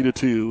leading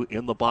 3-2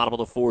 in the bottom of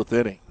the fourth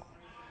inning.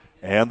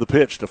 And the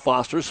pitch to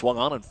Foster, swung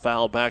on and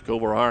fouled back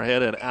over our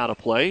head and out of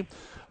play.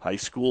 High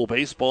school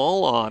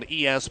baseball on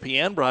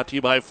ESPN, brought to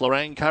you by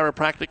Florang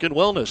Chiropractic and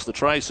Wellness, the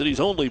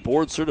Tri-Cities only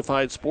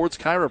board-certified sports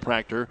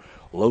chiropractor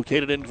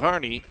located in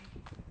Kearney.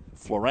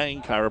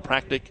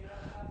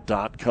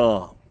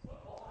 FlorangChiropractic.com.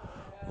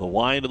 The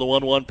wind of the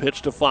 1-1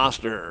 pitch to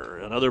Foster.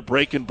 Another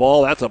breaking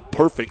ball. That's a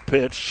perfect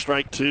pitch.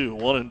 Strike two,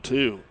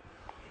 1-2.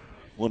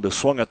 Wouldn't have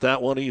swung at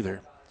that one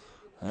either.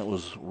 That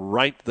was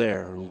right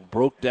there.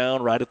 Broke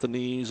down right at the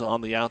knees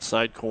on the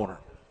outside corner.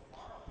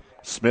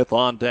 Smith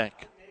on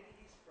deck.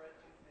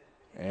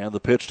 And the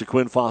pitch to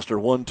Quinn Foster,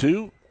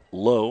 1-2,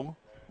 low,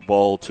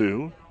 ball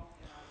two.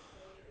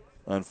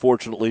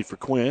 Unfortunately for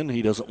Quinn,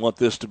 he doesn't want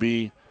this to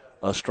be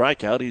a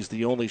strikeout. He's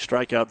the only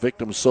strikeout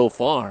victim so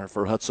far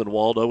for Hudson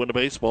Waldo in a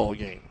baseball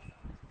game.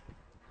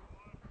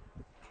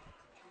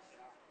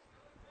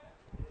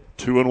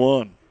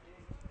 2-1.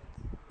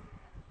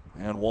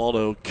 And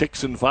Waldo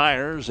kicks and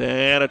fires,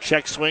 and a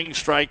check swing,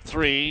 strike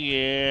three,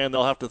 and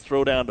they'll have to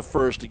throw down to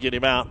first to get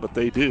him out, but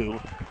they do.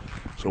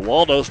 So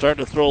Waldo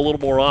starting to throw a little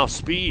more off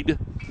speed,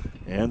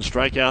 and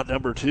strikeout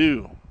number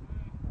two.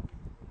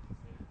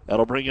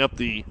 That'll bring up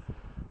the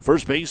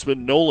first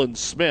baseman, Nolan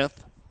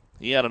Smith.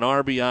 He had an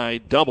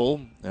RBI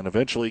double and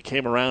eventually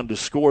came around to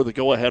score the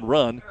go-ahead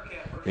run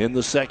in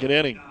the second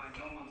inning.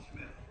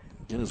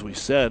 Again, as we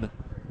said,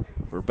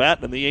 we're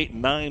batting in the 8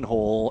 and 9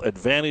 hole,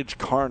 advantage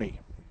Kearney,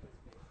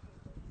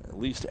 at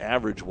least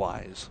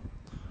average-wise.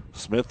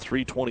 Smith,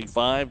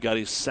 325, got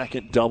his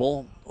second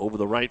double over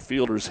the right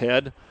fielder's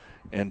head.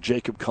 And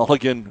Jacob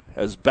Culligan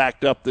has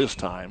backed up this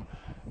time.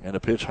 And a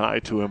pitch high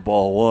to him,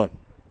 ball one.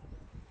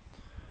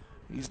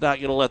 He's not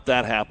going to let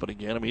that happen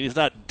again. I mean, he's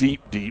not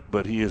deep,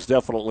 but he is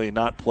definitely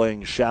not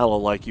playing shallow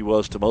like he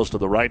was to most of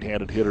the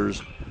right-handed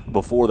hitters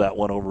before that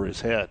one over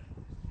his head.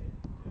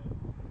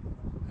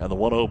 And the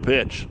 1-0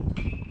 pitch.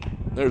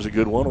 There's a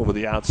good one over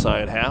the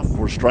outside half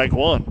for strike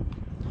one.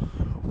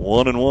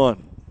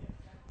 1-1.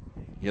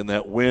 In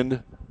that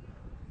wind,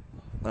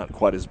 not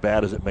quite as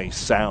bad as it may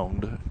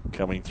sound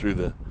coming through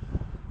the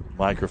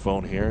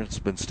microphone here. It's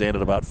been staying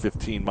at about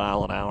 15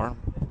 mile an hour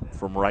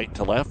from right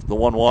to left. The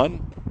 1-1.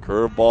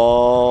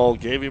 Curveball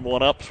gave him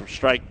one up for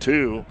strike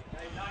two.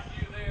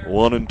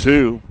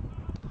 1-2.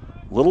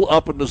 Little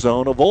up in the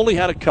zone. I've only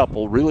had a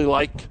couple. Really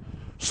like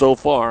so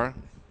far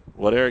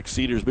what Eric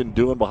Cedar's been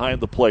doing behind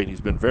the plate.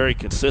 He's been very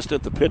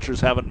consistent. The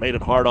pitchers haven't made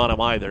it hard on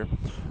him either.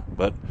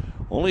 But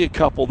only a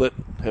couple that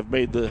have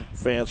made the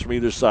fans from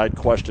either side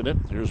question it.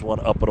 Here's one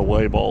up and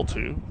away, ball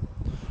two.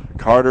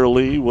 Carter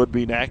Lee would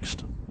be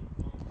next.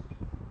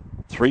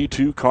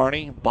 3-2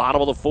 Kearney,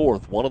 bottom of the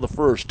fourth. One of the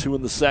first, two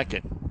in the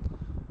second.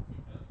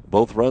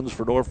 Both runs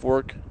for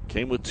Norfolk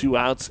came with 2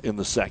 outs in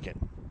the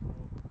second.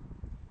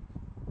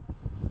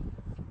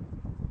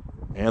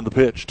 And the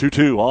pitch,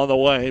 2-2 on the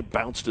way.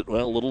 Bounced it,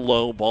 well, a little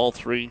low, ball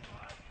three.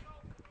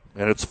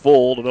 And it's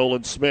full to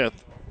Nolan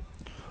Smith.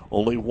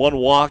 Only one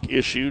walk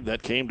issued.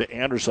 That came to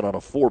Anderson on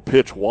a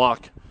 4-pitch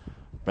walk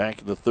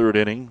back in the third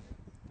inning.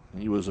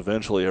 He was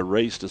eventually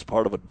erased as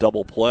part of a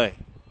double play.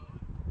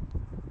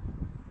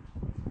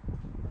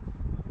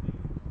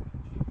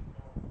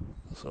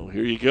 So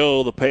here you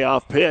go, the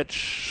payoff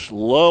pitch,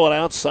 low and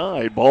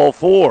outside, ball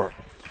 4.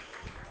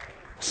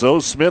 So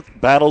Smith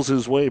battles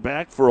his way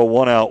back for a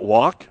 1-out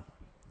walk.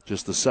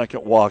 Just the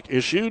second walk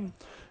issued.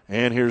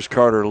 And here's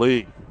Carter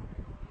Lee.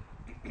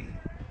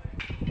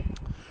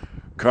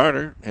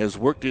 Carter has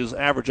worked his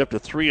average up to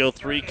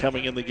 303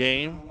 coming in the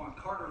game.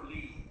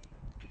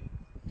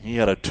 He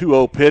had a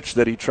 2-0 pitch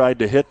that he tried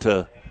to hit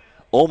to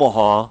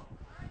Omaha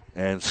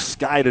and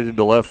skied it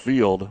into left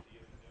field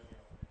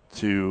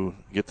to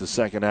get the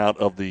second out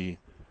of the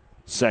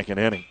second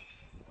inning.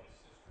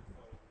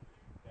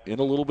 In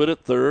a little bit at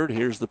third.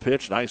 Here's the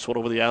pitch. Nice one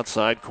over the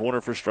outside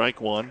corner for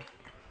strike one.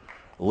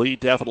 Lee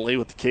definitely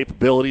with the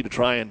capability to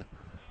try and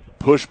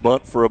push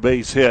bunt for a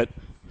base hit.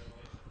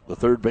 The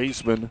third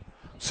baseman,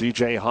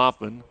 C.J.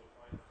 Hoffman,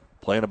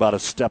 playing about a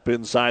step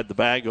inside the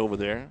bag over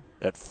there.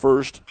 At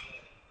first,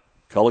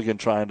 Culligan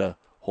trying to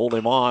hold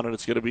him on, and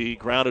it's going to be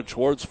grounded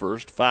towards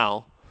first.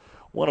 Foul.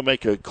 Want to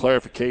make a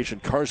clarification.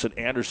 Carson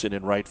Anderson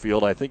in right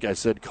field. I think I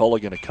said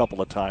Culligan a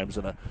couple of times,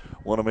 and I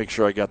want to make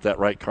sure I got that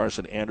right.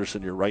 Carson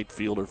Anderson, your right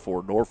fielder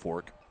for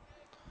Norfolk.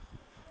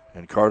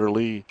 And Carter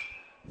Lee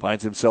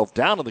finds himself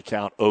down in the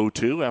count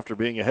 0-2 after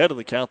being ahead of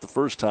the count the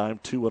first time,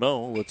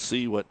 2-0. Let's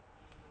see what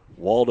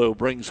Waldo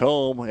brings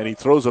home, and he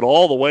throws it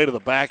all the way to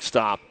the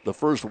backstop. The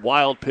first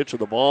wild pitch of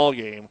the ball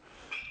game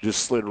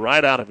just slid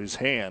right out of his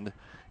hand,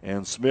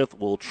 and Smith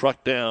will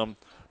truck down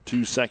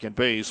to second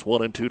base.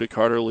 1-2 to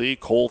Carter Lee.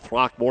 Cole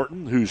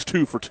Throckmorton, who's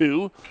 2 for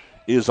 2,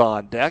 is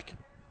on deck.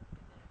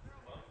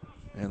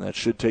 And that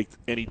should take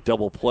any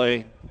double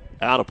play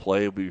out of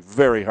play. It would be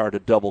very hard to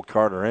double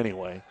Carter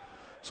anyway.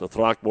 So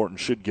Throckmorton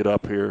should get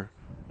up here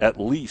at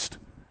least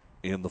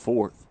in the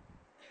 4th.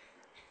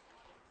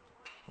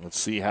 Let's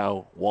see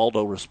how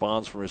Waldo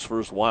responds for his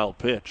first wild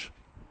pitch.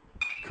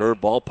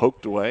 Curveball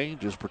poked away,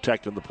 just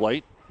protecting the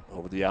plate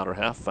over the outer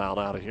half, fouled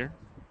out of here.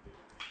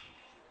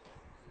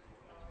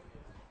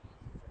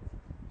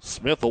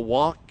 Smith a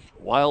walk,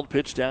 wild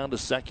pitch down to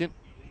second.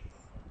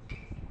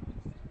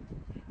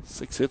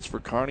 6 hits for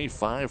Kearney,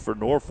 5 for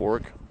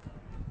Norfolk.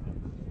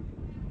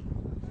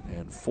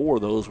 And 4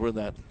 of those were in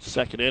that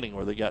second inning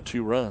where they got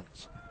 2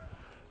 runs.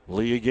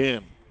 Lee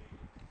again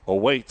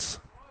awaits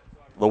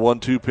the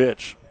 1-2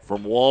 pitch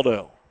from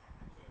Waldo.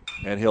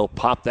 And he'll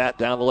pop that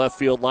down the left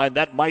field line.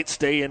 That might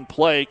stay in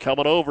play.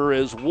 Coming over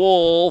is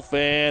Wolf,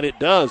 and it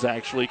does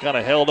actually. Kind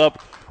of held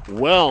up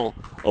well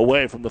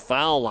away from the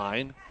foul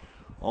line.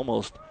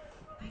 Almost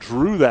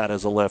drew that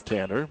as a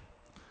left-hander.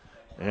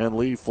 And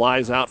Lee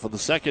flies out for the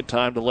second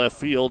time to left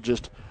field.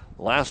 Just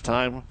last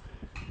time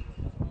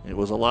it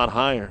was a lot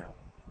higher.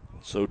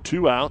 So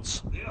 2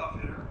 outs.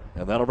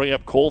 And that'll bring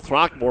up Cole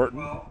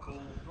Throckmorton.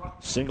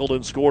 Singled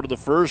and scored in the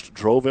first,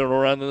 drove in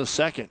around in the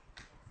second.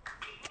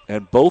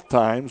 And both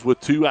times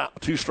with 2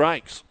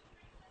 strikes.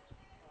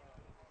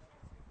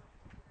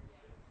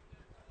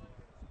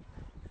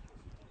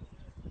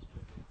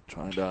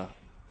 Trying to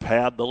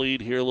pad the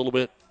lead here a little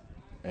bit.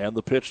 And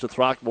the pitch to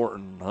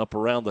Throckmorton up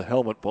around the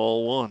helmet,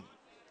 ball 1.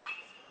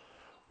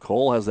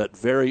 Cole has that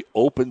very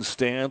open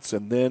stance,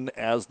 and then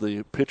as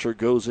the pitcher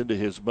goes into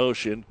his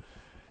motion,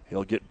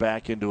 he'll get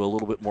back into a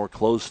little bit more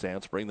closed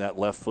stance, bring that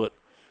left foot,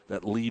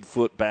 that lead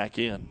foot back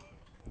in.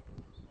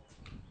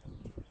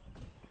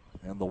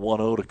 And the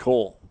 1-0 to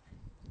Cole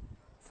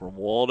from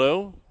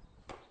Waldo.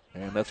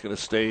 And that's going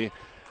to stay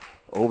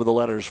over the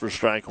letters for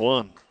strike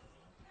 1.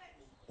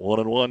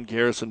 1-1,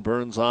 Garrison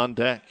Burns on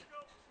deck.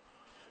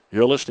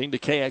 You're listening to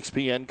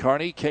KXPN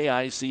Kearney,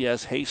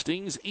 KICS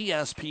Hastings,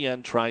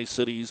 ESPN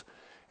Tri-Cities,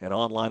 and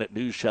online at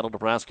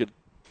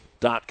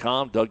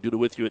newschannelnebraska.com. Doug Duda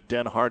with you at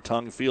Den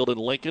Hartung Field in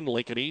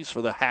Lincoln East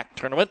for the HAC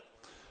tournament.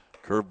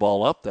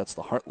 Curveball up, that's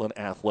the Heartland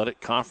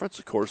Athletic Conference.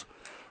 Of course,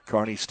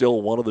 Kearney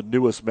still one of the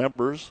newest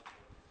members.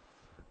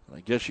 I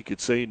guess you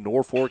could say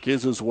Norfolk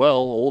is as well,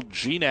 old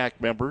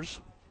GNAC members.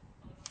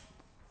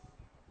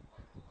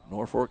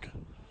 Norfolk,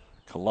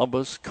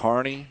 Columbus,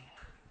 Kearney,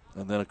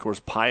 and then, of course,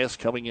 Pius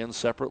coming in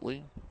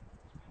separately.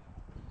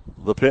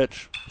 The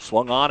pitch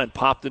swung on and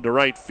popped into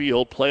right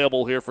field.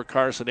 Playable here for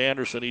Carson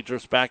Anderson. He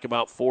drifts back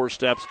about 4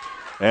 steps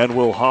and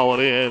will haul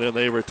it in, and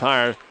they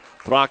retire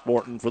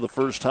Throckmorton for the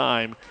first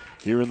time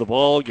here in the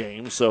ball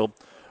game. So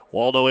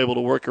Waldo able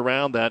to work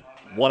around that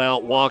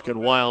 1-out walk and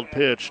wild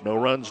pitch. No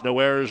runs, no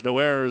errors,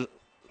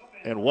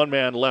 and 1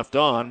 man left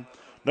on.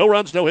 No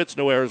runs, no hits,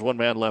 no errors, 1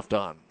 man left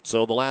on.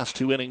 So the last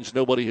 2 innings,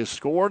 nobody has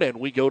scored, and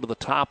we go to the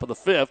top of the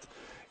 5th.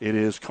 It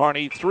is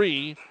Kearney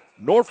 3,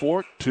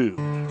 Norfolk 2.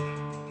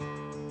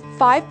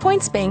 5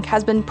 Points Bank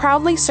has been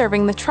proudly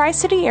serving the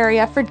Tri-City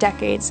area for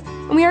decades,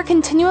 and we are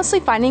continuously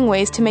finding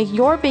ways to make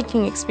your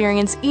banking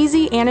experience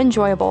easy and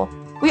enjoyable.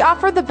 We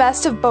offer the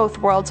best of both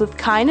worlds with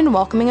kind and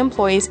welcoming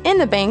employees in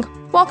the bank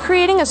while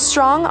creating a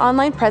strong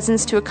online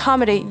presence to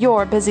accommodate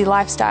your busy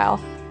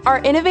lifestyle. Our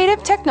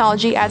innovative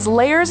technology adds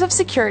layers of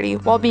security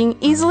while being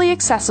easily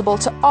accessible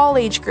to all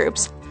age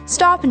groups.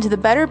 Stop into the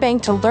Better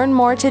Bank to learn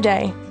more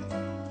today.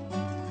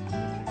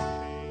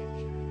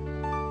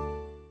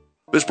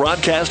 This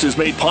broadcast is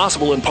made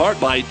possible in part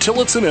by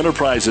Tillotson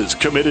Enterprises,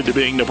 committed to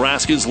being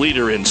Nebraska's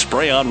leader in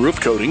spray-on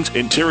roof coatings,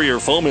 interior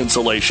foam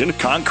insulation,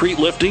 concrete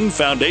lifting,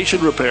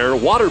 foundation repair,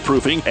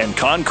 waterproofing, and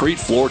concrete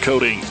floor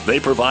coatings. They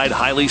provide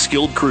highly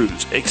skilled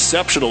crews,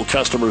 exceptional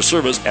customer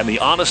service, and the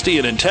honesty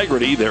and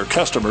integrity their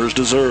customers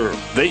deserve.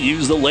 They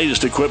use the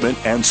latest equipment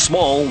and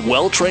small,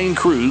 well-trained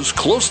crews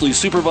closely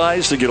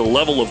supervised to get a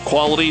level of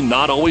quality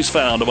not always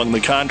found among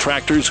the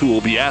contractors who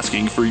will be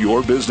asking for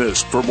your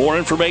business. For more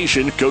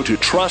information, go to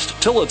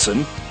TrustTillotson.com.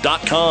 Isn't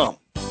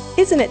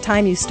it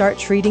time you start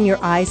treating your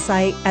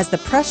eyesight as the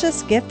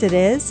precious gift it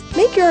is?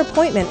 Make your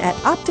appointment at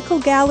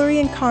Optical Gallery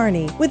in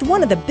Kearney with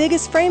one of the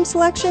biggest frame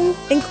selection,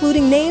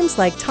 including names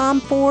like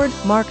Tom Ford,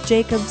 Marc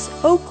Jacobs,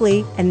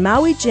 Oakley, and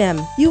Maui Jim.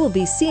 You will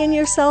be seeing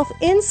yourself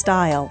in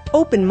style.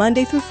 Open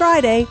Monday through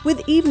Friday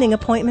with evening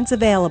appointments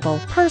available.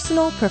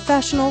 Personal,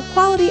 professional,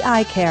 quality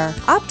eye care.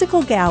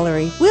 Optical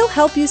Gallery. We'll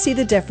help you see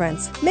the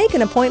difference. Make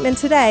an appointment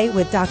today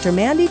with Dr.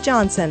 Mandy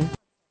Johnson.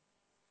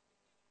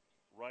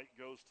 Right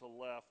goes to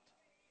left.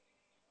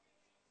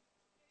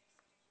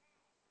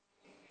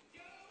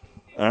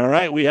 All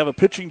right, we have a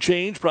pitching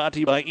change brought to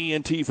you by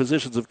ENT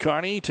Physicians of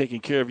Kearney,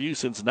 taking care of you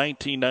since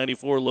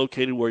 1994,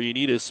 located where you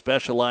need us,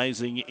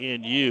 specializing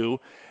in you.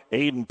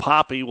 Aiden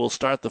Poppy will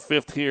start the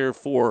 5th here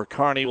for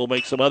Kearney. We'll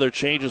make some other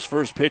changes.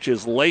 First pitch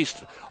is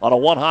laced on a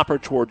one-hopper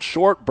towards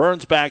short.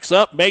 Burns backs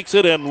up, makes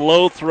it, and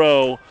low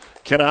throw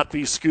cannot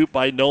be scooped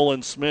by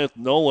Nolan Smith.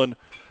 Nolan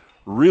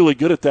really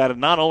good at that, and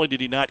not only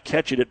did he not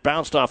catch it, it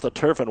bounced off the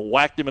turf and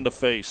whacked him in the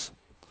face.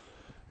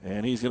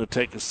 And he's going to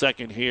take a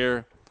second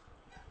here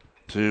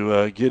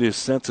to get his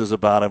senses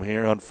about him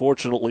here.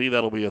 Unfortunately,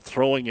 that'll be a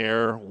throwing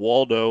error.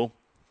 Waldo,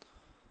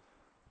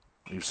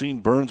 you've seen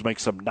Burns make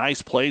some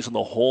nice plays in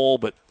the hole,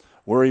 but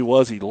where he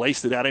was, he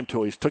laced it at him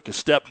till he took a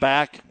step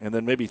back and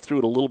then maybe threw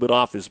it a little bit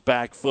off his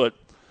back foot.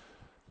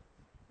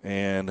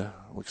 And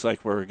looks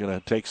like we're going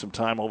to take some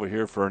time over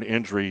here for an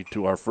injury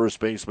to our first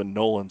baseman,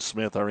 Nolan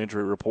Smith. Our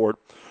injury report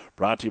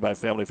brought to you by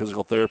Family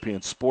Physical Therapy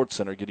and Sports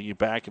Center, getting you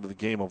back into the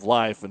game of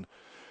life. And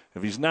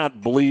if he's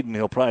not bleeding,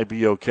 he'll probably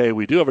be okay.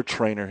 We do have a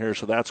trainer here,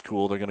 so that's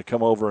cool. They're going to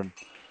come over and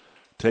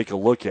take a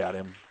look at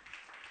him,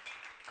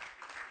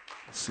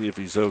 see if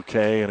he's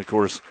okay. And, of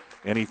course,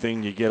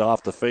 anything you get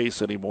off the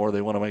face anymore,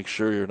 they want to make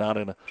sure you're not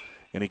in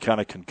any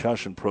kind of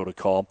concussion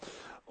protocol.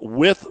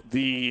 With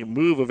the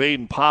move of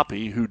Aiden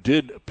Poppy, who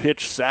did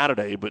pitch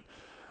Saturday but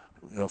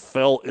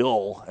fell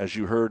ill, as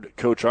you heard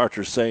Coach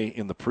Archer say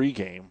in the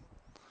pregame.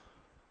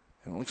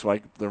 And it looks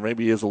like there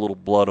maybe is a little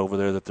blood over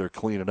there that they're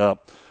cleaning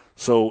up.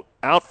 So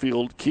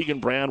outfield,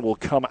 Keegan Brand will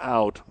come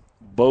out.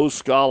 Bo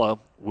Scala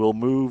will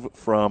move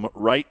from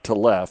right to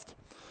left.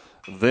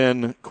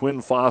 Then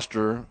Quinn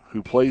Foster,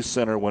 who plays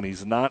center when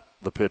he's not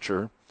the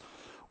pitcher,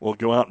 will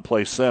go out and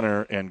play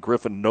center, and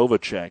Griffin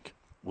Novacek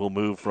will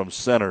move from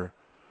center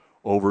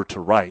over to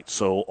right.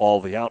 So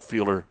all the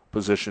outfielder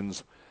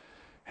positions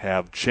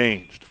have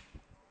changed.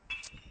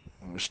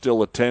 We're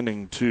still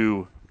attending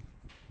to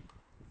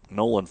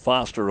Nolan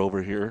Foster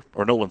over here,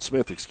 or Nolan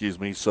Smith, excuse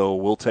me. So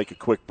we'll take a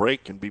quick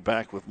break and be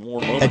back with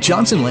more. At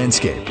Johnson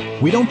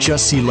Landscape, we don't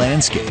just see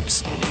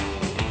landscapes.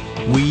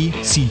 We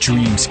see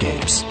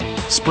dreamscapes.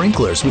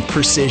 Sprinklers with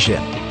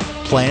precision.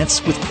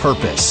 Plants with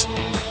purpose.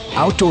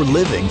 Outdoor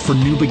living for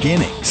new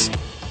beginnings.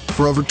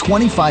 For over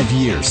 25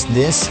 years,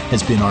 this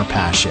has been our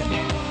passion.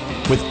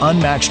 With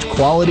unmatched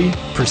quality,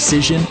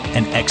 precision,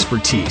 and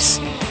expertise.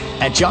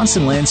 At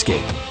Johnson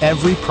Landscape,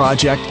 every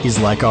project is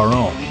like our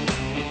own,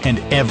 and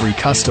every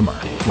customer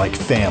like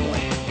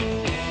family.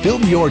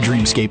 Build your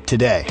dreamscape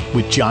today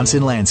with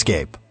Johnson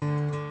Landscape.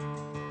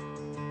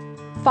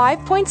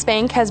 5 Points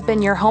Bank has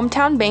been your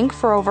hometown bank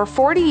for over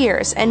 40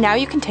 years, and now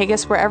you can take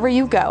us wherever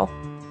you go.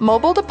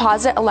 Mobile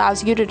Deposit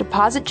allows you to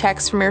deposit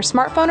checks from your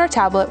smartphone or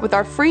tablet with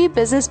our free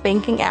business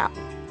banking app.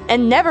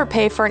 And never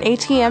pay for an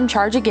ATM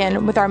charge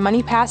again with our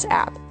MoneyPass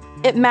app.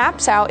 It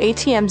maps out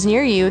ATMs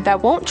near you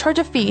that won't charge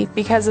a fee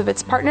because of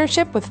its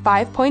partnership with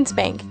 5 Points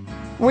Bank.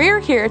 We're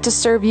here to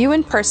serve you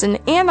in person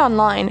and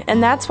online,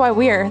 and that's why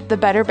we're the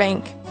better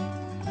bank.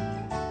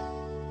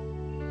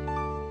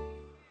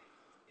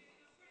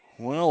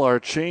 Well, our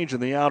change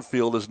in the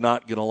outfield is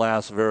not going to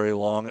last very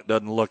long, it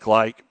doesn't look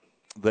like.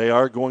 They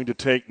are going to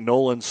take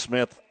Nolan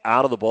Smith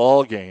out of the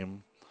ball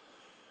game.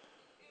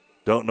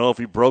 Don't know if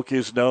he broke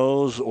his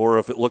nose or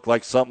if it looked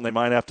like something they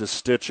might have to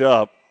stitch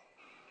up.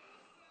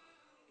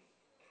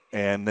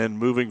 And then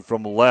moving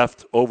from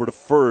left over to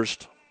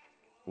first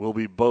will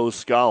be Bo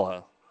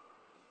Scala.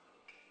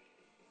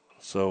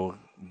 So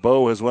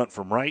Bo has went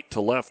from right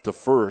to left to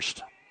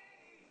first.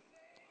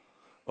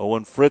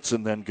 Owen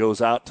Fritzen then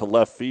goes out to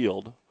left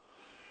field.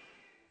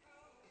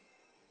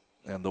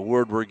 And the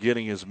word we're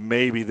getting is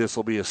maybe this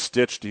will be a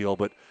stitch deal.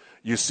 But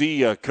you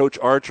see Coach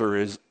Archer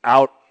is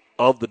out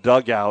of the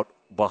dugout,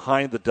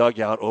 behind the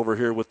dugout over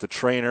here with the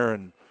trainer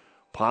and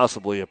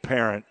possibly a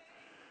parent,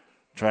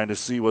 trying to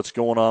see what's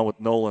going on with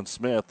Nolan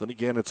Smith. And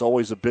again, it's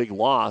always a big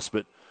loss,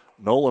 but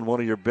Nolan,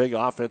 one of your big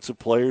offensive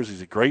players,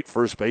 he's a great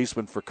first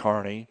baseman for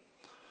Kearney.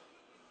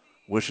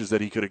 Wishes that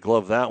he could have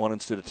gloved that one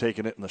instead of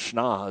taking it in the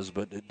schnoz,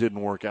 but it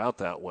didn't work out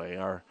that way.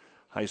 Our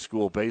high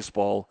school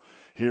baseball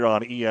here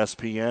on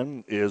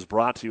ESPN is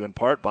brought to you in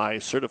part by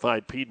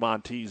Certified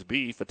Piedmontese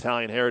Beef,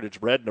 Italian Heritage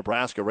Bread,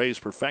 Nebraska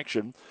Raised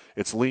Perfection.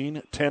 It's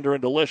lean, tender,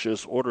 and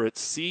delicious. Order at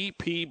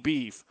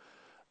cpbeef.com.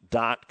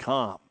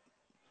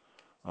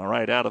 All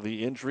right, out of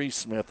the injury,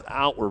 Smith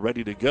out. We're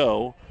ready to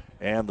go.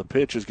 And the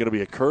pitch is going to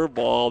be a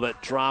curveball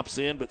that drops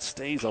in but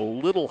stays a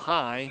little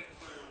high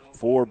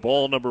for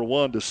ball number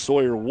one to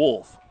Sawyer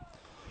Wolf.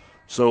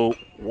 So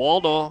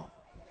Waldo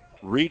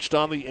reached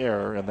on the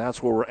error, and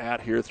that's where we're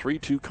at here.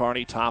 3-2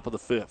 Kearney, top of the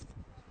fifth.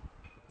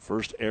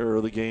 First error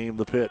of the game,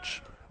 the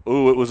pitch.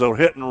 Ooh, it was a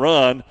hit and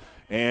run,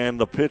 and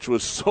the pitch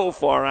was so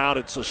far out,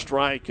 it's a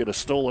strike and a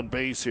stolen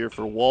base here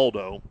for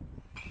Waldo.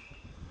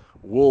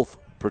 Wolf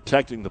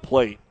protecting the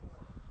plate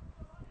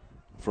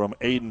from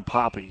Aiden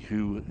Poppy,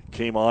 who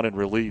came on in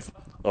relief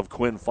of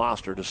Quinn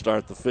Foster to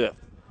start the fifth.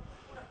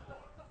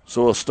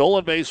 So a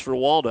stolen base for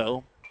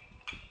Waldo.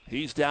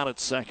 He's down at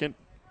second.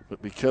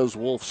 But because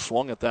Wolf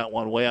swung at that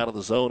one way out of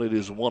the zone, it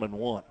is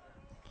 1-1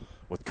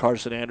 with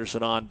Carson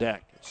Anderson on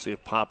deck. See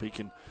if Poppy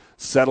can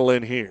settle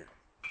in here.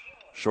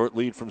 Short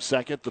lead from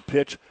second. The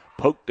pitch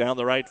poked down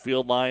the right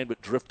field line,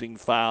 but drifting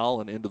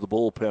foul and into the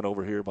bullpen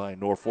over here by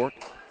Norfolk.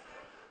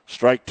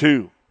 Strike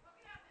two.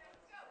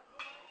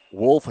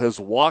 Wolf has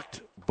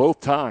walked both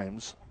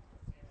times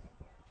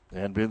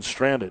and been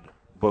stranded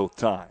both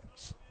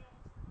times.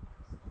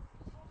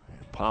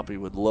 And Poppy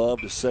would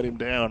love to set him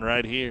down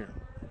right here.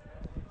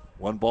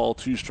 1 ball,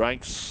 2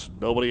 strikes,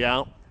 nobody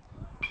out.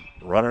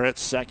 Runner at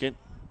second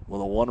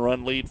with a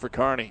 1-run lead for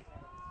Kearney.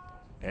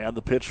 And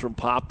the pitch from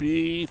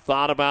Poppy.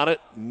 Thought about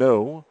it.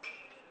 No.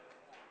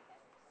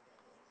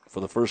 For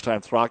the first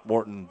time,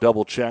 Throckmorton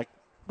double-checked.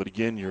 But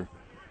again, your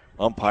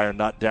umpire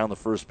not down the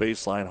first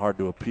baseline. Hard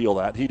to appeal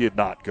that. He did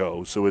not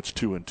go, so it's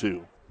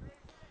 2-2.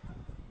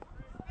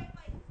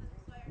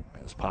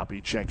 As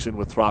Poppy checks in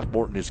with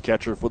Throckmorton, his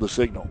catcher, for the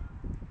signal.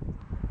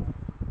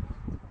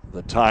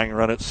 The tying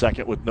run at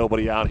second with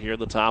nobody out here in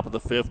the top of the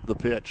 5th. The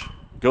pitch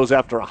goes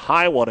after a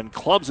high one and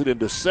clubs it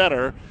into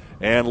center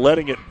and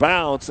letting it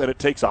bounce, and it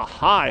takes a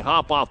high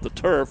hop off the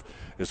turf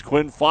is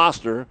Quinn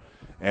Foster,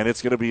 and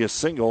it's going to be a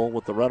single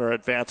with the runner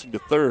advancing to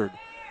third.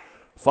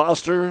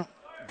 Foster,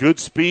 good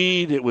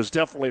speed. It was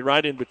definitely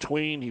right in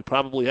between. He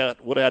probably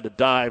would have had to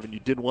dive, and you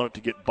didn't want it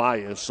to get by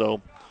you.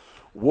 So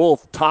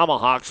Wolf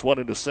tomahawks one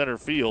into center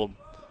field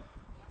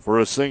for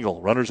a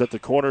single. Runners at the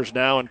corners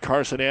now, and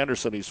Carson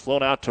Anderson. He's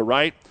flown out to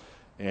right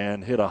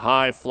and hit a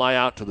high fly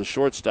out to the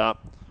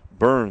shortstop,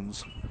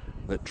 Burns,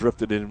 that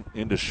drifted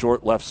into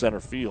short left center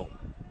field.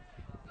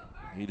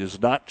 He does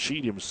not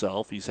cheat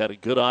himself. He's had a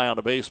good eye on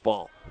the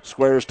baseball.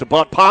 Squares to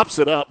bunt, pops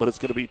it up, but it's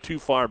going to be too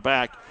far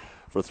back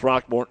for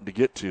Throckmorton to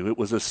get to. It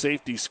was a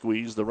safety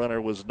squeeze. The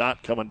runner was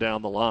not coming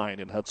down the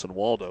line in Hudson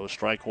Waldo.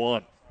 Strike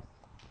one.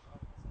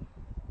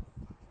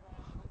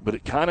 But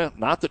it kind of,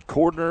 not that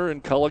Cordner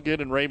and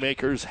Culligan and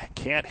Raymakers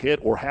can't hit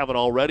or haven't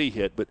already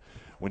hit, but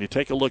when you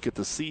take a look at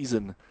the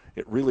season,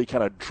 it really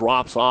kind of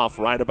drops off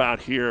right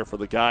about here for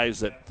the guys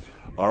that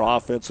are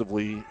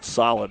offensively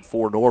solid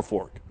for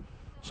Norfolk.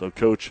 So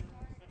Coach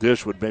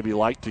Dish would maybe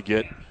like to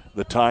get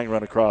the tying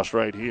run across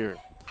right here.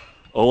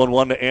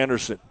 0-1 to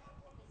Anderson.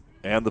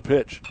 And the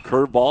pitch.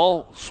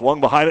 Curveball,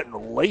 swung behind it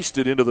and laced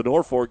it into the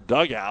Norfolk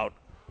dugout.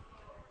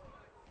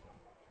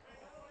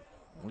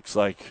 Looks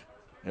like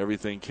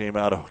everything came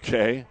out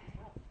okay.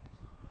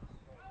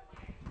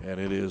 And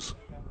it is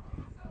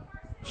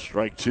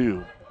strike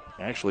two.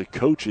 Actually,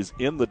 Coach is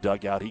in the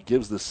dugout. He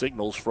gives the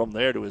signals from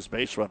there to his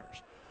base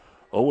runners.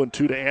 0-2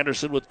 to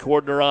Anderson with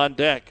Cordner on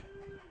deck.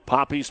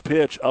 Poppy's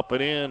pitch up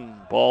and in.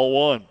 Ball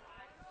one.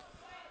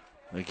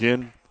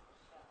 Again,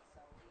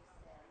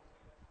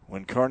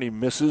 when Kearney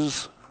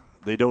misses,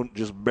 they don't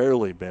just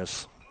barely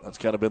miss. That's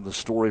kind of been the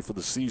story for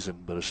the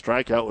season. But a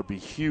strikeout would be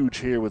huge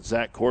here with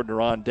Zach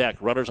Cordner on deck.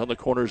 Runners on the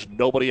corners,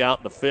 nobody out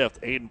in the 5th.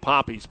 Aiden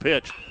Poppy's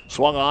pitch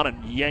swung on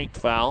and yanked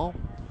foul.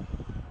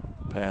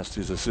 Past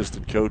his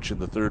assistant coach in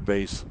the third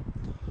base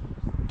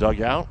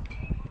dugout.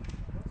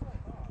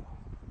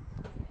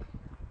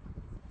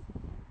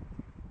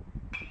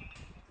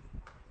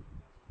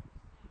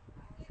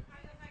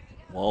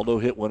 Waldo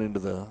hit one into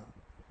the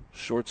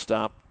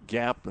shortstop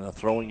gap, and a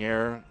throwing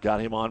error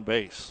got him on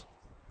base.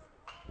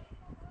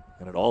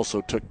 And it also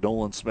took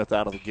Nolan Smith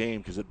out of the game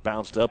because it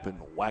bounced up and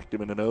whacked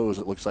him in the nose.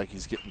 It looks like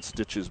he's getting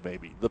stitches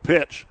maybe. The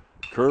pitch.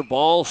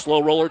 Curveball,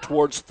 slow roller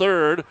towards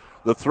third.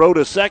 The throw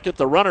to second.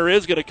 The runner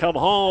is going to come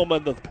home,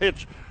 and the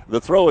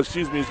throw is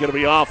going to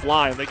be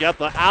offline. They got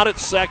the out at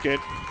second,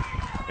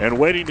 and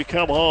waiting to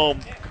come home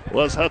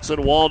was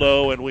Hudson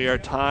Waldo, and we are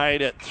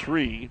tied at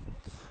 3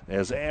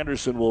 as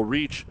Anderson will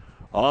reach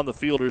on the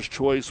fielder's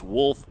choice.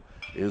 Wolf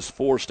is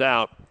forced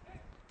out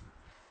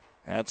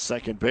at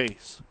second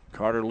base.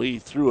 Carter Lee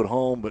threw it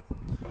home, but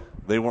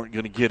they weren't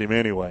going to get him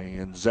anyway,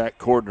 and Zach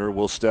Cordner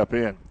will step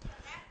in.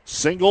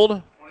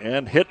 Singled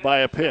and hit by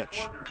a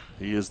pitch.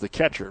 He is the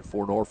catcher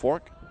for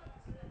Norfolk.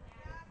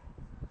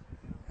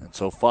 And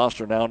so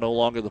Foster now no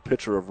longer the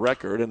pitcher of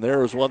record, and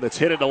there is one that's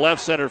hit into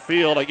left center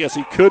field. I guess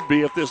he could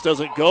be if this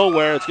doesn't go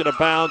where it's going to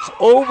bounce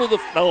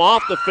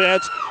off the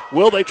fence.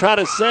 Will they try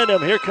to send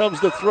him? Here comes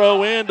the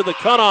throw in to the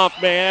cutoff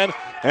man,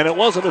 and it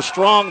wasn't a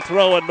strong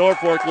throw, and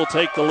Norfolk will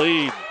take the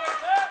lead.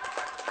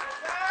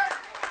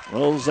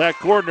 Well, Zach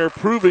Cordner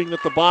proving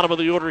that the bottom of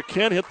the order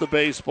can hit the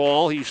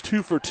baseball. He's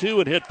 2 for 2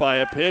 and hit by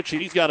a pitch.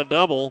 He's got a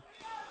double.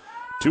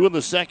 2 in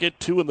the second,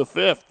 2 in the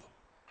 5th.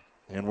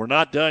 And we're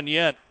not done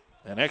yet.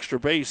 An extra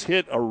base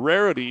hit, a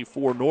rarity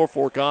for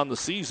Norfolk on the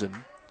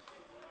season.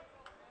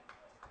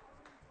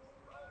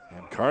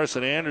 And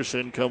Carson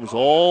Anderson comes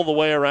all the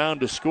way around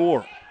to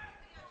score.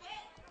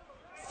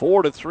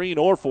 4-3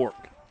 Norfolk.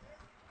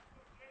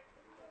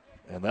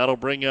 And that'll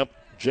bring up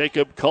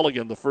Jacob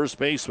Culligan, the first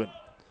baseman.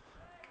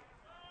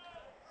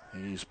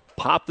 He's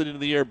popped it into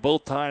the air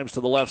both times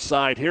to the left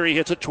side. Here he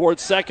hits it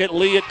towards second.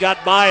 Lee, it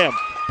got by him.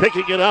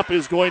 Picking it up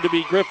is going to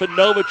be Griffin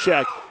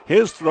Novacek.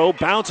 His throw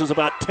bounces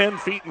about 10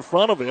 feet in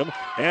front of him,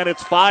 and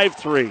it's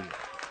 5-3.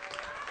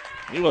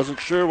 He wasn't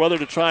sure whether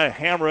to try to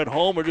hammer it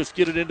home or just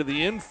get it into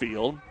the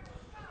infield.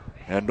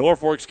 And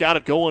Norfolk's got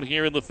it going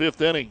here in the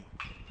 5th inning.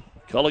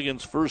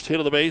 Culligan's first hit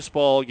of the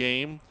baseball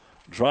game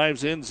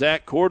drives in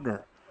Zach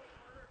Cordner.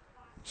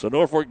 So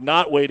Norfolk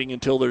not waiting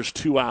until there's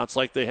 2 outs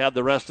like they had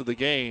the rest of the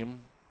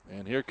game.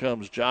 And here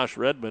comes Josh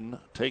Redmond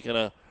taking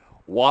a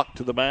walk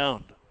to the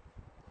mound.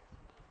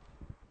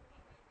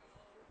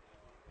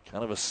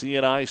 Kind of a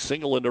CNI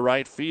single into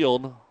right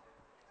field.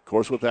 Of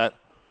course, with that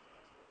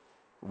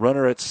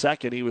runner at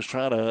second. He was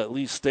trying to at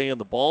least stay in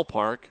the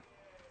ballpark,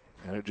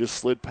 and it just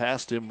slid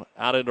past him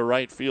out into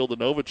right field to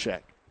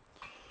Novacek.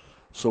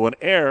 So an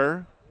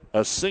error,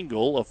 a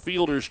single, a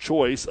fielder's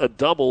choice, a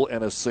double,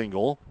 and a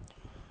single.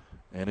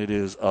 And it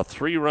is a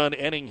 3-run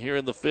inning here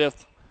in the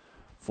 5th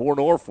for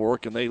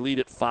Norfolk, and they lead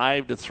it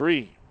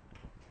 5-3.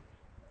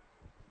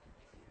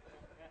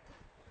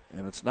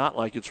 And it's not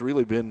like it's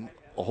really been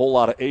a whole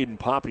lot of Aiden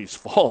Poppy's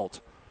fault.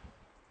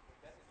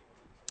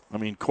 I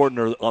mean,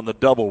 Cordner on the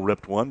double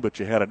ripped one, but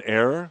you had an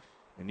error,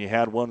 and you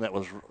had one that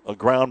was a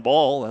ground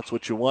ball. That's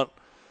what you want.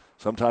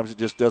 Sometimes it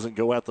just doesn't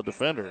go at the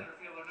defender.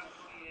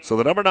 So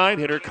the number 9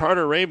 hitter,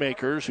 Carter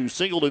Raymakers, who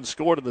singled and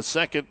scored in the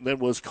 2nd, and then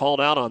was called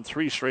out on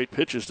 3 straight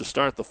pitches to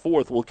start the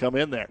 4th, will come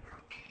in there.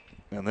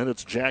 And then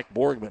it's Jack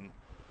Borgman,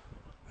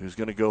 who's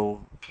going to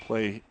go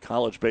play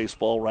college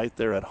baseball right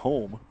there at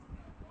home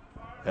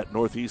at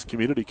Northeast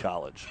Community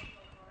College.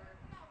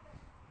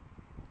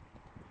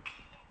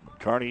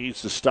 Kearney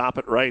needs to stop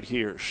it right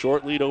here.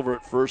 Short lead over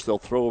at first. They'll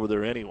throw over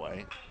there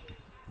anyway.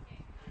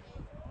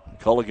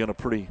 Culligan, a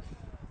pretty,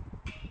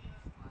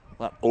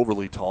 not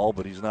overly tall,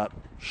 but he's not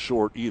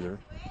short either.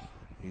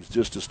 He's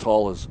just as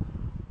tall as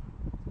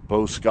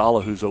Bo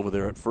Scala, who's over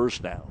there at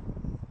first now.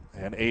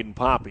 And Aiden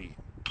Poppy.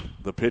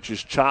 The pitch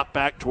is chopped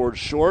back towards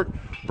short.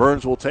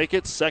 Burns will take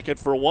it. Second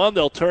for 1.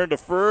 They'll turn to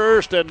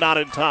first, and not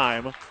in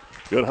time.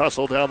 Good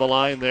hustle down the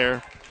line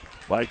there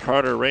by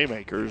Carter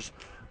Raymakers.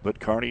 But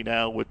Kearney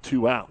now with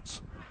 2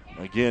 outs.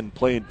 Again,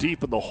 playing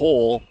deep in the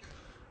hole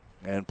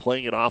and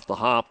playing it off the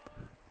hop.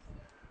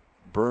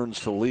 Burns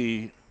to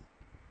Lee.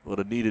 Would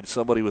have needed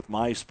somebody with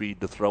my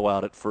speed to throw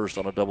out at first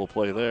on a double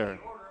play there.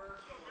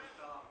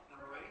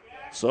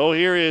 So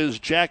here is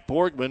Jack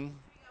Borgman.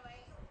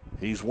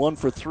 He's 1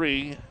 for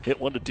 3. Hit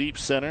one to deep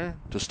center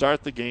to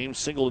start the game.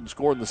 Singled and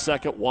scored in the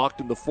 2nd.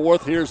 Walked in the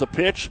 4th. Here's a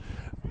pitch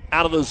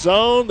out of the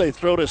zone. They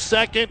throw to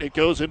second. It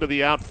goes into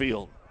the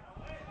outfield.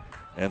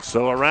 And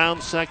so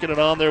around second and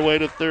on their way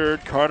to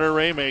third, Carter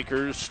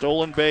Raymakers,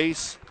 stolen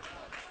base.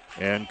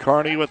 And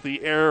Kearney with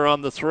the error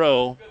on the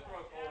throw.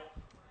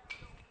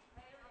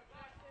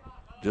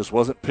 Just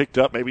wasn't picked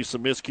up. Maybe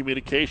some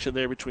miscommunication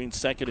there between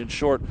second and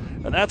short.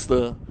 And that's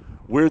the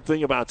weird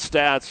thing about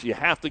stats. You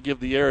have to give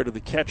the error to the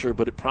catcher,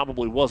 but it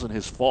probably wasn't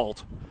his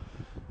fault.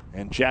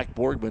 And Jack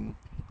Borgman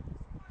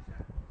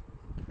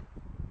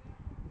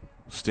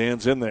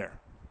stands in there.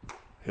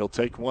 He'll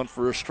take one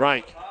for a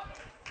strike.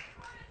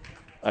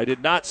 I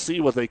did not see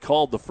what they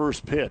called the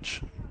first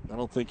pitch. I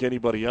don't think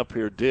anybody up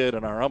here did,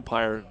 and our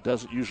umpire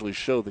doesn't usually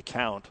show the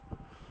count.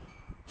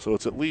 So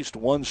it's at least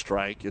 1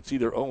 strike. It's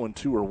either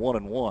 0-2 or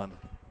 1-1.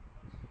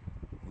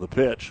 The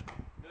pitch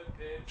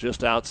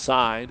just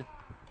outside.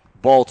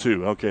 Ball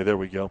 2. Okay, there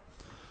we go.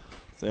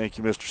 Thank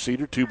you, Mr.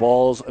 Cedar. 2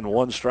 balls and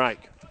 1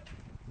 strike.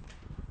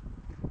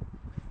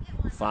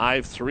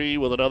 5-3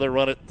 with another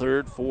run at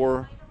third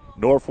for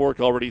Norfolk.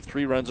 Already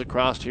 3 runs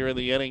across here in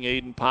the inning.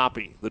 Aiden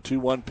Poppy. The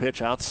 2-1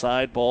 pitch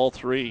outside, ball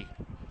 3.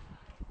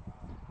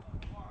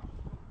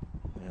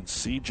 And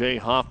C.J.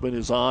 Hoffman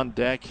is on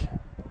deck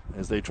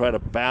as they try to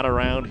bat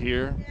around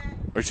here.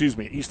 Or excuse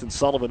me, Easton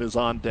Sullivan is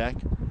on deck.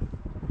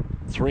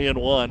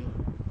 3-1.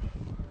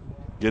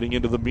 Getting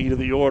into the meat of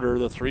the order.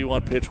 The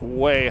 3-1 pitch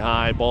way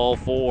high, ball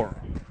 4.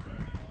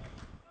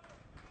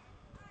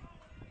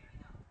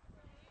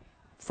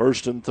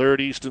 First and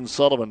third, Easton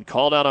Sullivan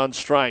called out on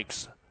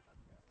strikes.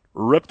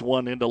 Ripped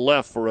one into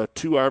left for a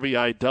 2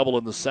 RBI double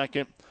in the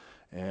 2nd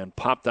and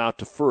popped out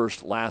to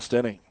first last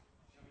inning.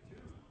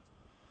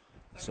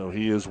 So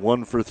he is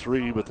 1 for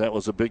 3, but that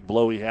was a big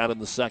blow he had in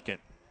the 2nd.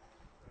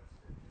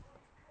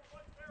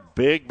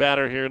 Big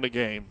batter here in the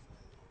game.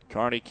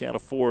 Kearney can't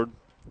afford,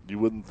 you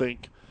wouldn't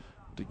think,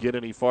 to get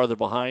any farther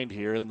behind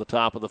here in the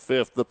top of the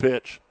 5th. The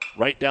pitch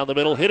right down the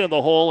middle, hit in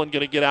the hole, and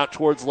going to get out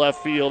towards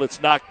left field.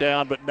 It's knocked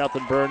down, but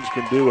nothing Burns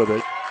can do with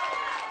it.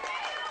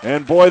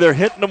 And boy, they're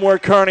hitting them where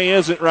Kearney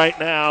isn't right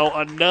now.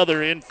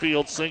 Another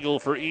infield single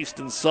for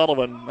Easton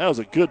Sullivan. That was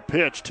a good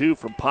pitch, too,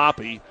 from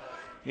Poppy.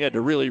 He had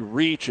to really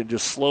reach and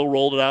just slow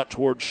rolled it out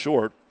towards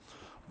short.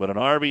 But an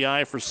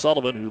RBI for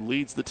Sullivan, who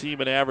leads the team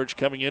in average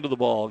coming into the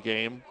ball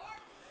game.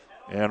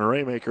 And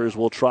Raymakers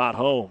will trot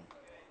home.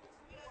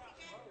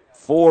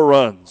 4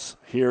 runs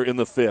here in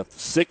the 5th.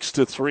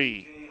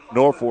 6-3,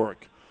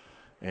 Norfolk.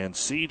 And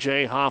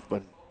C.J.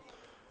 Hoffman,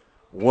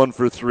 1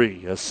 for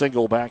 3. A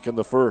single back in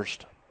the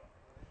 1st.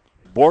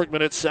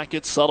 Borgman at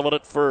second, Sullivan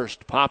at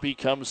first. Poppy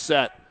comes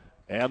set.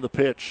 And the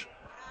pitch.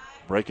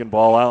 Breaking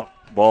ball out.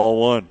 Ball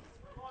 1.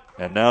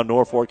 And now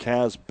Norfolk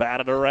has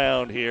batted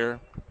around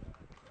here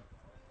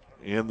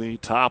in the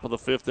top of the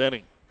 5th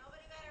inning.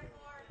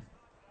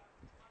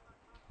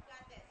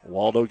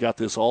 Waldo got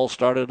this all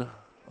started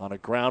on a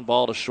ground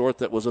ball to short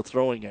that was a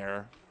throwing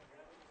error.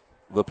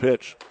 The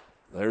pitch.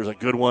 There's a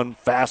good one.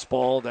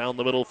 Fastball down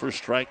the middle for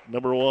strike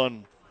number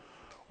 1.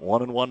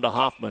 1-1 to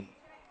Hoffman.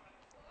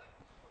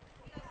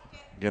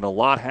 Again, a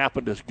lot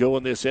happened to go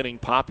in this inning.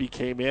 Poppy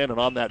came in, and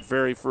on that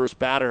very first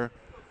batter,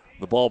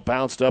 the ball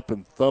bounced up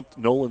and thumped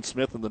Nolan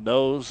Smith in the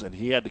nose, and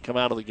he had to come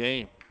out of the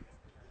game.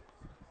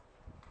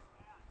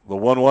 The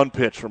 1-1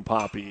 pitch from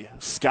Poppy.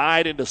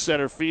 Skied into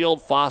center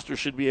field. Foster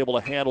should be able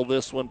to handle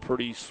this one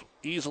pretty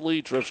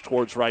easily. Drifts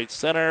towards right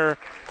center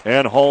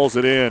and hauls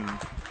it in.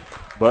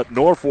 But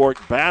Norfolk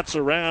bats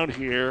around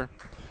here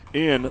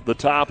in the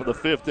top of the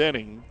fifth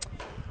inning.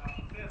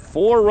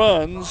 4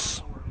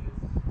 runs.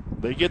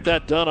 They get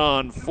that done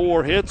on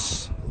 4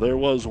 hits. There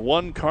was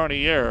 1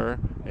 Kearney error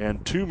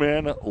and 2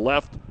 men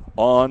left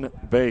on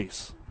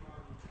base.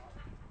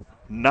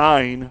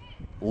 9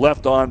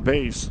 left on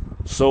base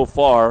so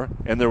far,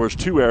 and there was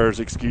 2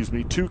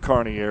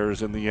 Kearney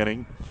errors in the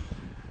inning,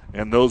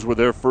 and those were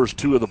their first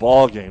 2 of the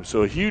ball game.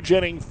 So a huge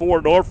inning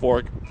for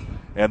Norfolk,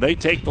 and they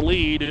take the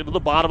lead into the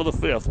bottom of the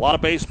fifth. A lot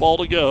of baseball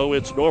to go.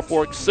 It's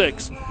Norfolk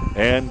 6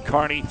 and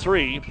Kearney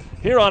 3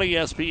 here on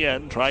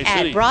ESPN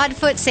Tri-City. At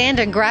Broadfoot Sand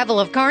and Gravel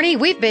of Kearney,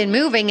 we've been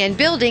moving and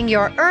building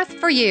your earth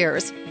for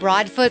years.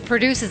 Broadfoot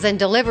produces and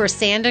delivers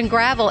sand and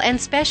gravel and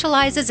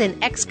specializes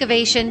in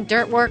excavation,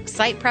 dirt work,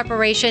 site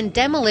preparation,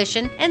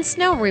 demolition, and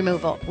snow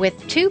removal,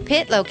 with 2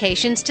 pit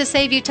locations to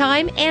save you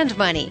time and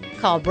money.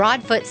 Call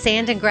Broadfoot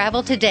Sand and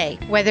Gravel today,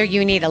 whether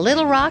you need a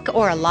little rock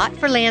or a lot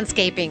for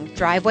landscaping,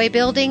 driveway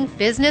building,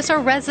 business, or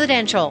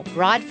residential.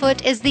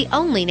 Broadfoot is the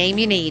only name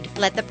you need.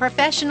 Let the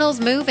professionals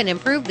move and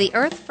improve the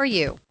earth for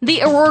you.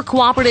 The Aurora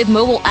Cooperative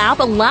mobile app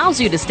allows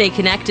you to stay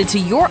connected to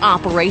your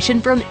operation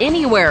from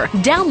anywhere.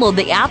 Download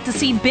the app to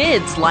see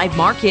bids, live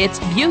markets,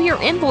 view your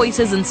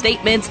invoices and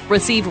statements,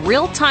 receive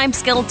real-time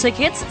scale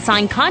tickets,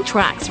 sign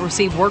contracts,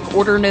 receive work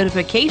order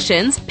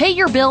notifications, pay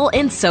your bill,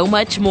 and so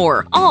much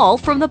more. All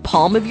from the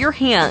palm of your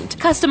hand.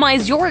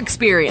 Customize your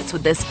experience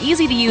with this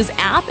easy-to-use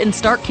app and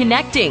start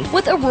connecting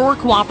with Aurora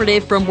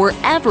Cooperative from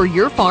wherever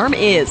your farm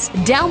is.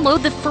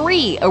 Download the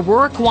free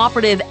Aurora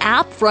Cooperative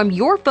app from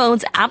your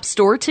phone's app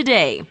store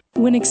today.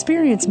 When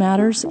experience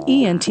matters,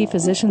 ENT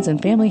Physicians and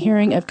Family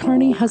Hearing of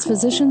Kearney has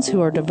physicians who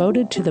are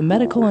devoted to the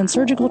medical and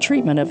surgical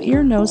treatment of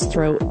ear, nose,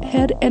 throat,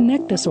 head, and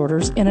neck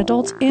disorders in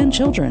adults and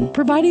children,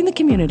 providing the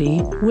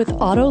community with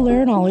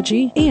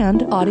otolaryngology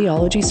and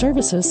audiology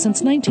services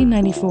since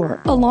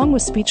 1994, along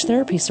with speech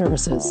therapy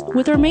services.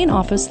 With our main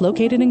office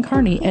located in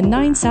Kearney and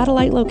 9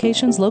 satellite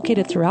locations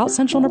located throughout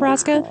central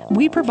Nebraska,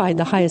 we provide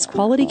the highest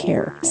quality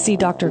care. See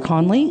Dr.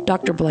 Conley,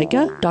 Dr.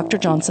 Blaka, Dr.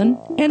 Johnson,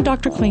 and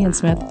Dr.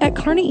 Klingensmith at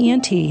Kearney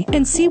ENT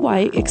and see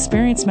why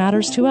experience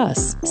matters to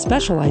us,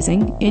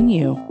 specializing in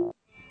you.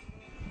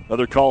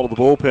 Another call to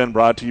the bullpen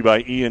brought to you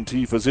by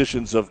ENT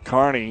Physicians of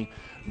Kearney.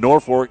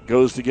 Norfolk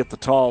goes to get the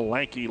tall,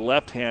 lanky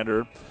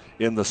left-hander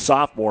in the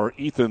sophomore,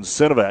 Ethan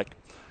Sinovac.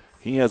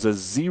 He has a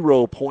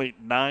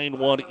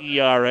 0.91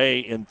 ERA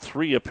in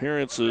 3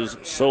 appearances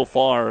so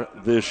far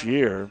this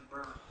year.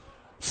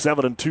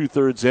 7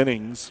 2/3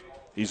 innings.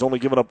 He's only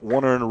given up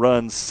 1 earned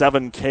run,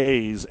 7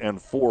 Ks,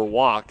 and 4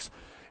 walks.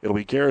 It'll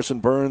be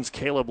Garrison Burns,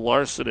 Caleb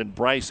Larson, and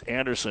Bryce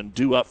Anderson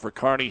due up for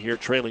Kearney here,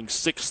 trailing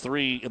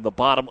 6-3 in the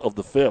bottom of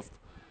the fifth.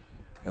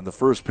 And the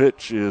first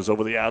pitch is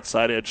over the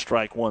outside edge,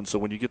 strike 1. So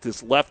when you get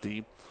this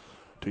lefty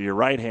to your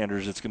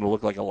right-handers, it's going to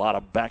look like a lot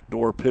of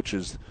backdoor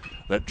pitches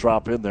that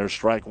drop in there,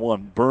 strike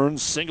 1.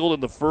 Burns singled in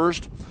the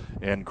first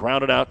and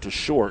grounded out to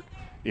short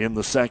in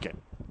the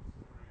second.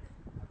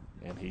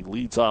 And he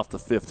leads off the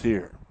fifth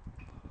here.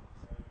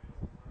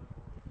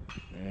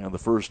 And the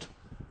first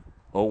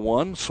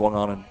 0-1, swung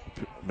on and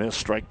missed,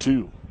 strike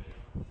 2.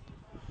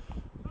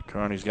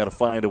 Kearney's got to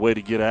find a way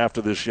to get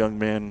after this young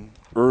man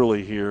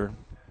early here,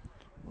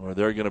 or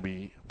they're going to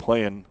be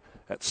playing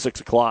at 6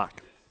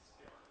 o'clock.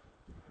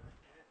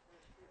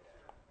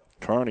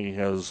 Kearney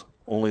has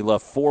only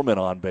left 4 men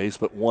on base,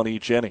 but 1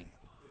 each inning.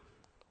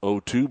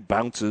 0-2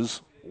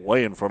 bounces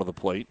way in front of the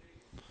plate.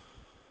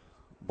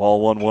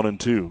 Ball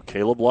 1-1-2.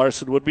 Caleb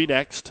Larson would be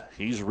next.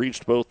 He's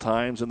reached both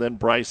times, and then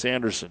Bryce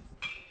Anderson.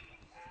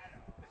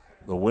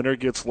 The winner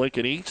gets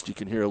Lincoln East. You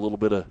can hear a little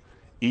bit of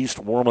East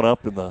warming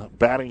up in the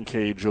batting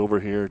cage over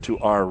here to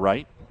our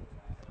right.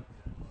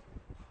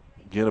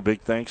 Again, a big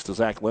thanks to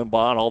Zach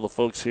Limbaugh and all the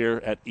folks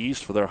here at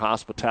East for their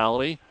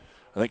hospitality.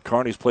 I think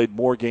Kearney's played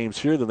more games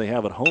here than they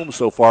have at home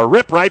so far.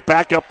 Rip right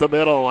back up the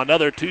middle.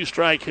 Another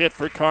 2-strike hit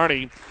for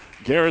Kearney.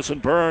 Garrison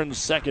Burns,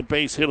 second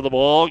base hit of the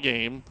ball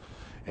game.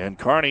 And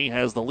Kearney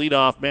has the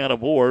leadoff man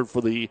aboard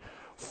for the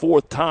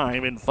 4th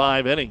time in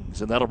 5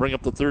 innings. And that'll bring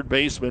up the third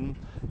baseman,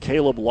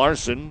 Caleb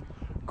Larson.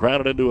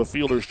 Grounded into a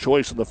fielder's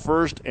choice in the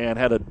first and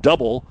had a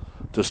double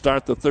to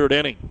start the 3rd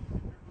inning.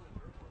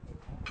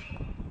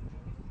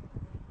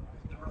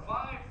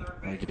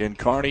 Again,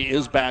 Kearney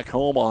is back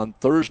home on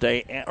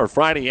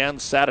Friday and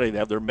Saturday. They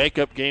have their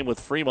makeup game with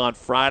Fremont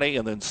Friday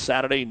and then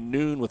Saturday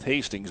noon with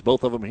Hastings.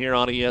 Both of them here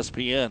on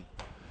ESPN.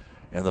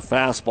 And the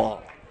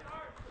fastball.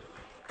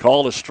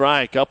 Called a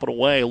strike, up and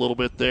away a little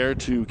bit there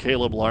to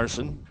Caleb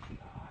Larson.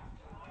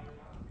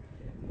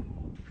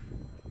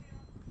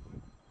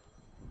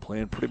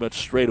 Playing pretty much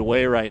straight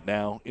away right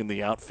now in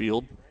the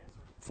outfield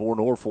for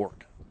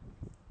Norfolk.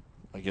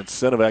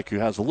 Against Sinovac, who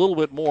has a little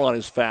bit more on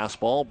his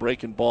fastball.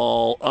 Breaking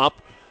ball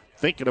up.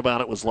 Thinking about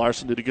it was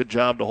Larson. Did a good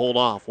job to hold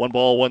off. 1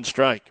 ball, 1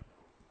 strike.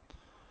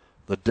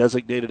 The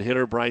designated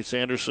hitter, Bryce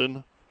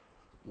Anderson,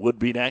 would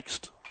be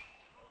next.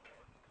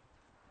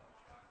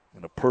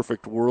 In a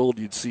perfect world,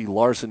 you'd see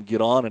Larson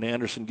get on and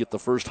Anderson get the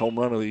first home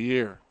run of the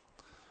year.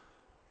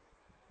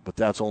 But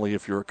that's only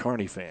if you're a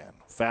Kearney fan.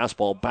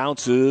 Fastball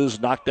bounces,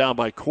 knocked down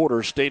by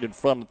Quarter, stayed in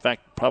front. In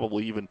fact,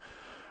 probably even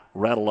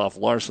rattled off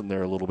Larson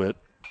there a little bit.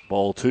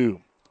 Ball 2.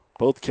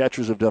 Both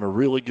catchers have done a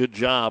really good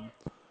job.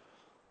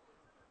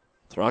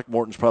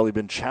 Throckmorton's probably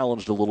been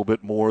challenged a little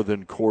bit more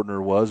than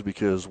Cordner was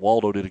because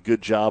Waldo did a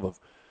good job of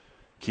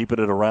keeping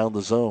it around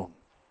the zone.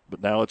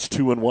 But now it's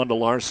 2-1 to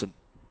Larson.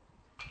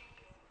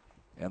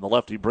 And the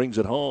lefty brings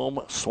it home.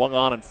 Swung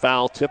on and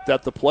foul. Tipped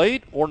at the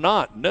plate or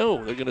not?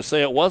 No, they're going to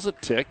say it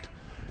wasn't ticked.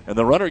 And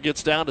the runner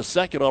gets down to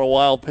second on a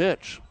wild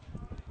pitch.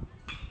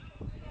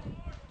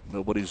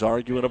 Nobody's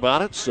arguing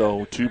about it,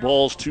 so 2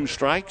 balls, 2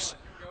 strikes.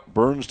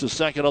 Burns to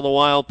second on the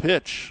wild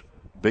pitch.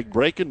 Big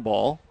breaking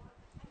ball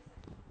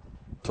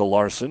to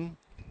Larson.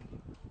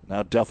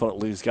 Now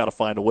definitely he's got to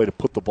find a way to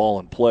put the ball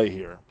in play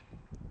here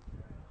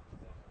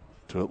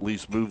to at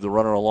least move the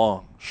runner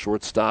along.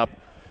 Shortstop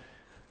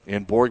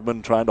in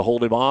Borgman trying to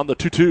hold him on. The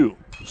 2-2.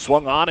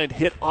 Swung on and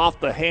hit off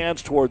the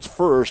hands towards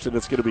first, and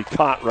it's going to be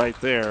caught right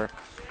there.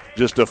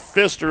 Just a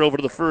fister over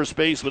to the first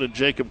baseman and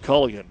Jacob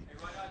Culligan.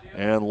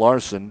 And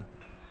Larson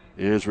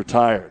is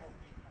retired.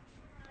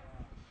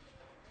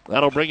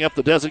 That'll bring up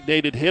the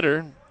designated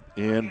hitter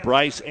in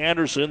Bryce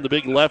Anderson, the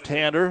big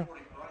left-hander.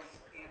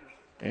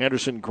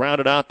 Anderson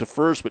grounded out to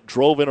first, but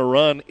drove in a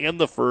run in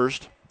the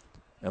first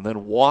and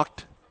then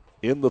walked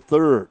in the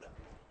third.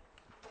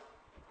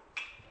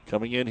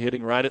 Coming in,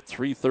 hitting right at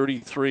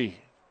 .333.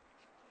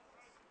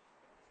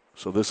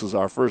 So this is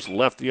our first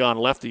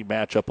lefty-on-lefty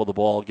matchup of the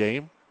ball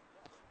game.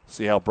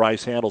 See how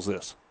Bryce handles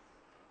this.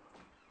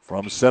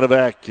 From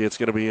Senovac, it's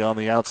going to be on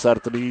the outside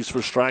at the knees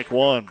for strike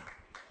 1.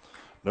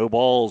 No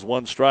balls,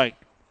 1 strike.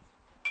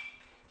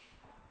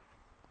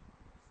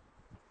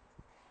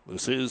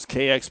 This is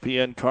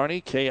KXPN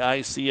Kearney,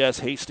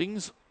 KICS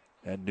Hastings,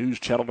 and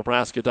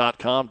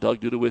NewsChannelNebraska.com. Doug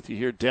Duda with you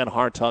here. Den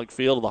Hartog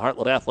Field of the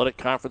Heartland Athletic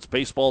Conference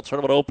Baseball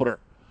Tournament Opener.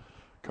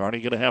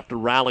 Kearney going to have to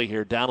rally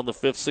here down in the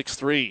 5th,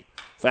 6-3.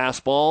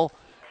 Fastball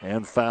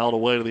and fouled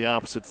away to the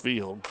opposite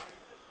field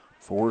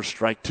for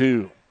strike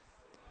 2.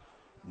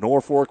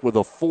 Norfolk with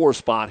a 4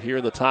 spot here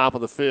in the top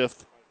of the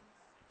 5th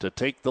to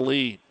take the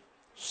lead,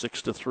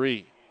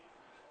 6-3.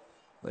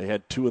 They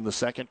had 2 in the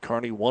second.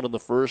 Kearney 1 in the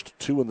first,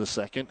 2 in the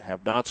second.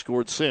 Have not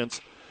scored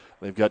since.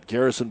 They've got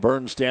Garrison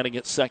Burns standing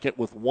at second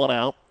with 1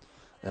 out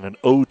and an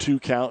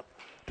 0-2 count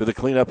to the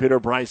cleanup hitter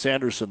Bryce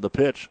Anderson. The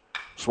pitch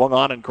swung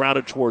on and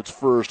grounded towards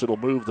first. It'll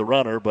move the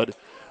runner, but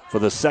for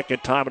the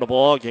second time in the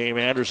ball game,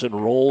 Anderson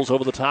rolls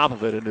over the top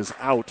of it and is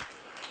out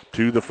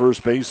to the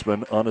first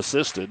baseman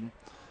unassisted.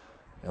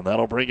 And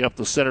that'll bring up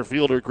the center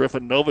fielder,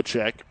 Griffin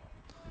Novacek.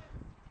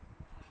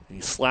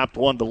 He slapped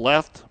one to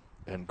left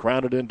and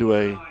grounded into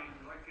a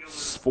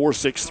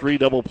 4-6-3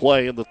 double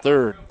play in the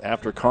third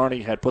after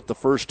Kearney had put the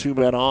first 2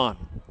 men on.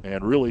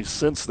 And really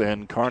since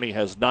then, Kearney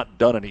has not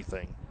done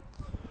anything.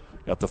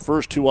 Got the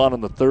first 2 on in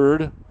the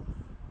third.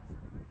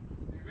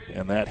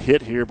 And that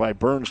hit here by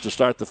Burns to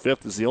start the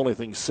 5th is the only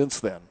thing since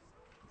then.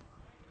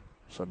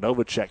 So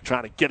Novacek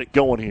trying to get it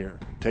going here.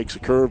 Takes a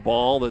curve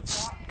ball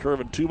that's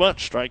curving too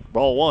much. Strike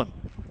ball 1.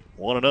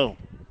 1-0.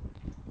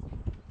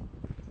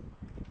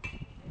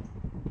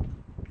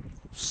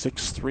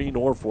 6-3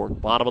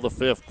 Norfolk, bottom of the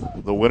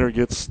 5th. The winner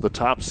gets the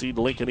top seed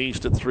Lincoln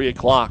East at 3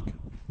 o'clock.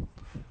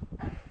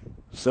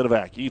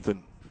 Senovac,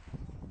 Ethan,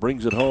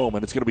 brings it home,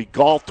 and it's going to be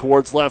golfed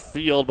towards left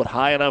field, but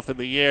high enough in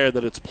the air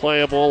that it's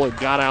playable and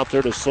got out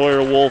there to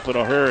Sawyer Wolf in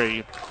a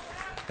hurry.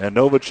 And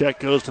Novacek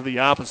goes to the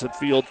opposite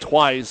field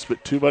twice,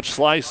 but too much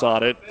slice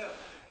on it.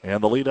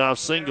 And the leadoff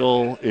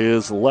single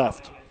is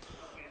left.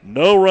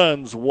 No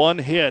runs, 1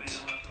 hit,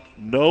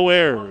 no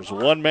errors,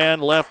 1 man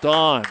left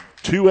on.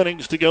 2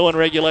 innings to go in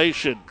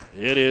regulation.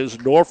 It is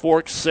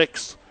Norfolk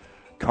 6,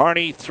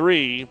 Kearney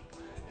 3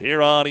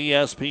 here on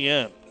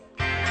ESPN.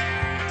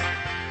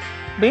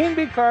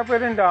 B&B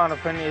Carpet in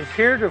Donovan is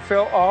here to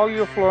fill all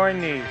your flooring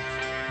needs.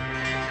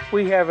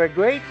 We have a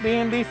great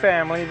B&B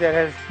family that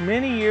has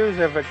many years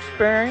of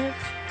experience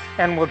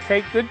and will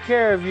take good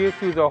care of you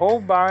through the whole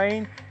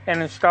buying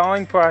and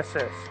installing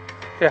process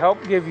to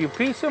help give you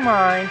peace of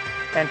mind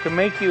and to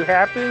make you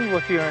happy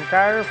with your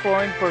entire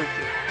flooring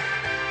purchase.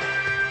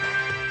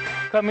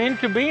 Come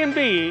into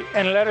B&B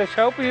and let us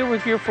help you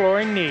with your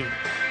flooring needs.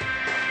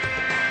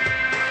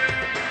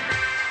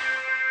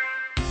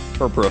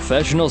 For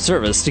professional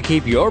service to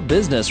keep your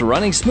business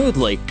running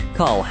smoothly,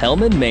 call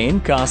Hellman, Maine,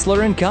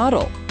 Kostler, and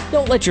Cottle.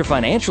 Don't let your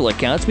financial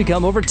accounts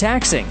become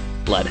overtaxing.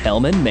 Let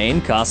Hellman,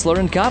 Maine, Kostler,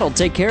 and Cottle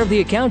take care of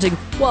the accounting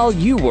while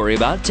you worry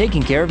about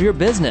taking care of your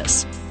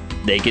business.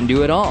 They can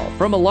do it all,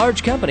 from a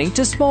large company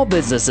to small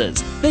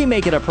businesses. They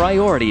make it a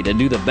priority to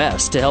do the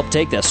best to help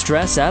take the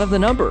stress out of the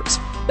numbers.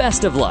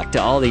 Best of luck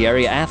to all the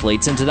area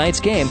athletes in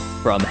tonight's game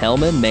from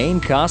Hellman, Maine,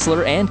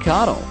 Kostler, and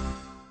Cottle.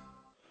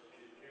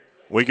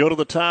 We go to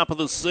the top of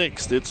the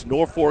 6th. It's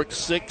Norfolk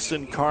 6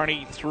 and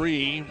Kearney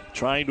 3,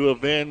 trying to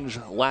avenge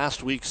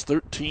last week's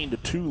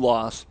 13-2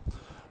 loss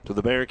to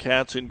the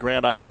Bearcats in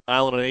Grand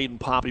Island, and Aiden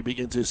Poppy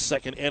begins his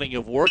second inning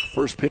of work.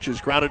 First pitch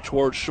is grounded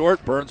towards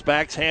short. Burns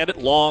backhand it.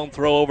 Long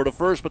throw over to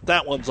first, but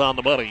that one's on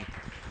the money.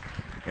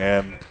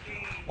 And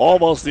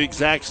almost the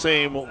exact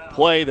same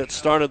play that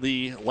started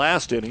the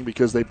last inning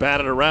because they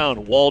batted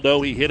around.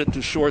 Waldo, he hit it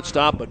to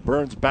shortstop, but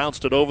Burns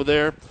bounced it over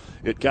there.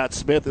 It got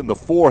Smith in the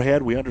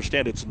forehead. We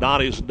understand it's not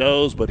his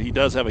nose, but he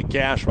does have a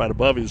gash right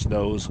above his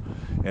nose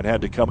and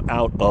had to come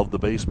out of the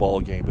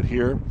baseball game. But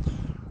here,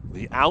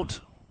 the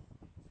out,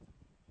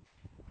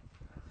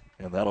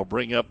 and that'll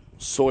bring up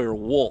Sawyer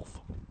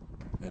Wolf,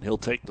 and he'll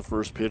take the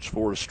first pitch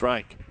for a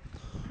strike.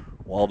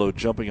 Waldo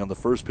jumping on the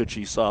first pitch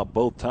he saw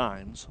both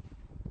times.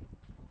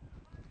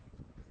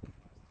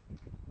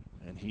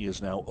 And he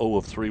is now 0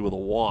 of 3 with a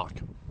walk.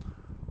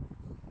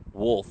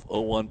 Wolf,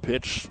 0-1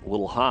 pitch, a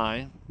little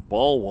high.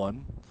 Ball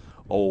one.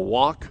 A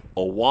walk,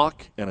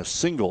 and a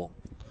single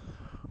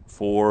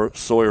for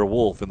Sawyer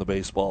Wolf in the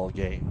baseball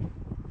game.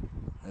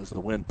 As the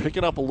wind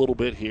picking up a little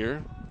bit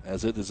here,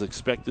 as it is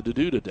expected to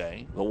do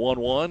today. The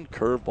 1-1,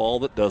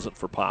 curveball that does it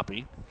for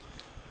Poppy.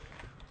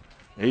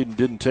 Aiden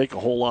didn't take a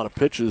whole lot of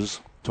pitches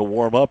to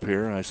warm up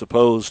here. I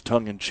suppose,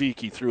 tongue-in-cheek,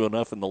 he threw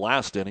enough in the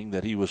last inning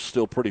that he was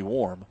still pretty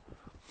warm.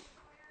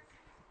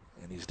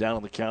 And he's down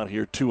on the count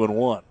here,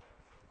 2-1.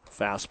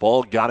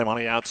 Fastball, got him on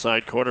the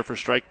outside corner for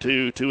strike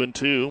 2,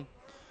 2-2.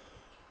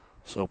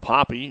 So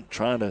Poppy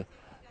trying to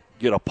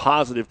get a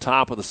positive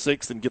top of the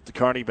sixth and get the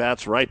Kearney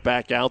bats right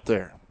back out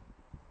there.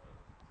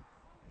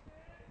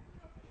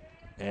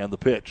 And the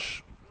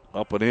pitch,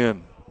 up and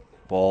in.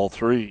 Ball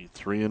 3,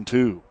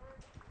 3-2.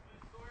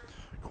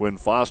 Quinn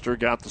Foster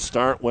got the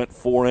start, went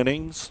 4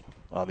 innings.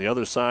 On the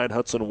other side,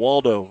 Hudson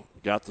Waldo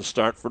got the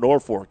start for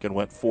Norfolk and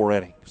went 4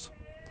 innings.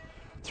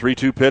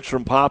 3-2 pitch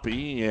from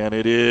Poppy, and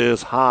it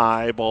is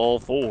high, ball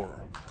 4.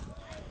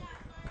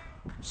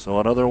 So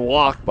another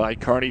walk by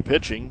Kearney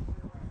pitching.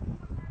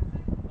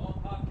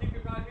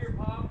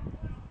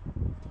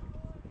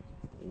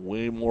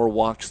 Way more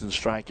walks than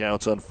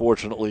strikeouts,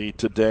 unfortunately,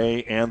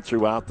 today and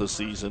throughout the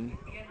season.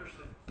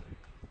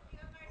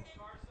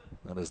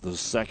 That is the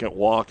second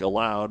walk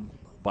allowed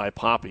by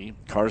Poppy.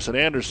 Carson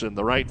Anderson,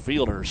 the right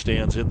fielder,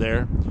 stands in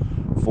there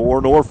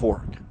for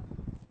Norfolk.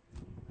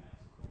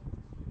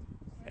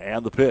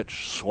 And the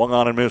pitch, swung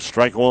on and missed,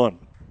 strike 1.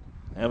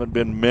 Haven't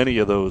been many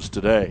of those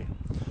today.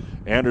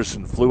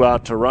 Anderson flew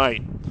out to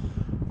right,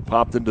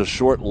 popped into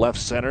short left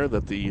center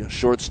that the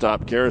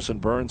shortstop Garrison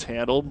Burns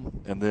handled,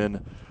 and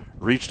then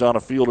reached on a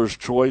fielder's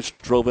choice,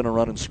 drove in a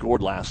run and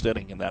scored last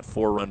inning in that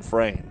 4-run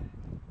frame.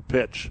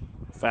 Pitch,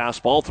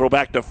 fastball, throw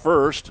back to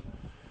first,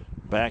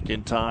 back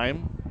in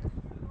time.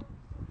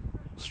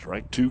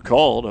 Strike 2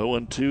 called,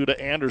 0-2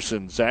 to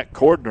Anderson. Zach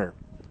Cordner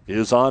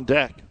is on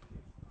deck.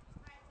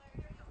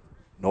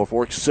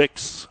 Norfolk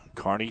 6,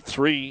 Kearney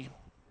 3.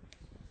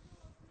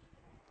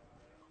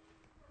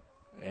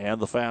 And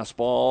the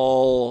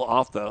fastball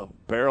off the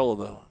barrel of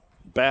the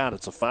bat.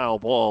 It's a foul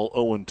ball,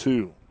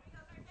 0-2.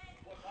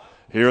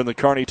 Here in the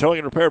Kearney Towing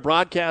and Repair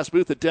broadcast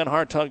booth at Den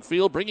Hartung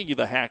Field, bringing you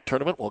the HAC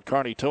tournament while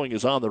Kearney Towing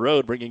is on the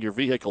road, bringing your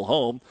vehicle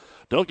home.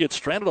 Don't get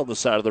stranded on the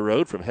side of the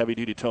road. From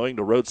heavy-duty towing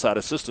to roadside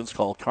assistance,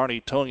 call Kearney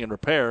Towing and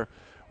Repair.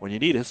 When you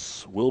need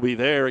us, we'll be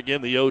there.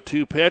 Again, the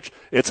 0-2 pitch.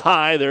 It's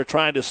high. They're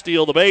trying to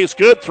steal the base.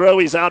 Good throw.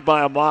 He's out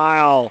by a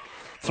mile.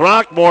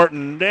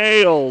 Throckmorton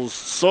nails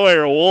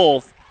Sawyer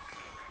Wolf.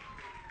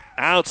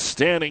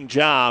 Outstanding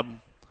job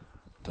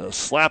to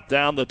slap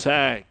down the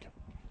tag.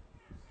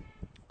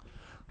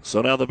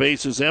 So now the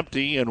base is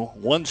empty and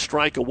 1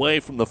 strike away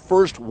from the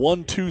first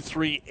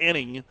 1-2-3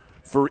 inning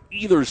for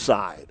either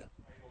side.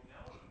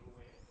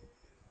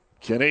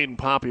 Can Aiden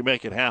Poppy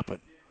make it happen?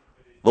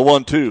 The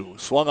 1-2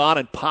 swung on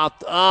and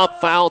popped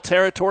up. Foul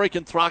territory.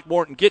 Can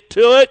Throckmorton get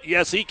to it?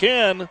 Yes, he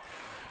can.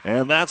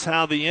 And that's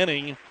how the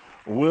inning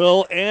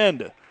will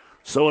end.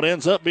 So it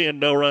ends up being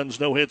no runs,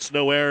 no hits,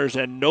 no errors,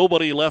 and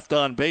nobody left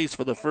on base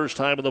for the first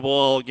time in the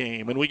ball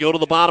game. And we go to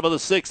the bottom of the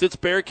 6th. It's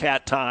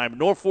Bearcat time.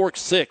 Norfolk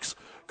 6,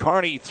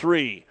 Kearney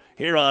 3,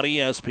 here on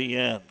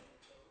ESPN.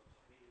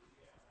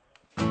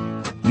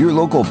 Your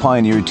local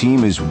Pioneer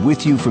team is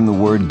with you from the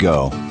word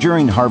go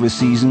during harvest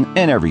season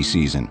and every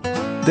season.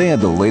 They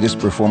have the latest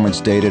performance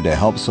data to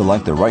help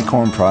select the right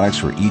corn products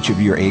for each of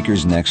your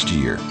acres next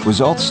year.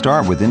 Results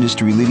start with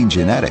industry-leading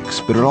genetics,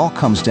 but it all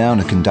comes down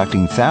to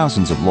conducting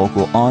thousands of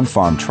local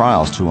on-farm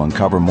trials to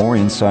uncover more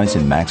insights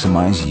and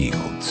maximize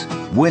yields.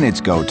 When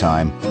it's go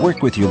time,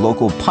 work with your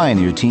local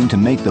Pioneer team to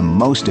make the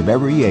most of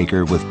every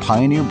acre with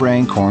Pioneer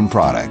brand corn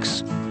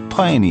products.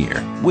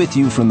 Pioneer, with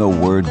you from the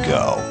word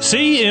go.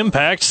 See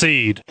Impact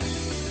Seed.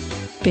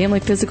 Family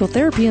Physical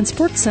Therapy and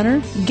Sports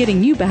Center,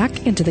 getting you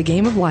back into the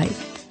game of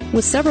life,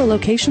 with several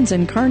locations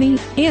in Kearney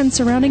and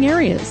surrounding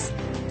areas.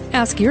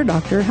 Ask your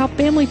doctor how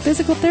Family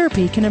Physical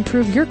Therapy can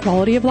improve your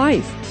quality of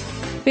life.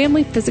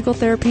 Family Physical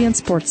Therapy and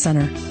Sports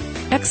Center.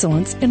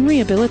 Excellence in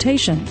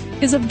Rehabilitation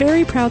is a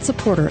very proud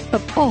supporter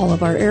of all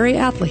of our area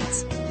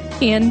athletes,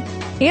 in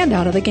and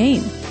out of the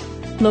game.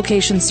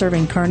 Locations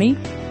serving Kearney,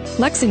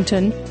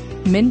 Lexington,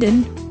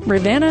 Minden,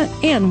 Ravenna,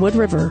 and Wood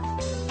River.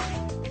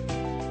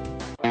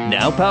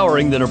 Now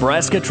powering the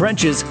Nebraska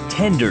trenches,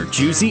 tender,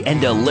 juicy,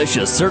 and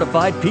delicious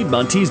certified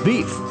Piedmontese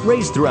beef.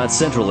 Raised throughout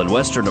central and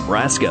western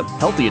Nebraska,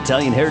 healthy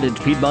Italian heritage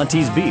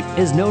Piedmontese beef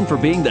is known for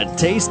being the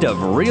taste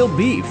of real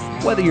beef.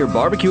 Whether you're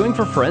barbecuing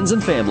for friends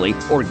and family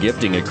or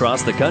gifting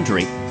across the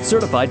country,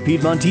 certified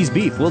Piedmontese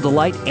beef will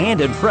delight and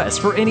impress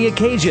for any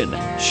occasion.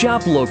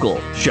 Shop local,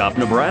 shop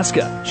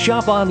Nebraska,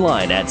 shop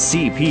online at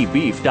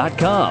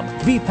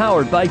cpbeef.com. Be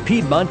powered by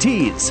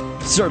Piedmontese.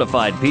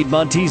 Certified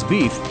Piedmontese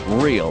beef,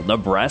 real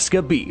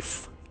Nebraska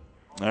beef.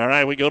 All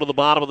right, we go to the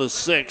bottom of the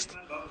sixth.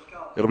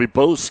 It'll be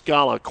Bo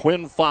Scala,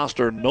 Quinn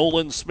Foster,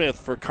 Nolan Smith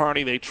for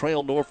Kearney. They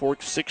trail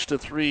Norfolk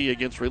 6-3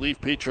 against relief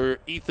pitcher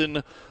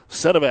Ethan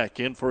Sedevec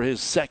in for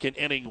his second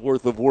inning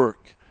worth of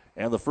work.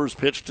 And the first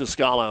pitch to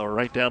Scala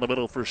right down the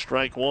middle for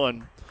strike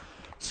one.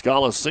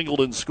 Scala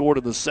singled and scored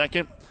in the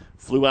second,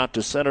 flew out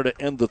to center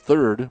to end the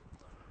third.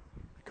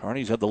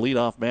 Kearney's had the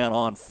leadoff man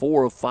on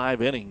 4 of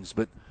 5 innings,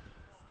 but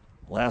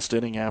last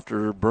inning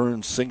after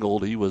Burns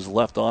singled, he was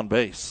left on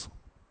base.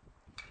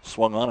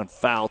 Swung on and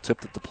foul,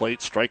 tipped at the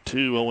plate. Strike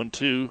two,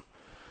 0-2.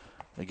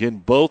 Again,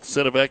 both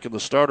Sedevec and the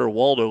starter,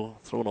 Waldo,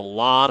 throwing a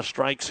lot of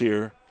strikes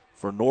here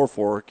for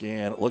Norfolk,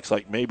 and it looks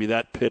like maybe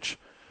that pitch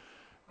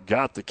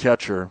got the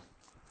catcher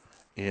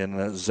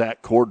in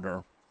Zach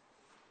Cordner.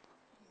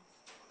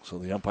 So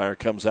the umpire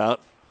comes out,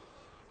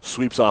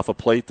 sweeps off a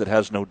plate that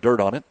has no dirt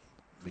on it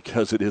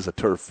because it is a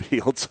turf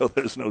field, so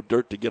there's no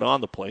dirt to get on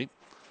the plate.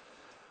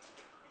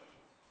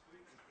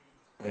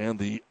 And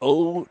the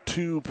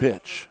 0-2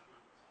 pitch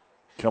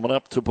coming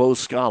up to Bo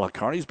Scala.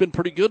 Kearney's been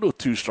pretty good with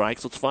 2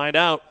 strikes. Let's find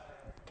out.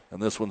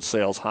 And this one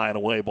sails high and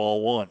away,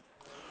 ball one.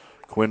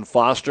 Quinn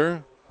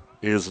Foster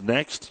is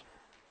next.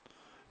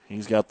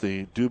 He's got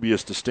the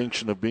dubious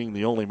distinction of being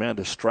the only man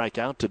to strike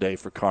out today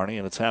for Kearney,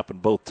 and it's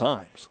happened both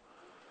times.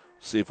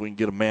 See if we can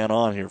get a man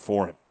on here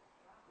for him.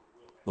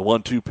 The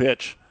 1-2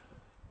 pitch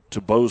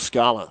to Bo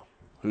Scala,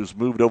 who's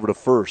moved over to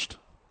first.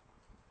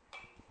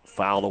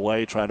 Fouled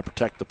away, trying to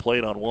protect the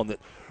plate on one that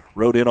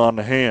rode in on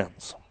the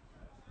hands.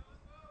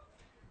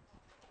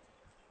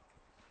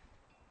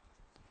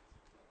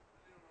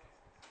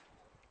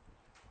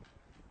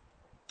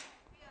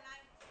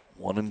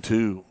 One and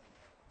two.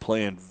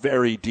 Playing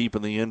very deep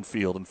in the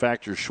infield. In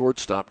fact, your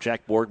shortstop,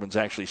 Jack Borgman's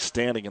actually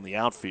standing in the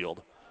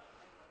outfield.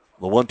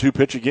 The 1-2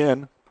 pitch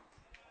again.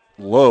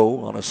 Low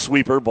on a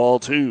sweeper, ball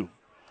two.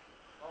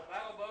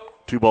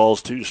 2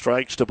 balls, 2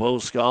 strikes to Bo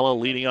Scala,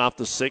 leading off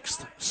the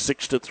sixth.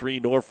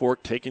 6-3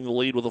 Norfolk, taking the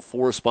lead with a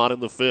 4 spot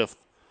in the fifth.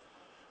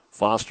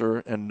 Foster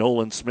and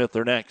Nolan Smith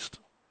are next.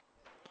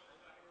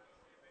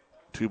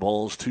 2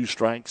 balls, 2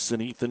 strikes,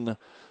 and Ethan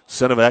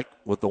Sedevec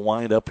with the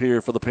wind up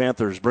here for the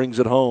Panthers. Brings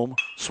it home.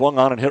 Swung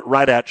on and hit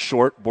right at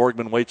short.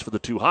 Borgman waits for the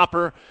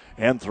 2-hopper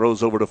and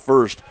throws over to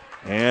first.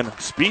 And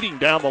speeding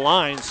down the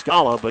line,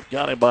 Scala, but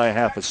got him by a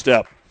half a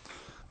step.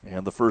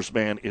 And the first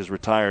man is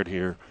retired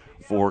here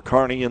for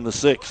Kearney in the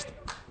sixth.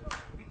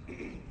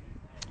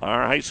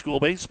 Our high school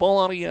baseball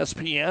on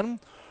ESPN,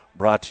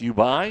 brought to you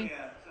by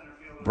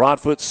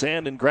Broadfoot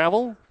Sand and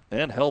Gravel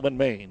and Hellman,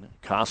 Maine,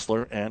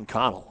 Kostler and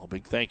Cottle. A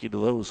big thank you to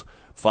those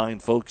fine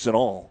folks and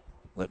all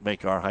that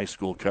make our high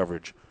school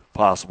coverage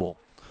possible.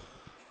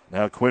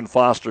 Now Quinn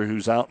Foster,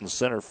 who's out in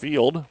center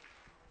field,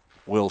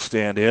 will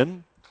stand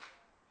in,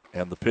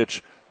 and the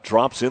pitch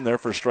drops in there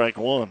for strike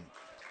one.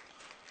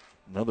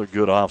 Another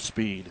good off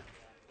speed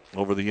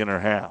over the inner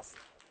half.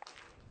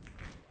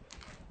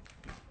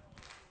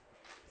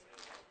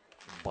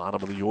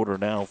 Bottom of the order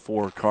now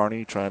for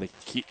Kearney, trying to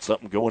keep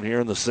something going here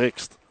in the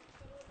sixth.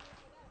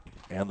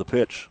 And the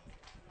pitch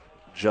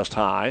just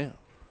high.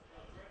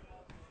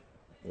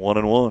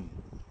 1-1.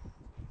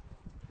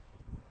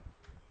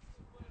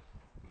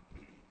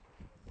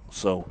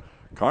 So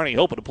Kearney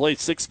hoping to play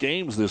 6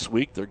 games this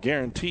week. They're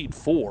guaranteed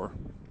 4.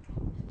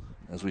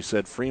 As we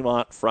said,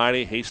 Fremont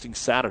Friday, Hastings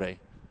Saturday.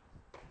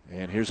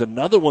 And here's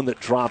another one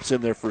that drops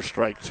in there for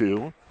strike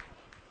two.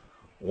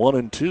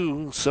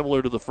 1-2,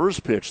 similar to the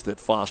first pitch that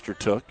Foster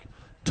took.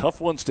 Tough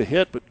ones to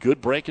hit, but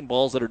good breaking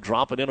balls that are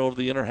dropping in over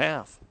the inner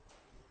half.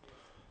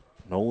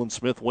 Nolan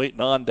Smith waiting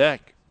on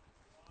deck.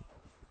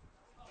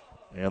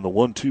 And the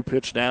 1-2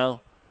 pitch now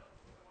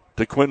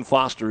to Quinn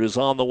Foster is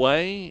on the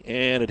way,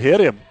 and it hit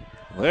him.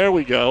 There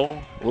we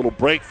go. A little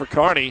break for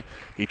Kearney.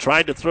 He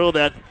tried to throw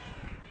that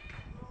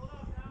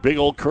big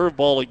old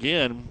curveball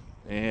again,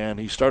 and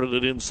he started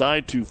it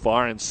inside too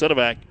far, and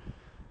Sedevec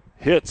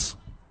hits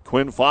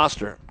Quinn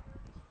Foster.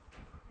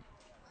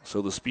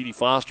 So the speedy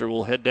Foster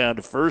will head down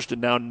to first, and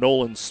now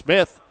Nolan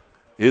Smith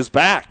is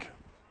back.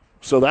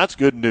 So that's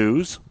good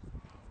news.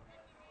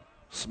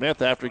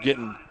 Smith, after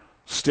getting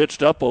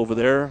stitched up over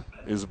there,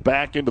 is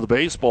back into the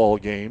baseball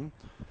game.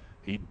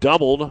 He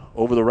doubled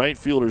over the right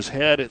fielder's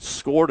head. It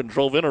scored and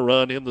drove in a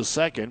run in the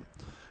second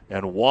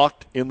and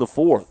walked in the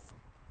fourth.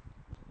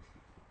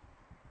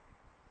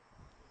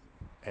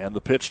 And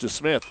the pitch to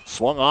Smith.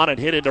 Swung on and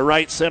hit into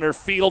right center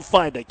field.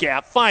 Find a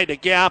gap,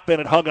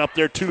 and it hung up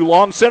there too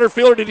long. Center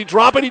fielder, did he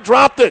drop it? He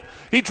dropped it.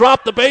 He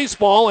dropped the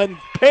baseball, and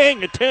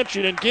paying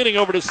attention and getting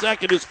over to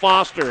second is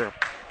Foster.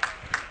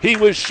 He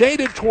was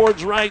shaded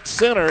towards right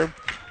center,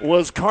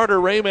 was Carter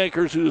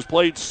Raymakers, who's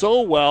played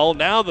so well.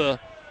 Now the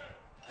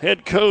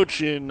head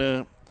coach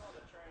of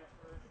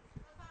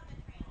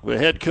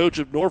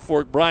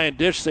Norfolk, Brian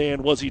Dish,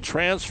 saying, was he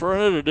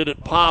transferring it or did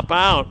it pop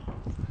out?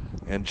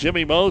 And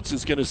Jimmy Motes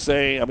is going to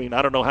say, I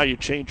don't know how you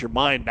change your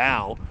mind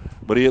now,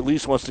 but he at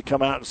least wants to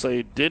come out and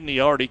say, didn't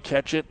he already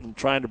catch it and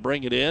trying to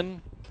bring it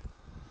in?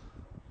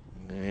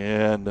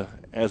 And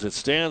as it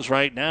stands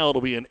right now,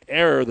 it'll be an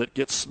error that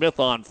gets Smith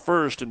on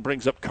first and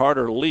brings up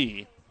Carter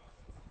Lee.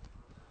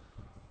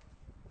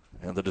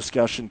 And the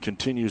discussion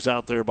continues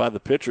out there by the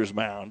pitcher's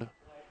mound.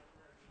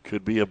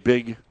 Could be a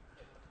big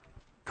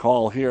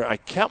call here. I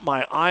kept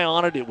my eye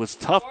on it. It was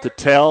tough to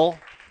tell,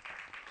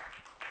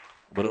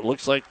 but it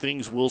looks like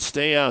things will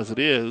stay as it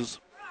is.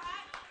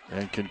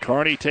 And can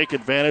Kearney take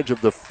advantage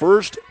of the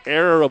first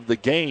error of the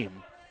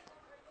game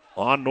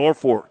on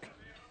Norfolk?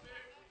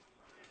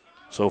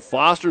 So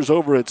Foster's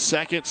over at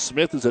second.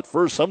 Smith is at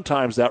first.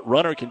 Sometimes that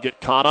runner can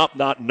get caught up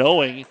not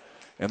knowing,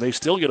 and they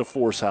still get a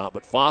force out.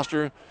 But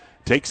Foster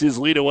takes his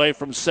lead away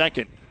from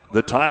second.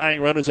 The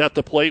tying run is at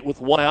the plate with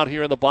one out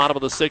here in the bottom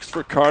of the sixth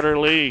for Carter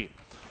Lee.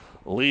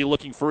 Lee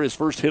looking for his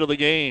first hit of the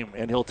game,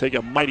 and he'll take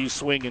a mighty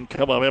swing and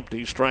come up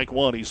empty. Strike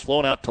one. He's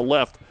flown out to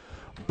left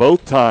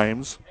both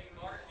times.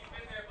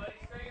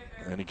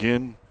 And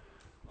again,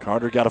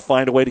 Carter got to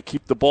find a way to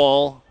keep the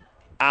ball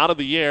out of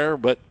the air,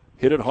 but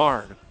hit it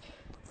hard.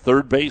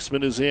 Third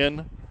baseman is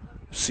in,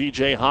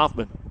 C.J.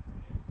 Hoffman.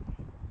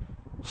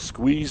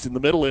 Squeezed in the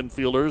middle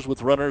infielders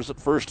with runners at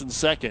first and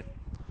second.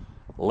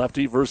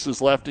 Lefty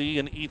versus lefty,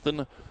 and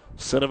Ethan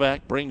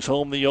Sinovac brings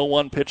home the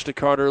 0-1 pitch to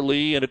Carter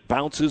Lee, and it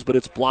bounces, but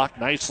it's blocked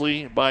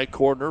nicely by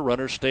Cordner.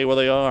 Runners stay where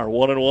they are,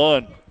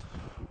 1-1.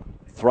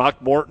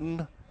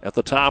 Throckmorton at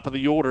the top of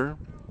the order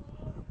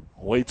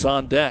waits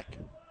on deck.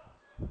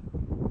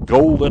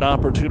 Golden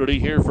opportunity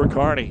here for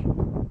Kearney.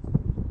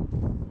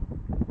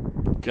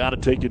 Got to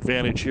take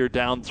advantage here,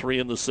 down 3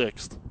 in the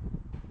sixth.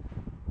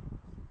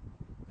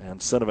 And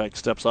Sinovac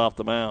steps off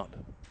the mound.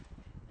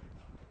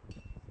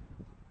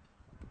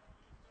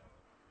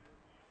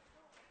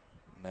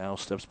 Now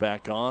steps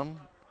back on,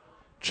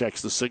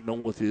 checks the signal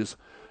with his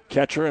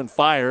catcher and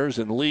fires,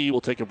 and Lee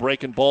will take a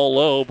breaking ball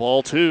low,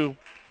 ball 2.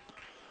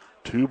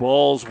 2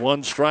 balls,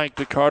 1 strike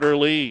to Carter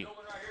Lee.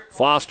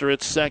 Foster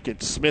at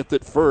second, Smith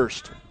at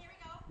first.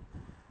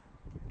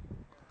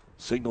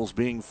 Signals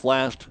being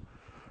flashed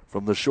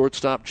from the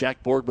shortstop,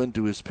 Jack Borgman,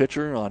 to his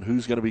pitcher on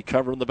who's going to be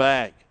covering the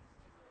bag.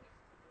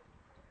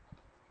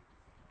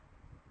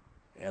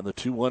 And the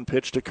 2-1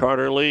 pitch to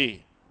Carter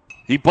Lee.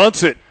 He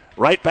bunts it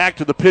right back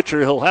to the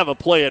pitcher. He'll have a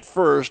play at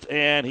first,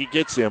 and he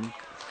gets him.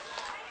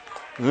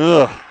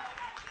 Ugh.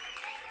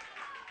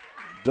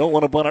 Don't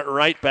want to bunt it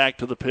right back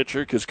to the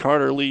pitcher because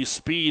Carter Lee's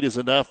speed is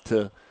enough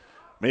to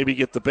maybe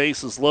get the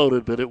bases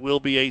loaded, but it will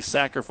be a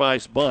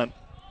sacrifice bunt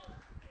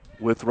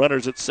with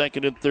runners at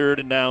second and third,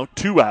 and now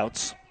 2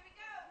 outs.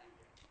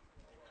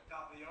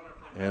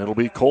 And it'll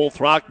be Cole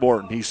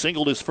Throckmorton. He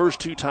singled his first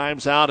 2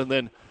 times out and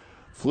then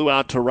flew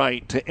out to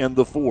right to end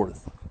the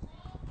fourth.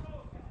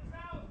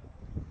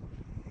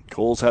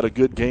 Cole's had a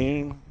good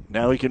game.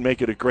 Now he can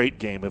make it a great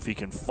game if he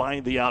can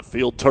find the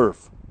outfield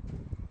turf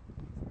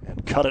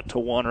and cut it to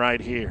 1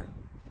 right here.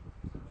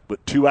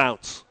 But 2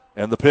 outs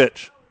and the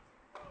pitch.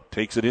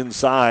 Takes it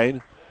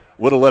inside.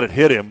 Would have let it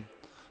hit him,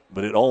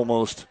 but it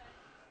almost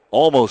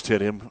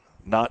hit him.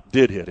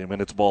 Did hit him,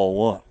 and it's ball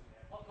 1.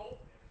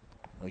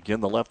 Again,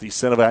 the lefty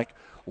Sinovac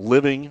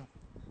living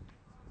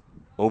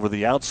over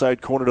the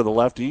outside corner to the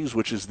lefties,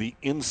 which is the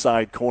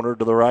inside corner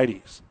to the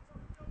righties.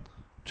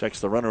 Checks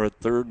the runner at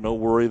third, no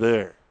worry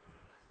there.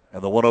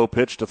 And the 1-0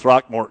 pitch to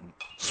Throckmorton.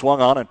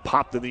 Swung on and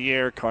popped in the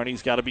air.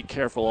 Kearney's got to be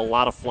careful. A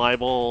lot of fly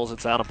balls.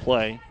 It's out of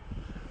play.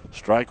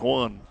 Strike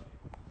 1.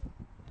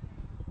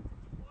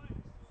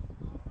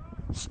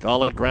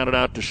 Scala grounded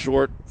out to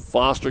short.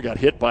 Foster got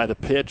hit by the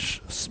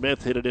pitch.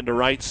 Smith hit it into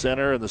right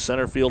center, and the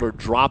center fielder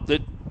dropped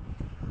it.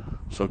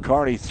 So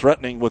Kearney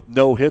threatening with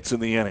no hits in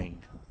the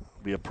inning.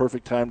 Be a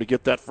perfect time to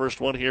get that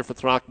first one here for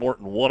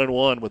Throckmorton.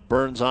 1-1 with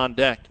Burns on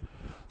deck.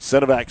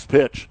 Sinovac's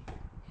pitch,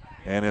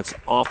 and it's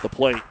off the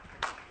plate.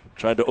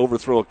 Tried to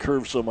overthrow a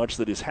curve so much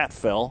that his hat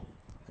fell,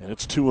 and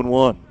it's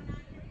 2-1.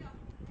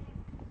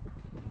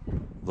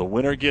 The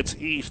winner gets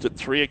east at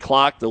 3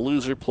 o'clock. The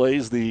loser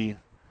plays the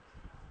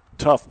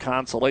tough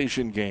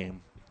consolation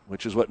game,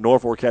 which is what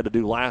Norfolk had to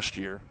do last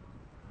year.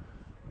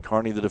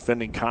 Kearney, the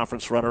defending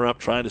conference runner-up,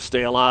 trying to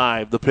stay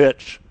alive. The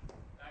pitch.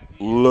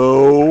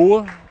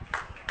 Low.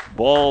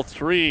 Ball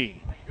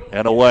 3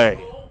 and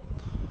away.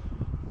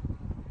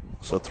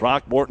 So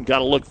Throckmorton got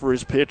to look for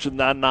his pitch and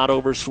not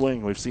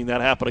overswing. We've seen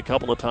that happen a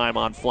couple of times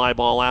on fly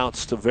ball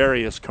outs to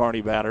various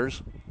Kearney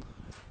batters.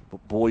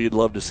 But boy, you'd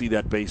love to see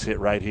that base hit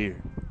right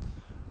here.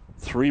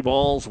 3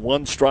 balls,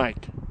 1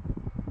 strike.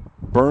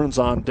 Burns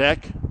on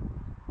deck.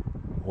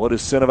 What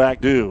does Sinovac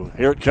do?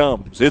 Here it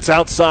comes. It's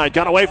outside.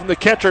 Got away from the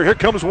catcher. Here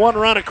comes 1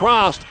 run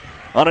across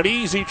on an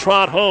easy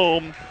trot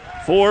home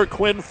for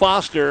Quinn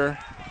Foster.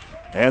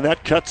 And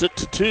that cuts it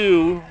to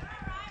 2.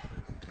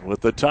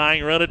 With the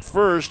tying run at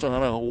first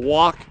on a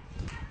walk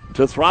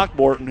to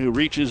Throckmorton, who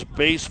reaches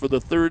base for the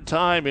third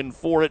time in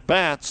 4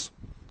 at-bats.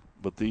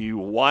 But the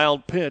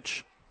wild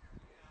pitch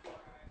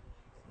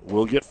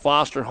will get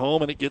Foster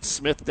home, and it gets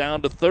Smith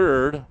down to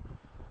third.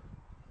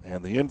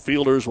 And the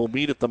infielders will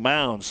meet at the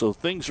mound. So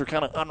things are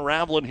kind of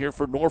unraveling here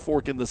for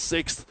Norfolk in the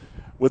 6th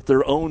with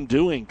their own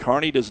doing.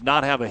 Kearney does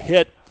not have a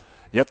hit,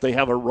 yet they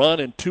have a run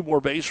and 2 more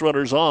base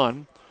runners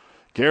on.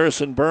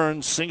 Garrison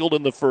Burns singled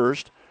in the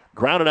first,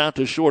 grounded out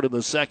to short in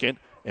the second,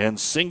 and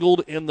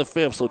singled in the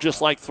 5th. So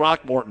just like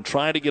Throckmorton,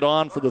 trying to get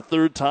on for the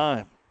 3rd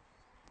time.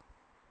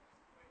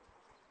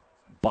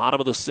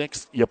 Bottom of the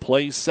 6th, you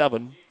play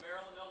 7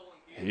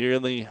 here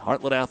in the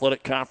Heartland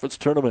Athletic Conference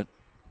Tournament.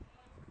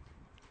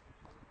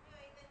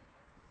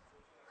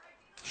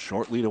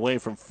 Short lead away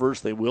from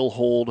first. They will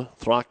hold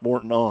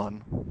Throckmorton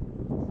on.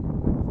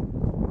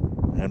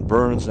 And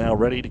Burns now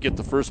ready to get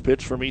the first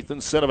pitch from Ethan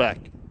Sinovac.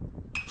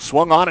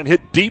 Swung on and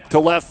hit deep to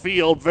left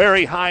field,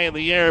 very high in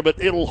the air,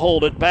 but it'll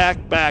hold it back,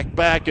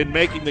 and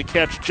making the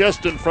catch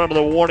just in front of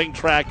the warning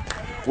track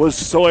was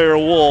Sawyer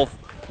Wolf.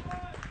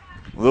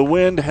 The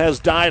wind has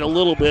died a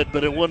little bit,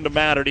 but it wouldn't have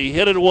mattered. He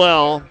hit it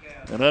well,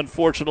 and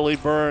unfortunately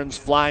Burns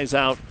flies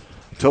out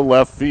to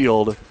left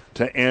field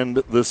to end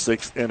the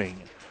 6th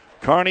inning.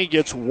 Kearney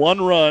gets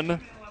 1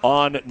 run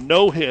on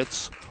no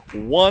hits,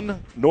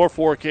 1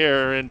 Norfolk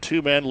error, and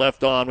 2 men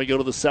left on. We go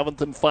to the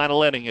 7th and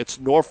final inning. It's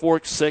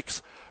Norfolk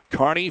 6,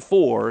 Kearney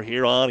 4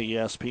 here on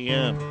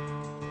ESPN.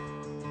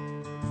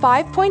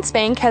 5 Points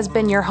Bank has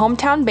been your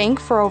hometown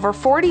bank for over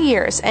 40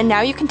 years, and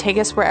now you can take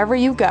us wherever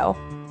you go.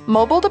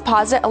 Mobile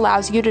Deposit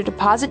allows you to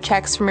deposit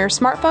checks from your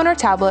smartphone or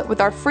tablet with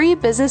our free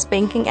business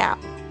banking app.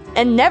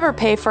 And never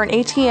pay for an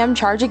ATM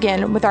charge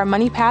again with our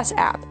MoneyPass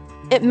app.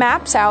 It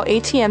maps out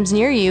ATMs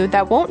near you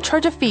that won't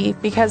charge a fee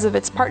because of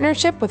its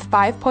partnership with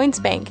 5 Points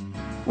Bank.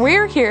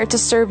 We're here to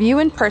serve you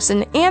in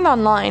person and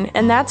online,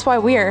 and that's why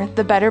we're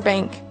the better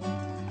bank.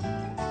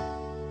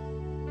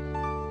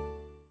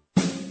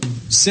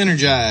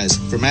 Synergize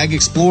from Ag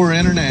Explorer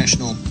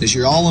International is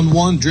your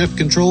all-in-one drip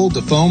control,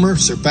 defoamer,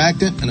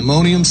 surfactant, and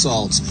ammonium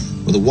salts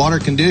with a water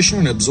conditioner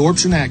and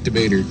absorption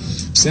activator.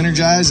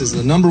 Synergize is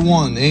the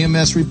 #1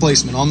 AMS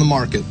replacement on the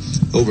market.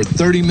 Over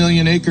 30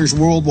 million acres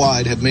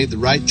worldwide have made the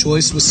right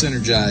choice with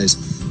Synergize.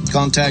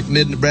 Contact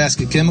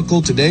Mid-Nebraska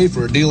Chemical today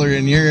for a dealer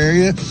in your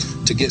area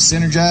to get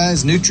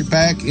Synergize,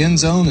 NutriPack,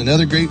 Endzone, and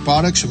other great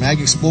products from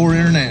Ag Explorer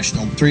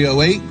International.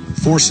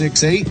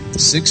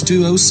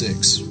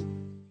 308-468-6206.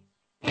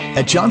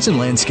 At Johnson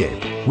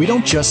Landscape, we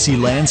don't just see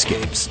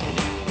landscapes.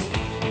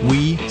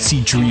 We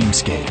see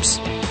dreamscapes.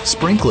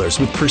 Sprinklers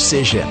with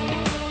precision.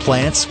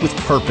 Plants with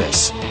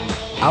purpose.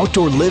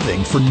 Outdoor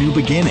living for new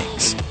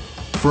beginnings.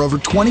 For over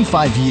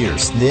 25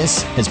 years,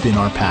 this has been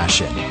our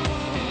passion.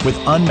 With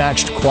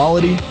unmatched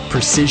quality,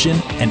 precision,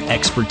 and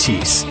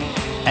expertise.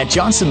 At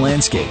Johnson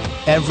Landscape,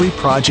 every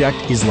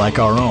project is like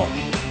our own.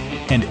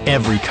 And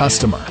every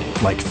customer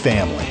like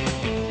family.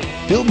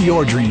 Build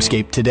your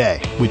dreamscape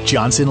today with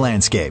Johnson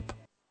Landscape.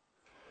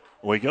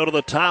 We go to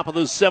the top of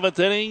the 7th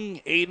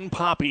inning. Aiden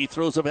Poppy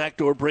throws a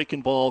backdoor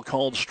breaking ball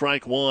called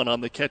strike 1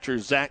 on the catcher,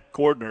 Zach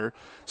Cordner.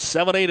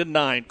 7, 8, and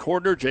 9.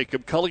 Cordner,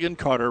 Jacob Culligan,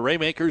 Carter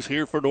Raymakers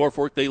here for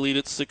Norfolk. They lead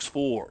at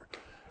 6-4.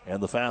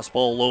 And the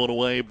fastball low and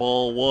away,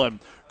 ball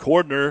 1.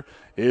 Cordner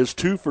is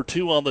 2 for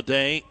 2 on the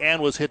day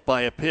and was hit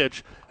by a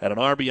pitch at an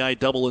RBI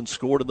double and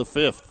scored in the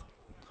 5th.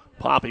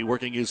 Poppy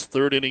working his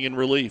 3rd inning in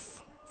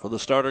relief for the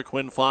starter,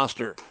 Quinn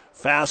Foster.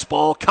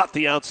 Fastball cut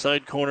the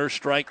outside corner,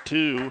 strike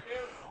 2.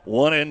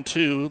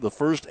 1-2, the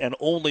first and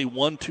only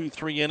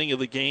 1-2-3 inning of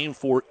the game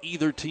for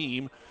either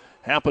team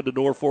happened to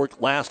Norfolk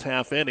last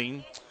half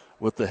inning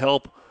with the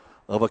help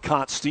of a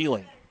caught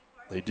stealing.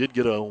 They did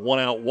get a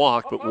 1-out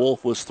walk, but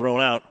Wolf was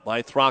thrown out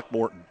by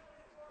Throckmorton.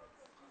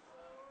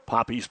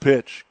 Poppy's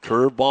pitch,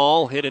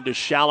 curveball hit into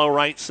shallow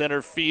right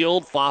center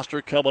field.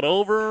 Foster coming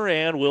over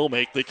and will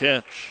make the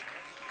catch.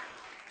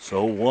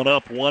 So 1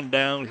 up, 1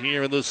 down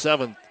here in the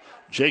 7th.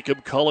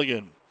 Jacob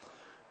Culligan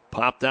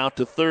popped out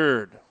to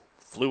third.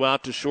 Flew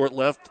out to short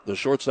left. The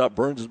shortstop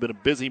Burns has been a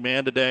busy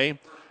man today.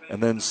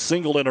 And then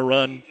singled in a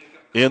run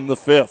in the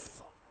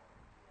 5th.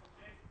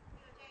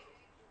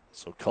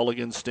 So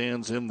Culligan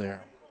stands in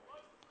there.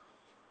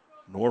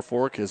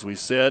 Norfolk, as we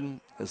said,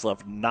 has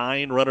left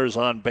 9 runners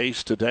on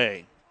base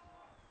today.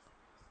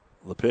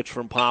 The pitch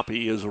from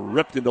Poppy is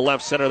ripped into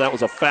left center. That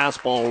was a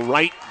fastball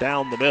right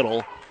down the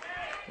middle.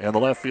 And the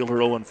left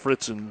fielder, Owen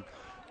Fritzen,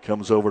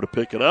 comes over to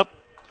pick it up.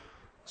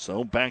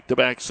 So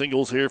back-to-back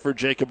singles here for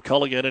Jacob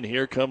Culligan, and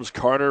here comes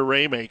Carter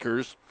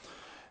Raymakers.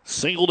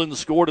 Singled and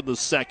scored in the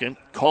 2nd,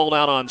 called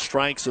out on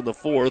strikes in the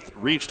 4th,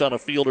 reached on a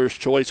fielder's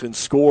choice and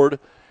scored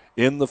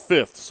in the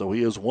 5th. So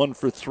he is 1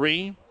 for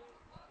 3.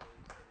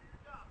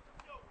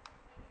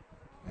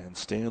 And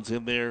stands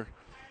in there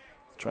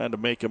trying to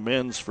make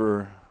amends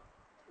for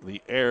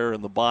the error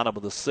in the bottom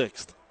of the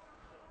 6th.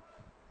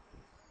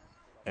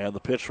 And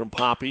the pitch from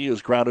Poppy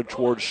is grounded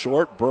towards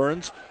short.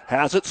 Burns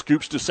has it,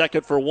 scoops to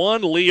second for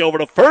 1. Lee over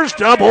to first,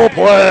 double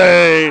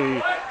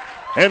play!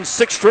 And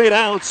 6 straight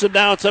outs, and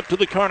now it's up to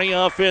the Kearney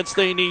offense.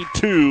 They need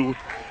 2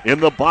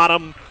 in the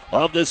bottom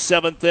of the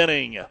 7th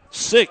inning.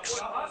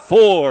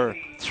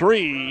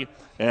 6-4-3,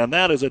 and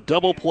that is a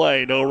double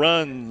play. No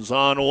runs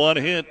on one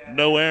hit,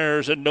 no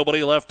errors, and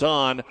nobody left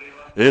on.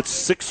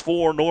 It's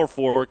 6-4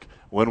 Norfolk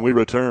when we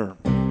return.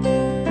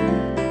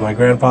 My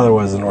grandfather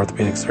was an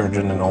orthopedic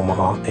surgeon in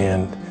Omaha,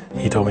 and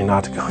he told me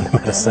not to go into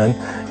medicine.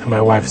 And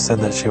my wife said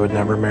that she would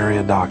never marry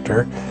a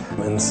doctor.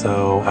 And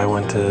so I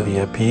went to be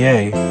a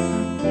PA.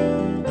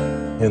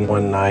 And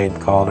one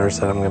night called her,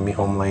 said I'm going to be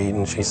home late.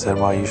 And she said,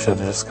 well, you should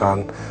have just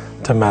gone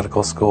to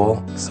medical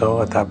school.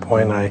 So at that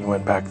point, I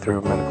went back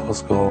through medical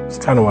school. It's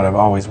kind of what I've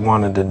always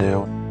wanted to do.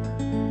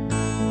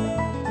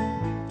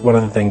 One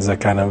of the things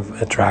that kind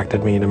of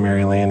attracted me to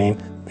Mary Lanning,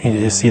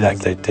 you see that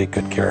they take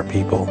good care of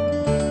people.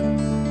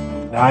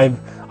 I've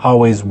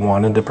always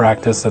wanted to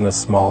practice in a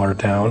smaller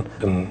town,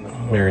 and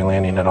Mary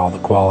Lanning had all the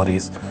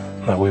qualities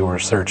that we were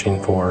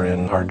searching for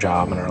in our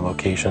job and our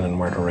location and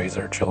where to raise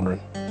our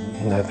children.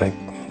 And I think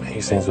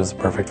Hastings was the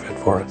perfect fit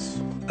for us.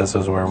 This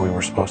is where we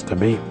were supposed to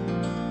be.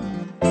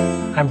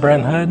 I'm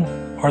Brent Hood,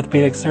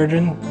 orthopedic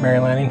surgeon, Mary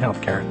Lanning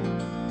Healthcare.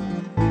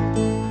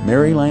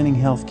 Mary Lanning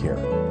Healthcare.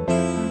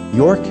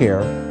 Your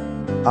care,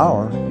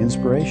 our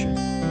inspiration.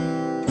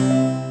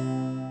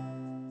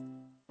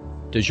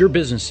 Does your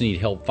business need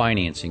help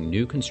financing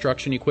new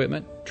construction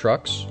equipment,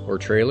 trucks, or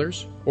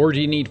trailers? Or do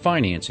you need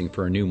financing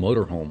for a new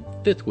motorhome,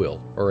 fifth wheel,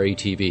 or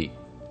ATV?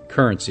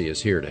 Currency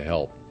is here to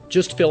help.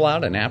 Just fill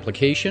out an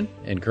application,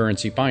 and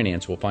Currency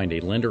Finance will find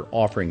a lender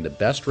offering the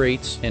best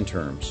rates and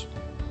terms.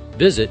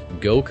 Visit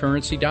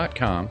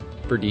gocurrency.com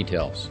for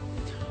details.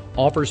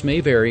 Offers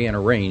may vary and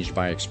arranged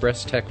by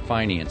Express Tech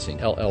Financing,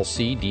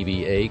 LLC,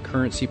 DBA,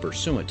 currency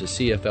pursuant to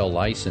CFL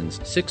license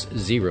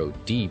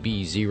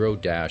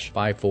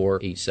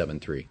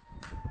 60DB0-54873.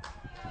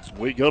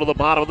 We go to the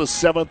bottom of the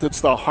 7th.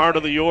 It's the heart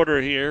of the order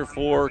here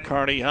for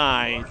Kearney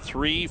High.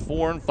 3,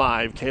 4, and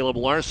 5. Caleb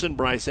Larson,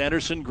 Bryce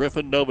Anderson,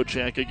 Griffin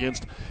Novacek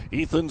against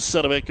Ethan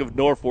Sinovic of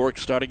Norfolk,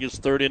 starting his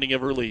 3rd inning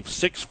of relief.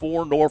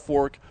 6-4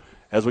 Norfolk.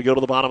 As we go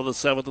to the bottom of the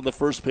 7th, and the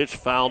first pitch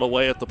fouled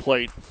away at the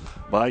plate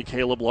by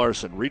Caleb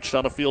Larson. Reached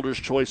on a fielder's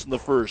choice in the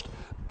 1st,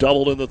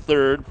 doubled in the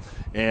 3rd,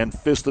 and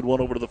fisted one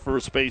over to the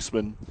first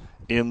baseman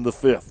in the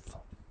 5th.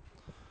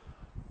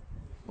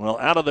 Well,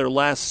 out of their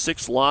last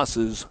 6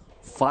 losses,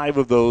 5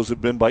 of those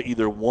have been by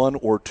either 1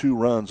 or 2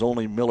 runs.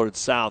 Only Millard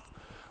South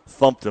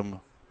thumped them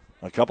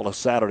a couple of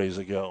Saturdays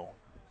ago.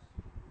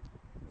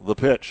 The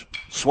pitch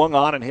swung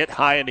on and hit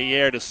high in the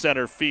air to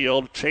center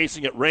field.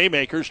 Chasing at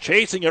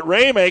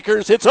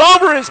Raymakers. It's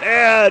over his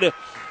head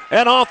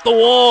and off the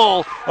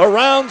wall.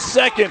 Around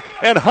second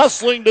and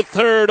hustling to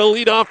third. A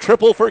leadoff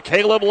triple for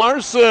Caleb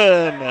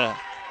Larson.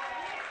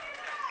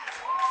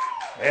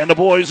 And the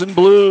boys in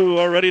blue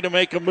are ready to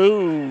make a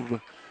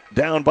move.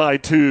 Down by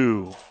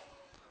 2.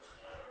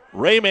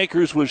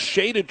 Raymakers was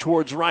shaded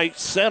towards right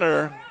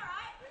center.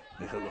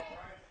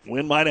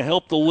 Wind might have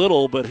helped a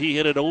little, but he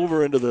hit it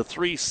over into the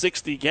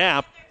 360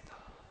 gap.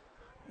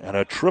 And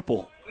a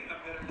triple.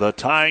 The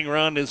tying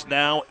run is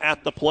now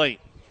at the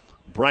plate.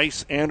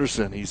 Bryce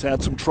Anderson, he's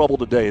had some trouble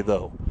today,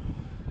 though.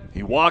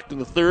 He walked in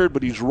the 3rd,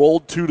 but he's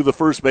rolled 2 to the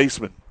first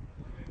baseman.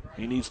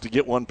 He needs to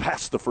get one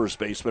past the first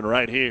baseman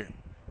right here.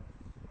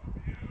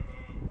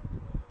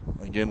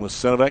 Again with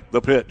Sinovic,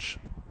 the pitch.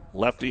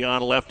 Lefty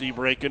on lefty,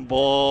 breaking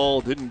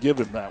ball. Didn't give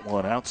him that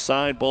one.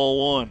 Outside,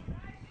 ball 1.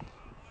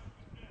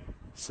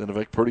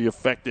 Sinovic pretty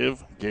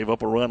effective. Gave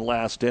up a run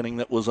last inning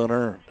that was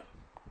unearned.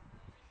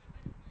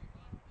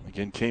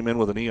 Again, came in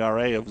with an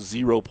ERA of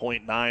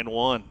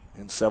 0.91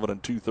 in 7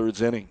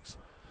 2/3 innings.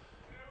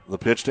 The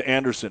pitch to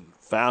Anderson.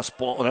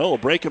 Fastball. No, a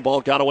breaking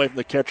ball got away from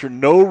the catcher.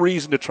 No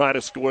reason to try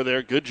to score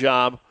there. Good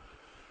job.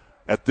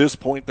 At this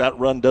point, that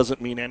run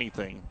doesn't mean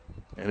anything.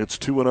 And it's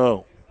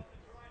 2-0.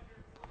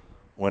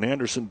 When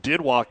Anderson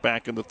did walk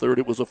back in the 3rd,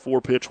 it was a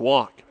 4-pitch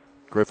walk.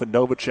 Griffin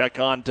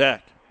Novacek on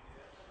deck.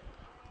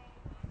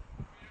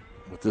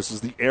 But this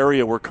is the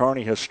area where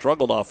Kearney has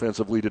struggled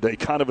offensively today,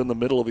 kind of in the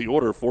middle of the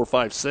order, 4,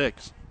 5,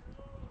 6.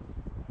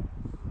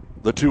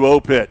 The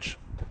 2-0 pitch,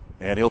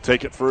 and he'll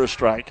take it for a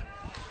strike.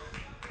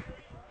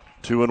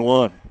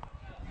 2-1.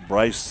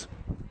 Bryce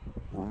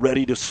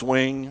ready to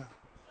swing.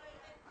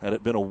 Had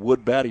it been a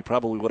wood bat, he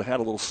probably would have had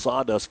a little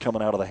sawdust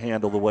coming out of the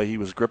handle the way he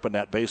was gripping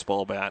that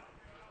baseball bat.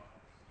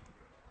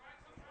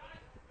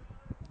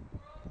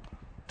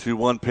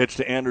 2-1 pitch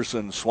to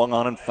Anderson, swung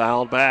on and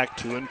fouled back,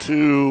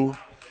 2-2.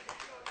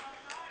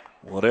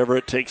 Whatever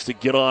it takes to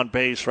get on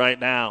base right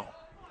now.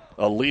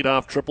 A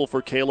leadoff triple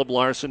for Caleb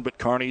Larson, but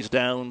Kearney's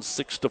down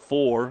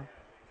 6-4.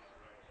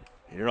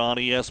 Here on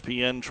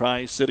ESPN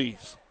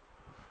Tri-Cities.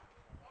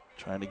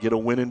 Trying to get a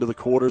win into the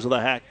quarters of the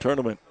HAC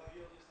tournament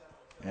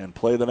and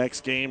play the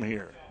next game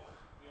here.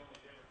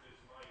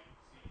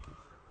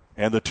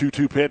 And the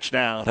 2-2 pitch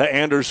now to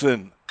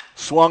Anderson.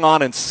 Swung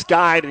on and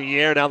skied in the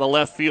air down the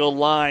left field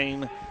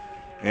line.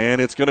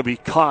 And it's going to be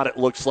caught, it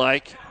looks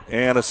like.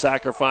 And a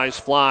sacrifice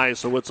fly,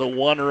 so it's a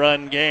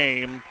 1-run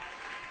game.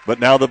 But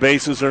now the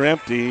bases are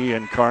empty,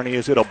 and Kearney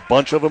has hit a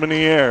bunch of them in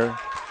the air.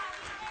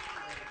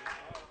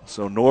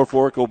 So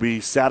Norfolk will be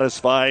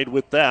satisfied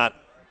with that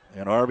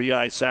An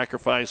RBI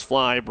sacrifice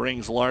fly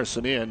brings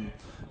Larson in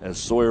as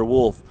Sawyer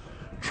Wolf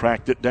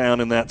tracked it down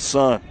in that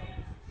sun.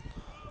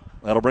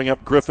 That'll bring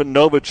up Griffin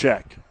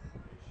Novacek.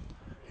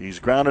 He's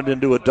grounded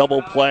into a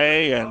double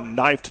play and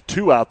knifed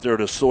 2 out there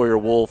to Sawyer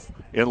Wolf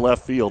in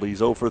left field. He's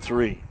 0 for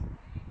 3.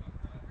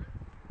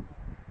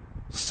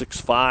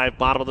 6-5,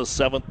 bottom of the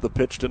 7th, the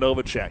pitch to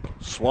Novacek.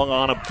 Swung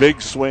on a big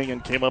swing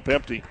and came up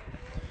empty.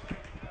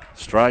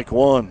 Strike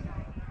 1.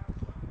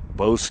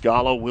 Bo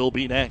Scala will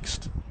be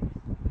next.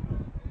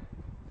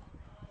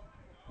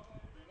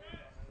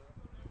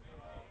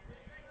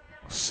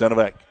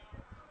 Senovic,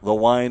 the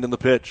wind and the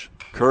pitch.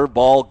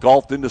 Curveball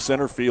golfed into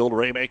center field.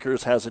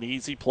 Raymakers has an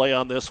easy play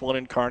on this one,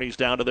 and Kearney's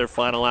down to their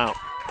final out.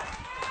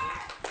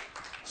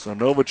 So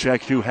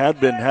Novacek, who had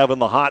been having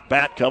the hot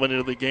bat coming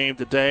into the game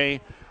today,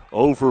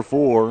 0 for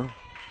 4.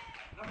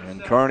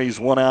 And Kearney's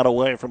 1 out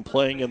away from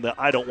playing in the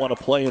I don't want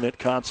to play in it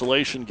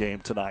consolation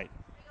game tonight.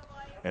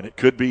 And it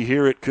could be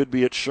here, it could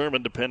be at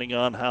Sherman, depending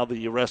on how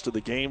the rest of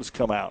the games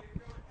come out.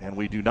 And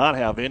we do not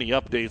have any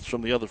updates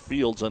from the other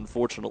fields,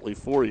 unfortunately,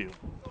 for you.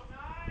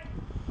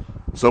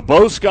 So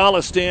Bo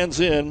Scala stands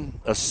in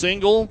a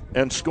single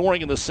and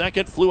scoring in the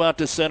second, flew out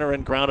to center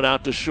and grounded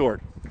out to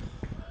short.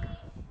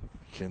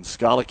 Can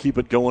Scala keep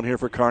it going here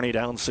for Kearney,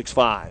 down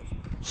 6-5?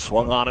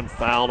 Swung on and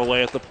fouled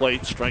away at the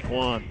plate, strike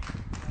 1.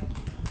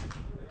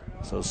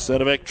 So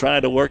Senovic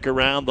trying to work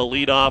around the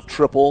leadoff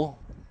triple.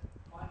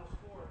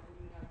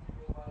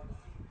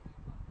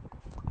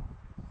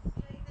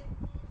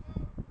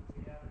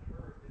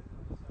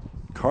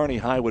 Kearney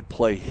High would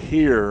play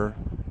here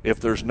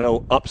if there's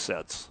no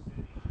upsets,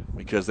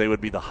 because they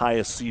would be the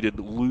highest seeded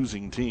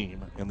losing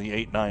team in the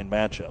 8-9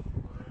 matchup.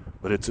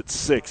 But it's at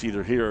 6,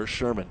 either here or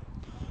Sherman.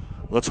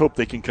 Let's hope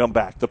they can come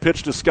back. The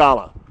pitch to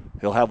Scala.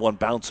 He'll have one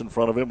bounce in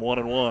front of him,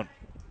 1-1.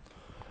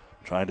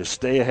 Trying to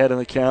stay ahead in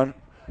the count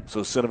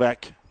so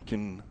Senovic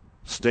can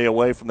stay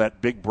away from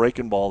that big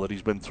breaking ball that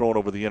he's been throwing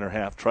over the inner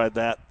half. Tried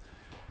that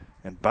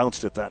and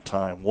bounced it that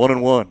time.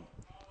 1-1.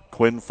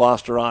 Quinn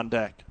Foster on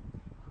deck.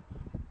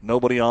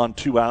 Nobody on,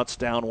 2 outs,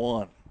 down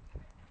 1.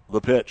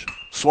 The pitch.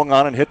 Swung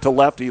on and hit to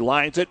left. He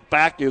lines it.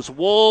 Back is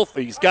Wolf.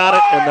 He's got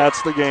it, and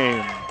that's the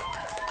game.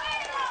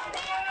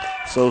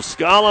 So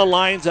Scala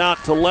lines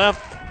out to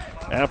left.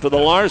 After the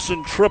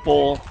Larson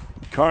triple,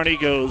 Kearney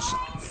goes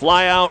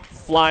fly out,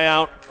 fly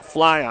out,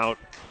 fly out.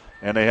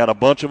 And they had a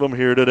bunch of them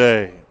here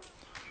today.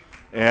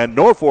 And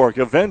Norfolk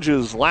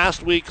avenges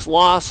last week's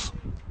loss.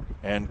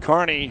 And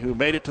Kearney, who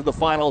made it to the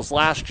finals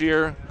last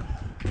year,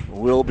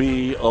 will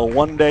be a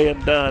one day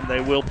and done.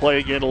 They will play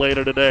again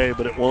later today,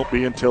 but it won't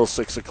be until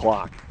 6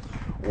 o'clock.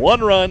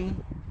 1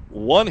 run,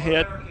 1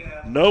 hit,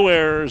 no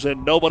errors,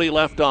 and nobody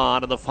left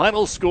on. And the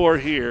final score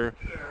here,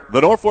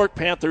 the Norfolk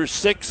Panthers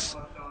 6,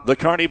 the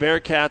Kearney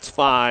Bearcats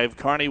 5.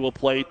 Kearney will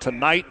play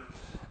tonight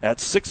at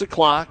 6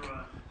 o'clock,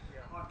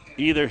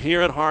 either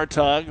here at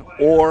Hartug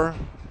or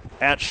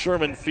at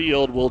Sherman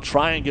Field. We'll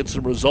try and get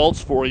some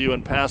results for you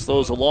and pass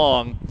those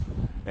along.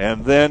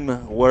 And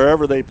then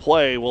wherever they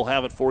play, we'll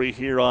have it for you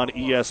here on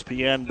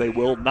ESPN. They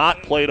will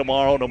not play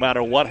tomorrow no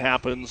matter what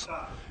happens.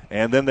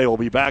 And then they will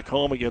be back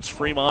home against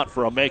Fremont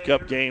for a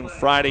makeup game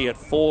Friday at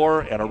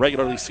 4 and a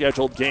regularly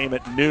scheduled game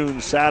at noon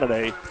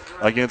Saturday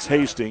against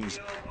Hastings,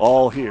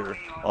 all here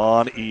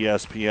on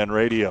ESPN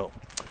Radio.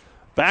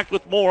 Back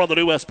with more on the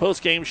New West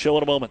Postgame Show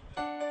in a moment.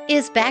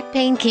 Is back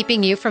pain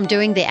keeping you from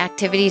doing the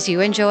activities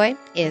you enjoy?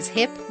 Is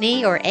hip,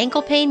 knee, or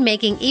ankle pain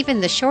making even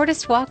the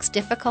shortest walks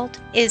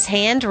difficult? Is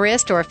hand,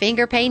 wrist, or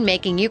finger pain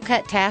making you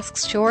cut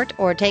tasks short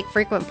or take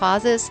frequent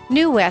pauses?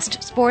 New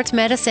West Sports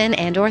Medicine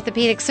and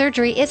Orthopedic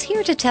Surgery is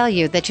here to tell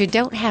you that you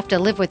don't have to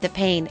live with the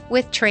pain.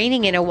 With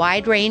training in a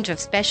wide range of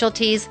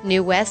specialties,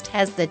 New West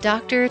has the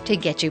doctor to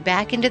get you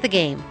back into the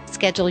game.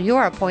 Schedule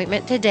your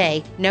appointment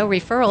today. No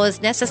referral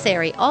is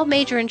necessary. All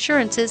major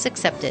insurances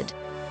accepted.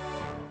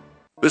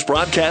 This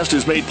broadcast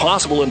is made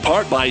possible in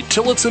part by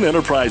Tillotson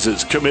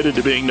Enterprises, committed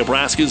to being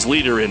Nebraska's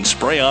leader in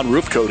spray-on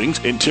roof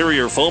coatings,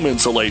 interior foam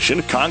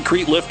insulation,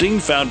 concrete lifting,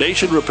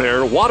 foundation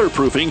repair,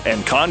 waterproofing,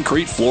 and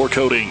concrete floor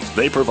coatings.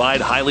 They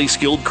provide highly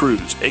skilled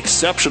crews,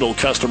 exceptional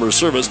customer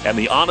service, and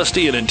the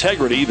honesty and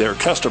integrity their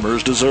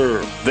customers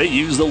deserve. They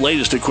use the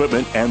latest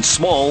equipment and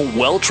small,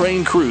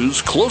 well-trained crews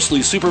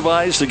closely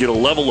supervised to get a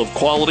level of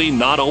quality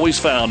not always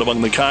found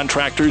among the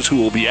contractors who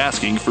will be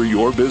asking for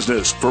your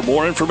business. For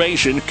more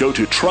information, go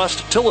to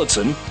TrustTillotson.com.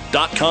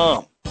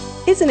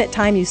 Isn't it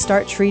time you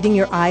start treating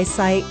your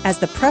eyesight as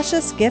the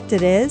precious gift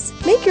it is?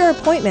 Make your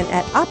appointment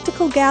at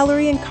Optical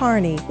Gallery in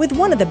Kearney with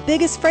one of the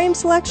biggest frame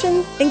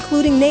selection,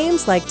 including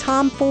names like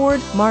Tom Ford,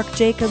 Marc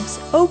Jacobs,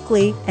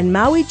 Oakley, and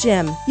Maui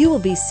Jim. You will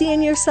be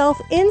seeing yourself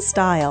in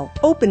style.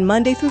 Open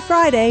Monday through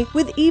Friday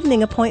with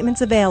evening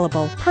appointments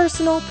available.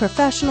 Personal,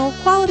 professional,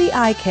 quality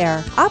eye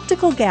care.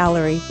 Optical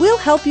Gallery. We'll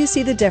help you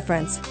see the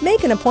difference.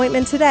 Make an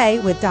appointment today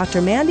with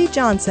Dr. Mandy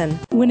Johnson.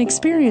 When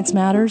experience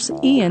matters,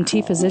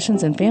 ENT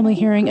Physicians and Family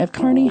Hearing of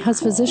Kearney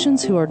has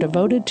physicians who are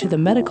devoted to the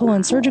medical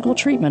and surgical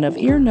treatment of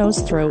ear, nose,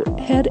 throat,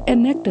 head,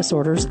 and neck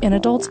disorders in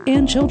adults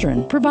and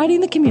children, providing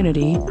the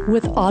community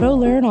with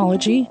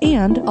otolaryngology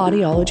and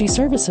audiology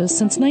services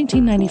since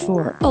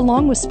 1994,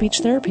 along with speech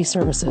therapy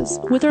services.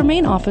 With our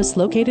main office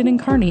located in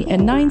Kearney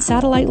and 9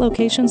 satellite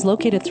locations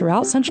located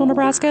throughout central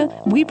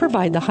Nebraska, we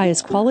provide the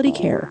highest quality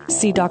care.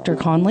 See Dr.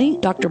 Conley,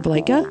 Dr.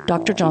 Blaka,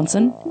 Dr.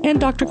 Johnson, and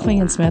Dr.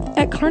 Klingensmith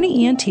at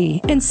Kearney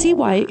ENT and see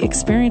why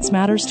experience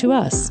matters to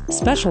us,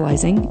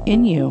 specializing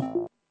in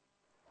you.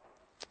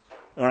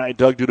 All right,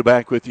 Doug Duda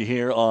back with you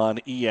here on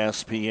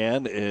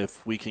ESPN.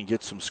 If we can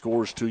get some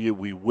scores to you,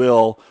 we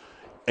will.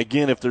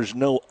 Again, if there's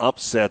no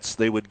upsets,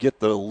 they would get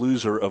the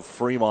loser of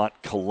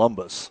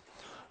Fremont-Columbus,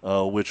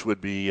 which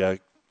would be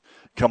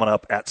coming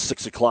up at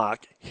 6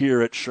 o'clock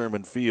here at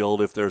Sherman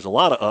Field. If there's a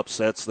lot of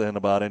upsets, then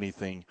about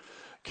anything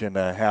can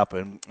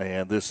happen.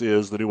 And this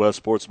is the New West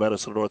Sports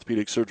Medicine and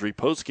Orthopedic Surgery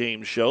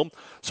post-game show.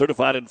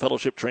 Certified and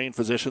fellowship-trained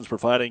physicians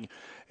providing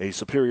a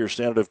superior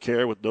standard of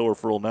care with no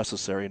referral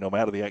necessary. No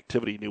matter the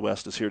activity, New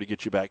West is here to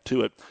get you back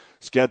to it.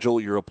 Schedule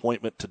your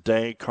appointment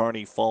today.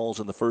 Kearney falls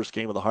in the first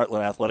game of the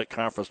Heartland Athletic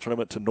Conference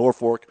Tournament to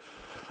Norfolk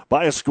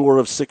by a score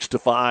of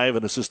 6-5.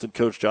 And assistant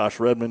coach Josh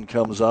Redmond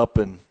comes up,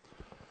 and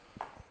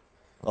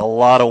a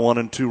lot of 1-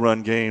 and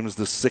 2-run games,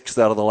 the 6th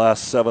out of the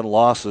last 7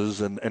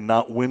 losses, and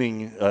not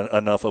winning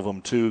enough of them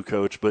too,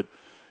 Coach. But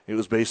it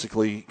was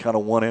basically kind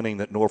of one inning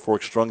that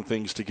Norfolk strung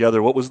things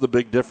together. What was the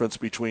big difference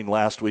between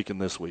last week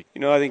and this week?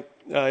 I think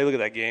you look at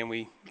that game.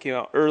 We came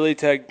out early,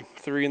 tagged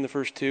 3 in the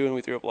first 2, and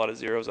we threw up a lot of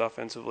zeros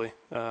offensively.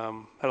 Had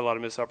a lot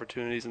of missed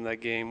opportunities in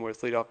that game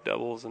with leadoff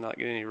doubles and not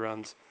getting any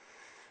runs.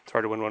 It's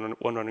hard to win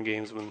one-run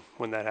games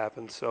when that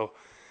happens. So,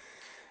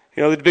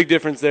 the big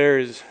difference there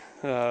is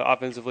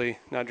offensively,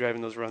 not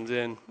driving those runs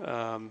in.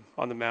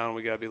 On the mound,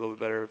 we got to be a little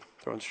bit better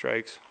throwing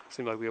strikes.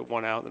 Seemed like we got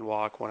one out, then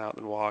walk, one out,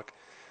 then walk.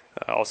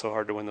 Also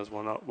hard to win those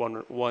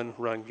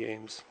one-run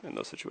games in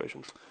those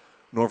situations.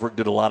 Norfolk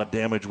did a lot of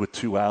damage with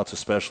 2 outs,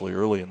 especially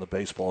early in the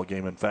baseball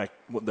game. In fact,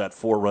 that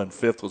 4-run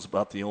 5th was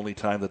about the only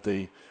time that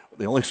they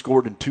only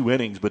scored in 2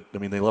 innings, but,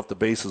 they left the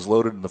bases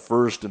loaded in the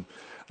first, and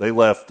they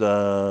left,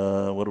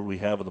 what did we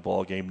have in the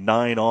ball game?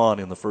 9 on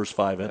in the first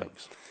 5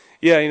 innings.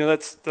 Yeah,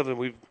 that's something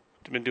we've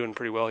been doing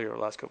pretty well here the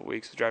last couple of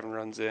weeks, is driving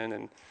runs in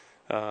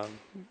and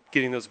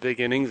getting those big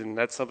innings, and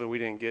that's something we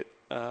didn't get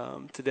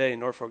today.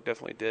 Norfolk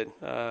definitely did.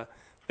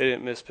 They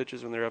didn't miss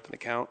pitches when they were up in the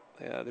count.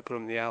 They put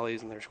them in the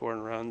alleys, and they're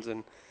scoring runs.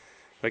 And,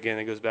 again,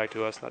 it goes back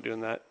to us not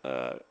doing that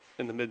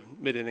in the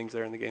mid-innings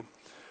there in the game.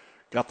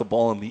 Got the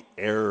ball in the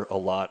air a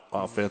lot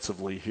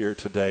offensively here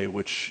today,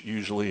 which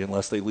usually,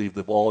 unless they leave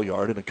the ball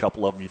yard, and a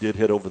couple of them you did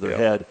hit over their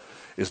head,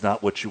 is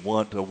not what you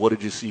want. What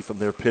did you see from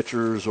their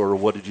pitchers, or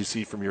what did you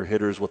see from your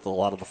hitters with a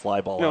lot of the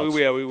fly ball outs?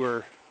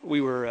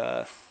 We were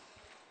a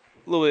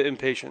little bit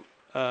impatient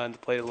to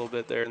play a little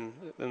bit there in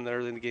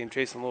early in the game,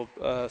 chasing some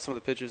of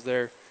the pitches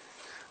there.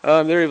 They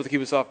were able to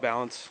keep us off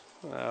balance.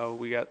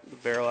 We got the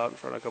barrel out in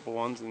front of a couple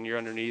ones, and you're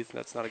underneath, and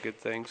that's not a good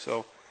thing.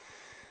 So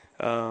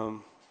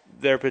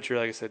their pitcher,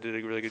 like I said, did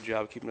a really good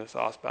job keeping us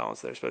off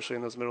balance there, especially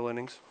in those middle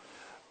innings.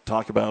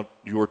 Talk about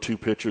your 2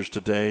 pitchers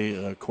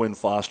today. Quinn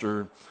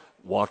Foster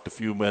walked a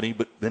few many,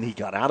 but then he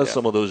got out of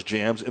some of those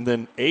jams. And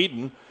then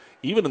Aiden,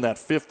 even in that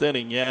 5th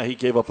inning, he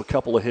gave up a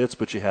couple of hits,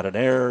 but you had an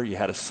error. You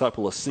had a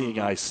couple of seeing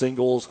eye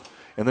singles.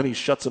 And then he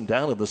shuts them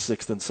down in the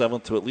 6th and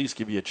 7th to at least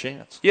give you a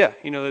chance. Yeah,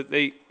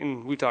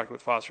 we talked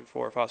with Foster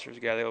before. Foster's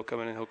a guy that will come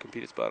in and he'll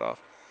compete his butt off.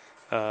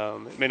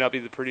 It may not be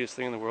the prettiest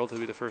thing in the world. He'll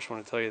be the first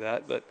one to tell you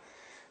that. But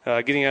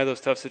getting out of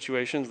those tough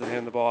situations, then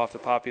handing the ball off to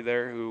Poppy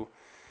there, who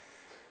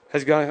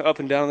has gone up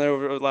and down there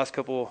over the last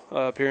couple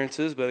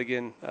appearances. But,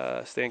 again,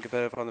 staying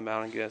competitive on the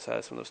mound and getting us out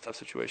of some of those tough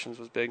situations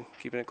was big,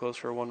 keeping it close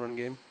for a 1-run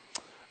game.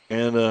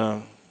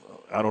 And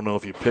I don't know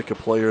if you pick a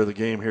player of the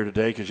game here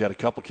today because you had a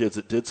couple kids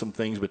that did some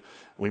things, but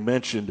we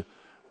mentioned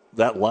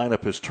that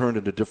lineup has turned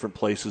into different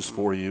places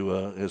for you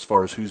as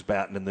far as who's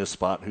batting in this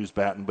spot, who's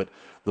batting. But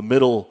the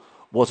middle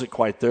wasn't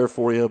quite there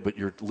for you, but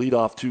your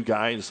leadoff 2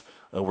 guys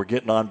were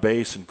getting on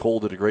base, and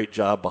Cole did a great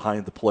job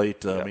behind the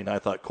plate. I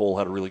thought Cole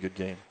had a really good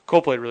game.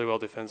 Cole played really well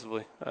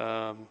defensively.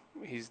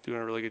 He's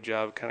doing a really good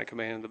job kind of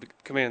commanding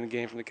the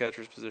game from the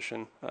catcher's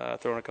position,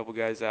 throwing a couple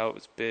guys out.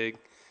 It's big,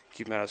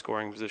 keeping them out of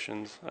scoring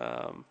positions.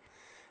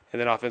 And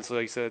then offensively,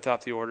 like you said, top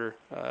of the order.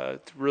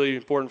 It's really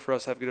important for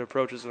us to have good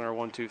approaches in our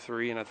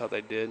 1-2-3, and I thought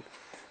they did.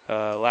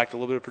 Lacked a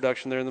little bit of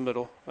production there in the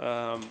middle,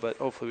 but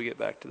hopefully we get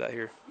back to that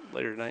here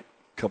later tonight.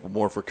 A couple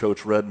more for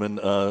Coach Redmond.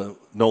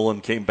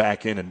 Nolan came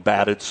back in and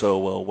batted,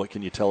 so what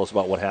can you tell us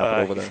about what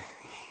happened over there?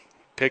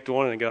 Picked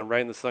one and got him right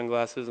in the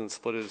sunglasses and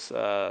split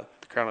the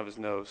crown of his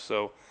nose.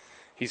 So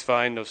he's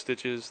fine, no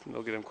stitches.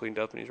 They'll get him cleaned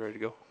up, and he's ready to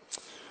go.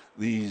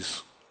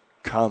 These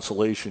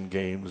consolation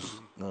games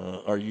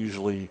are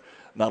usually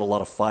not a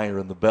lot of fire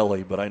in the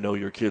belly, but I know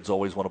your kids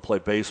always want to play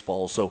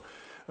baseball, so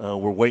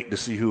we're waiting to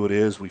see who it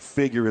is. We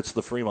figure it's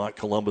the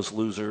Fremont-Columbus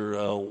loser.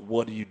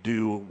 What do you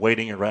do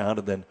waiting around,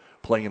 and then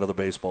playing another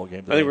baseball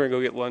game today. I think we're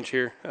going to go get lunch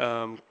here,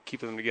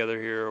 keeping them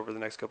together here over the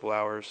next couple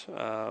hours.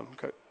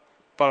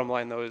 Bottom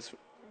line, though, is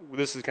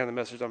this is kind of the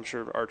message I'm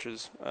sure Arch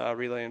is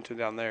relaying to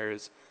down there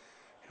is,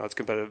 it's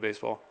competitive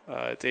baseball.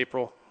 It's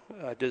April.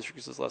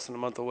 Districts is less than a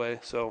month away,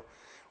 so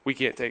we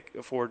can't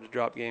afford to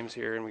drop games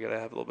here, and we got to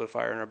have a little bit of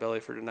fire in our belly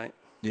for tonight.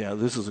 Yeah,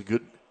 this is a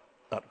good,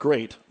 not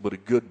great, but a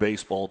good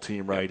baseball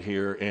team right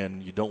here,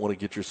 and you don't want to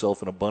get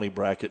yourself in a bunny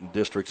bracket and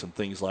districts and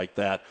things like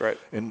that. Right.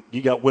 And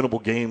you got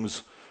winnable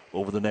games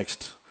over the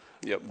next,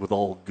 with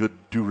all good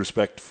due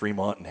respect to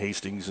Fremont and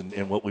Hastings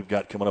and what we've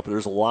got coming up.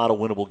 There's a lot of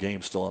winnable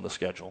games still on the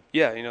schedule.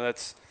 Yeah,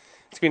 it's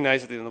going to be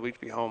nice at the end of the week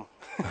to be home.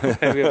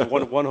 We have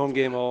one home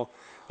game all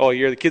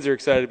year. The kids are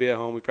excited to be at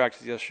home. We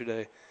practiced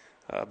yesterday.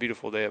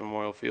 Beautiful day at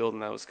Memorial Field,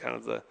 and that was kind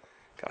of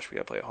we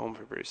got to play at home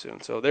pretty soon.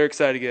 So they're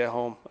excited to get at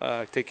home,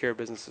 take care of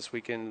business this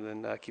weekend,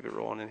 and then keep it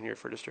rolling in here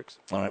for districts.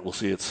 All right, we'll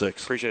see you at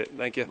 6. Appreciate it.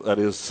 Thank you. That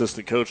is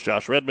assistant coach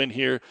Josh Redmond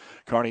here.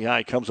 Kearney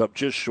High comes up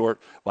just short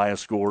by a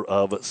score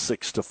of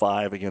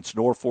 6-5 against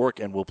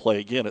Norfolk, and we'll play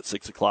again at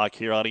 6 o'clock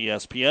here on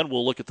ESPN.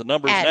 We'll look at the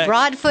numbers At next.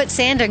 Broadfoot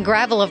Sand and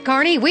Gravel of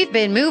Kearney, we've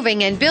been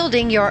moving and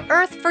building your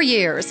earth for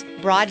years.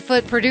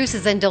 Broadfoot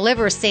produces and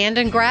delivers sand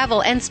and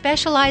gravel and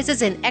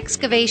specializes in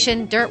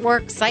excavation, dirt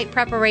work, site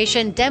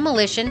preparation,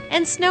 demolition,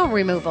 and snow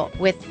removal,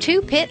 with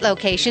 2 pit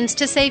locations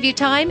to save you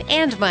time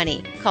and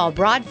money. Call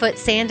Broadfoot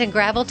Sand and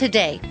Gravel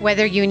today.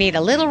 Whether you need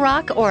a little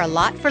rock or a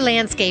lot for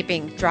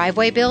landscaping,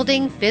 driveway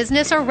building,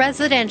 business, or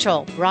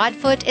residential,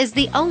 Broadfoot is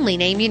the only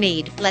name you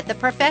need. Let the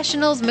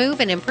professionals move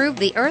and improve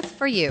the earth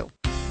for you.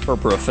 For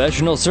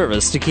professional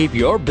service to keep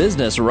your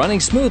business running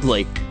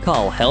smoothly,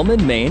 call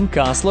Hellman, Maine,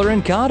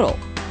 Kostler & Cottle.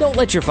 Don't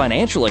let your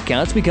financial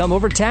accounts become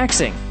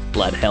overtaxing.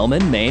 Let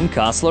Hellman, Maine,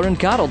 Kostler &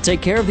 Cottle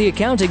take care of the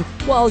accounting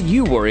while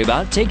you worry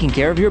about taking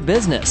care of your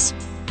business.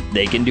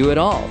 They can do it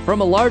all, from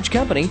a large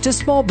company to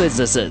small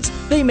businesses.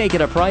 They make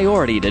it a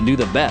priority to do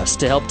the best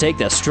to help take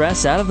the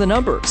stress out of the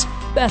numbers.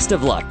 Best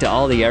of luck to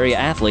all the area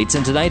athletes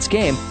in tonight's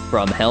game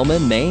from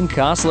Hellman, Maine,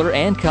 Kostler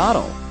 &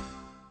 Cottle.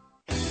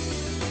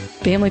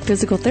 Family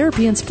Physical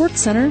Therapy and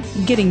Sports Center,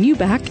 getting you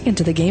back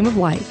into the game of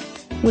life.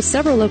 With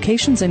several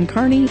locations in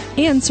Kearney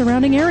and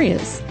surrounding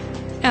areas.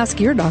 Ask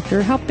your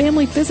doctor how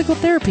Family Physical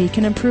Therapy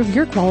can improve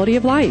your quality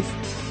of life.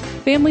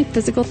 Family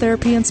Physical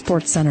Therapy and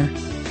Sports Center.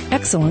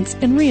 Excellence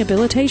in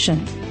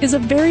Rehabilitation is a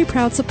very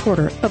proud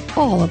supporter of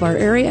all of our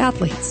area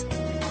athletes,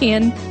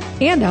 in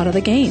and out of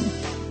the game.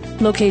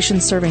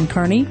 Locations serving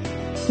Kearney,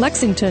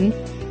 Lexington,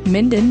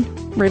 Minden,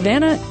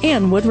 Ravenna,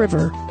 and Wood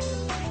River.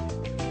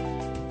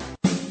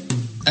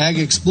 Ag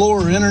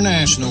Explorer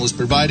International is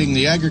providing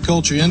the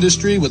agriculture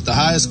industry with the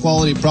highest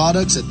quality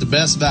products at the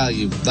best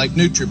value, like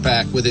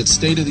NutriPack with its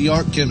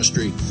state-of-the-art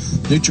chemistry.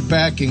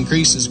 NutriPack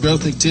increases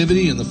growth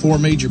activity in the 4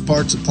 major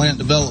parts of plant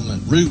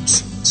development: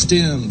 roots,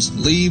 stems,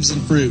 leaves,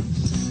 and fruit.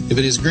 If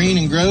it is green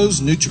and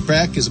grows,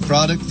 NutriPack is a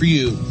product for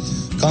you.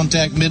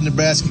 Contact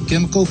Mid-Nebraska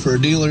Chemical for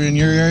a dealer in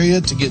your area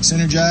to get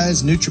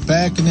Synergize,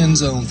 NutriPack, and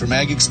Endzone from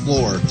Ag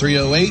Explorer.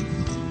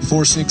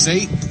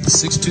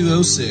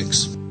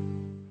 308-468-6206.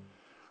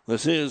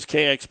 This is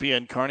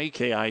KXPN Kearney,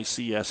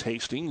 KICS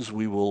Hastings.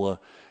 We will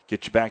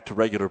get you back to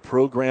regular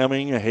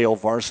programming. Hale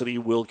Varsity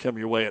will come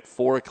your way at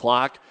 4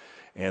 o'clock,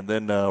 and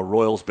then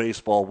Royals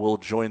Baseball will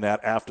join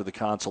that after the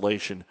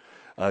consolation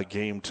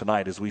game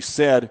tonight. As we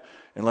said,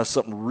 unless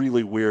something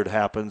really weird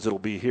happens, it'll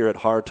be here at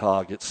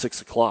Hartog at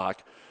 6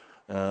 o'clock.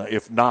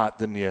 If not,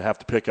 then you have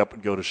to pick up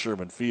and go to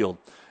Sherman Field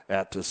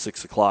at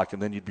 6 o'clock,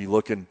 and then you'd be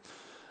looking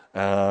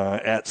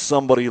at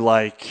somebody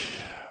like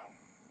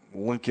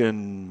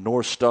Lincoln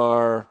North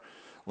Star,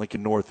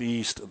 Lincoln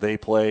Northeast. They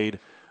played.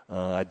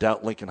 I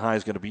doubt Lincoln High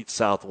is going to beat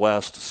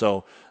Southwest.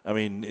 So, I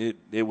mean,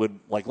 it would,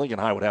 like, Lincoln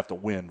High would have to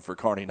win for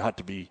Kearney not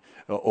to be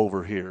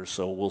over here.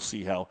 So we'll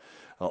see how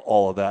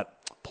all of that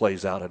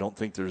plays out. I don't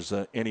think there's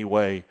any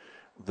way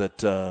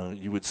that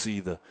you would see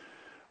the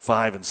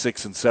 5 and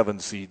 6 and 7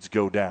 seeds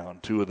go down.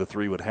 2 of the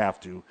 3 would have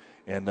to.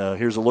 And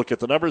here's a look at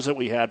the numbers that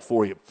we had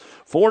for you.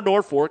 For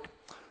Norfolk,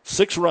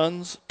 6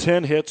 runs,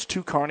 10 hits,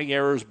 2 Kearney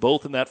errors,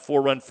 both in that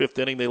 4-run 5th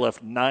inning. They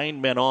left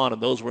 9 men on,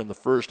 and those were in the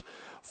first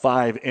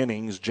 5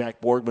 innings. Jack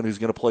Borgman, who's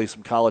going to play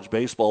some college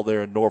baseball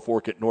there in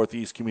Norfolk at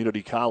Northeast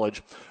Community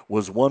College,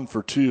 was 1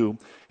 for 2.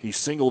 He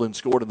singled and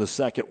scored in the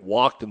second,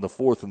 walked in the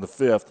 4th and the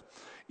 5th.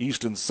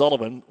 Easton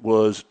Sullivan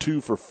was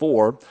 2 for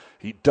 4.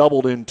 He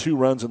doubled in 2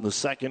 runs in the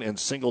second and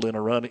singled in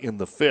a run in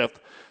the 5th.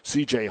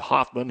 C.J.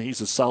 Hoffman,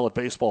 he's a solid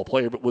baseball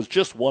player, but was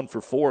just 1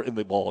 for 4 in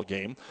the ball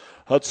game.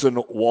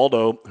 Hudson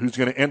Waldo, who's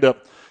going to end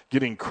up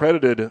getting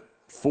credited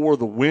for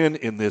the win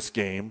in this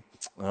game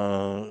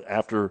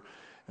after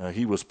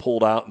he was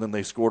pulled out, and then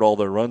they scored all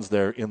their runs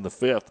there in the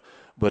 5th.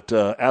 But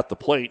at the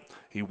plate,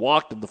 he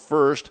walked in the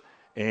first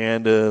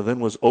and then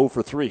was 0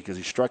 for 3 because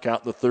he struck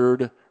out in the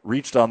third,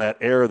 reached on that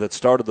error that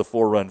started the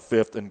 4-run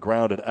 5th, and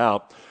grounded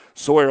out.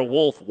 Sawyer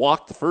Wolf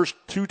walked the first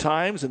 2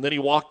 times, and then he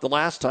walked the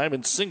last time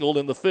and singled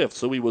in the 5th.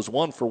 So he was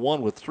 1 for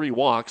 1 with 3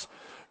 walks.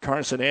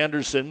 Carson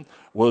Anderson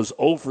was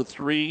 0 for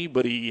 3,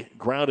 but he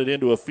grounded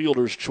into a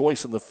fielder's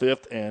choice in the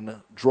 5th and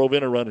drove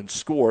in a run and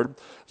scored.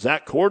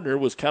 Zach Cordner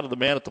was kind of the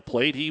man at the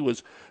plate. He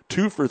was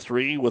 2 for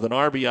 3 with an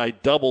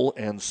RBI double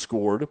and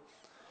scored.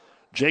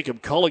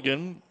 Jacob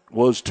Culligan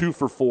was 2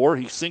 for 4.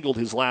 He singled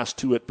his last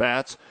 2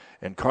 at-bats.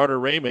 And Carter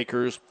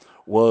Raymakers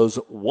was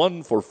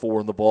 1 for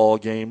 4 in the ball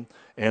game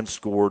and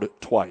scored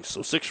twice.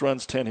 So 6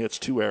 runs, 10 hits,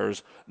 2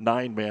 errors,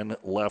 9 men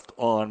left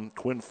on.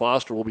 Quinn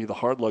Foster will be the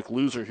hard luck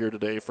loser here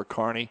today for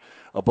Kearney.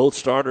 Both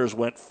starters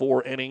went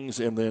 4 innings,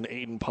 and then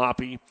Aiden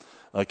Poppy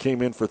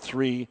came in for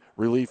 3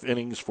 relief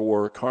innings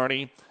for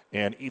Kearney,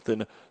 and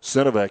Ethan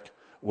Sinovec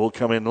will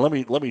come in.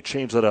 Let me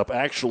change that up.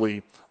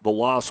 Actually, the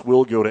loss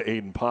will go to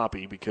Aiden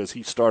Poppy because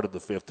he started the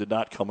 5th, did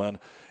not come on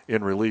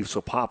in relief,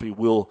 so Poppy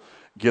will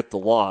get the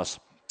loss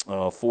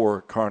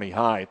for Kearney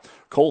High.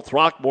 Cole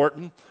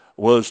Throckmorton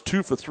was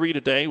 2 for 3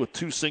 today with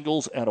 2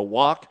 singles and a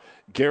walk.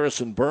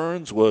 Garrison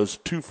Burns was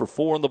 2 for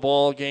 4 in the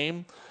ball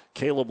game.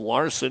 Caleb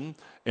Larson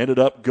ended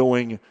up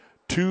going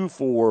 2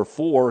 for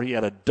 4. He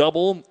had a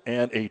double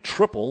and a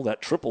triple.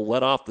 That triple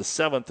led off the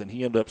 7th, and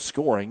he ended up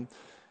scoring.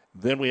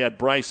 Then we had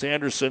Bryce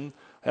Anderson,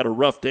 had a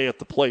rough day at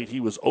the plate. He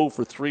was 0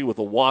 for 3 with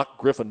a walk.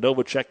 Griffin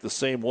Novacek the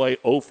same way,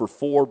 0 for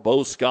 4.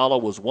 Bo Scala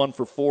was 1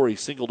 for 4. He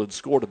singled and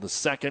scored in the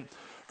 2nd.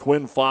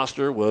 Quinn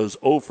Foster was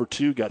 0 for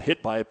 2, got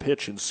hit by a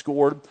pitch and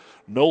scored.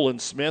 Nolan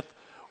Smith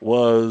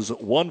was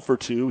 1 for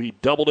 2. He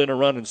doubled in a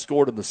run and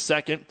scored in the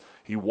 2nd.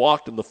 He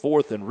walked in the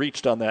 4th and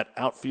reached on that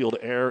outfield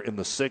error in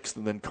the 6th.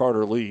 And then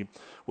Carter Lee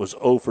was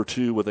 0 for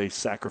 2 with a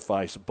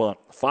sacrifice bunt.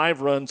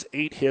 5 runs,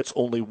 8 hits,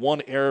 only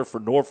 1 error for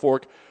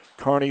Norfolk.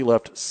 Kearney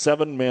left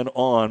 7 men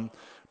on,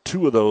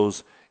 2 of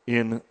those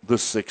in the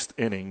 6th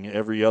inning.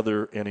 Every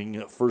other inning,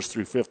 1st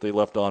through 5th, they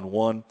left on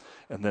 1,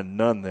 and then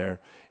none there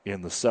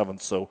in the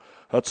 7th. So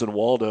Hudson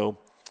Waldo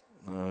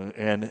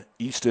and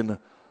Easton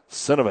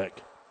Sinovec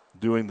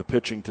doing the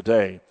pitching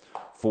today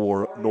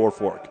for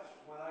Norfolk.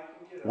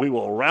 We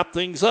will wrap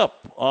things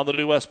up on the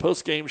New West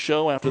postgame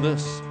show after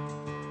this.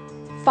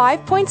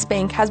 5 Points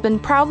Bank has been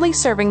proudly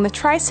serving the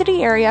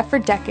Tri-City area for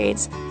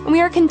decades, and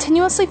we are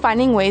continuously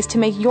finding ways to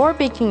make your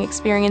banking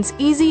experience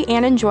easy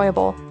and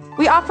enjoyable.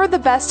 We offer the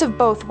best of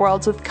both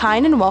worlds with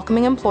kind and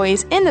welcoming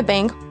employees in the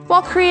bank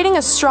while creating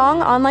a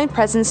strong online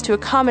presence to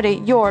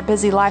accommodate your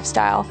busy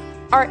lifestyle.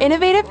 Our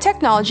innovative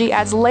technology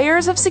adds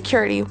layers of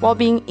security while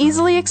being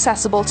easily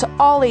accessible to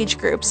all age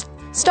groups.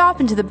 Stop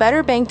into the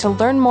Better Bank to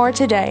learn more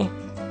today.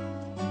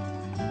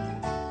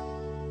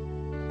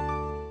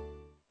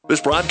 This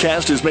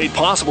broadcast is made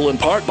possible in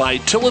part by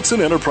Tillotson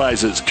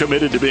Enterprises,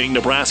 committed to being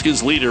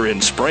Nebraska's leader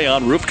in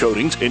spray-on roof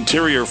coatings,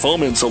 interior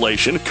foam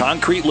insulation,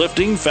 concrete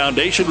lifting,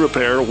 foundation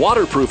repair,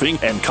 waterproofing,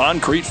 and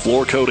concrete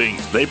floor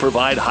coatings. They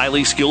provide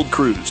highly skilled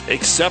crews,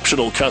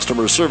 exceptional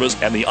customer service,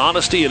 and the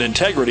honesty and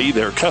integrity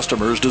their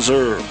customers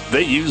deserve.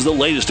 They use the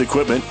latest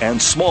equipment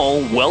and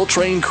small,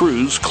 well-trained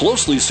crews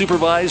closely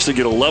supervised to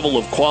get a level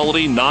of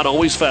quality not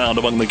always found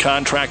among the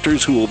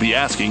contractors who will be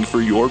asking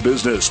for your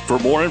business. For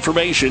more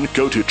information,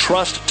 go to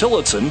TrustTillotson.com.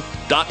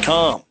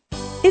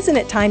 Isn't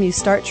it time you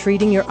start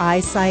treating your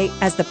eyesight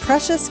as the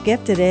precious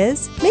gift it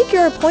is? Make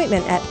your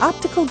appointment at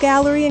Optical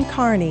Gallery in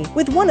Kearney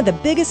with one of the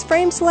biggest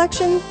frame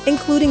selection,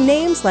 including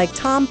names like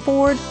Tom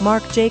Ford,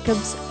 Marc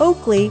Jacobs,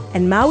 Oakley,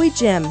 and Maui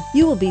Jim.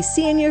 You will be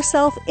seeing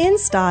yourself in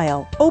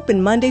style.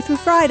 Open Monday through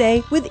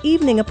Friday with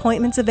evening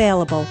appointments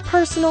available.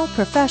 Personal,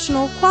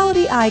 professional,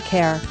 quality eye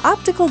care.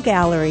 Optical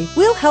Gallery.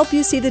 We'll help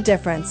you see the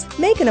difference.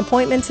 Make an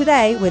appointment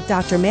today with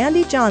Dr.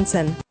 Mandy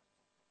Johnson.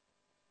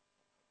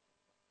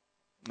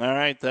 All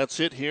right, that's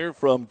it here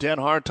from Den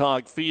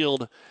Hartog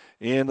Field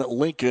in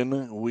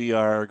Lincoln. We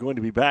are going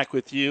to be back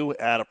with you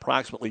at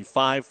approximately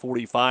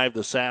 5:45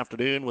 this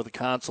afternoon with a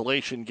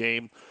consolation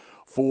game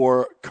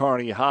for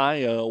Kearney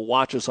High.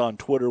 Watch us on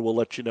Twitter. We'll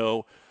let you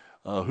know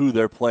who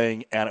they're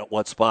playing and at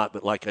what spot.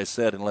 But like I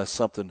said, unless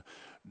something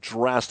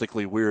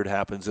drastically weird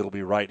happens, it'll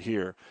be right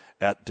here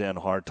at Den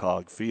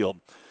Hartog Field.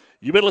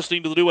 You've been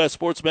listening to the New West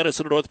Sports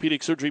Medicine and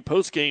Orthopedic Surgery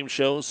post-game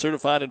show.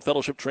 Certified and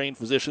fellowship-trained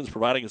physicians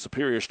providing a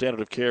superior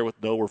standard of care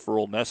with no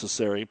referral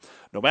necessary.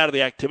 No matter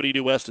the activity,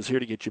 New West is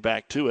here to get you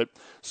back to it.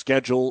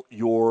 Schedule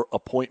your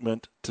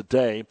appointment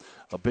today.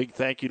 A big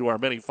thank you to our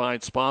many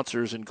fine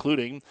sponsors,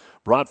 including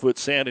Broadfoot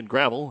Sand and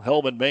Gravel,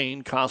 Hellman,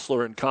 Maine,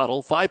 Kostler and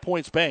Cottle, 5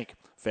 Points Bank,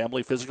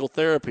 Family Physical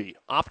Therapy,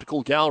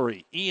 Optical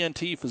Gallery,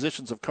 ENT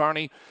Physicians of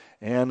Kearney,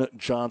 and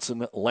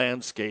Johnson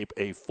Landscape.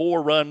 A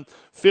 4-run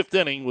 5th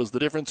inning was the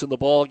difference in the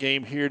ball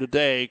game here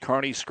today.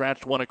 Kearney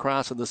scratched one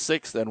across in the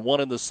 6th and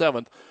one in the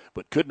 7th,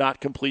 but could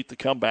not complete the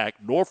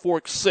comeback.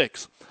 Norfolk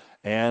 6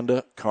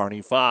 and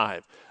Kearney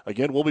 5.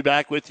 Again, we'll be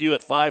back with you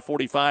at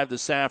 5:45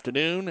 this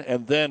afternoon,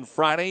 and then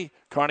Friday,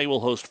 Kearney will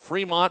host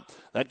Fremont.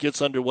 That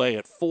gets underway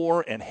at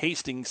 4, and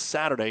Hastings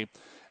Saturday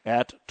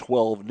at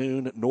 12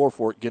 noon.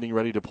 Norfolk getting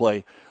ready to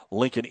play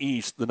Lincoln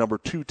East, the number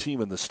 2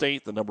 team in the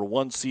state, the number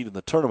 1 seed in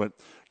the tournament,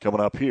 coming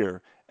up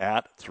here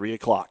at 3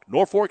 o'clock.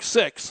 Norfolk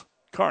 6,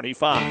 Kearney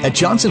 5. At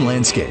Johnson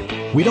Landscape,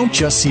 we don't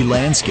just see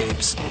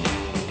landscapes.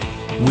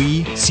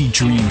 We see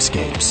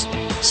dreamscapes.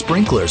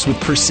 Sprinklers with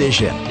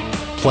precision.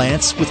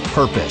 Plants with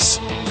purpose.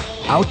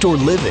 Outdoor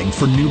living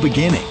for new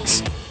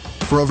beginnings.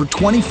 For over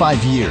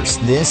 25 years,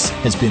 this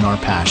has been our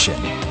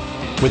passion.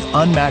 With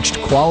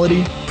unmatched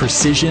quality,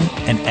 precision,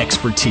 and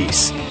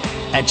expertise.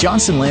 At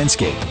Johnson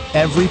Landscape,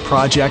 every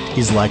project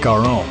is like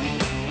our own,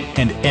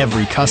 and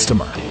every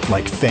customer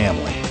like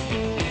family.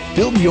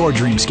 Build your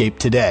dreamscape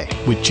today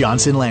with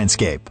Johnson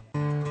Landscape.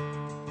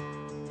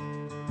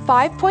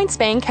 5 Points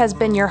Bank has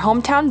been your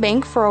hometown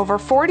bank for over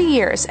 40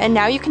 years, and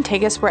now you can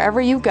take us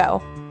wherever you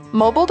go.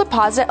 Mobile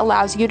Deposit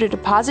allows you to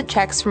deposit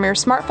checks from your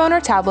smartphone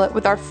or tablet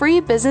with our free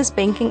business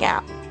banking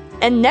app.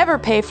 And never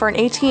pay for an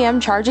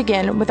ATM charge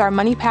again with our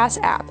MoneyPass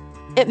app.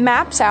 It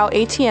maps out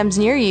ATMs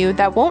near you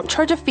that won't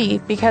charge a fee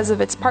because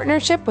of its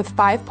partnership with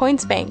 5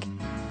 Points Bank.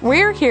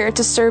 We're here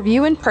to serve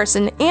you in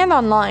person and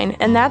online,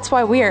 and that's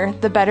why we're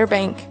the better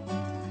bank.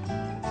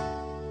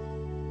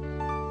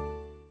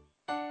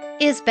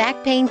 Is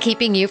back pain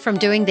keeping you from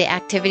doing the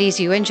activities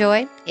you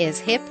enjoy? Is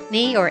hip,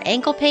 knee, or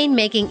ankle pain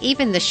making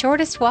even the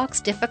shortest walks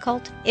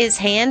difficult? Is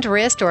hand,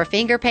 wrist, or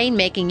finger pain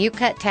making you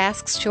cut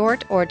tasks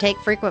short or take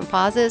frequent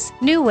pauses?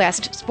 New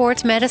West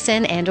Sports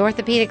Medicine and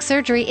Orthopedic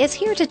Surgery is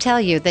here to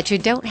tell you that you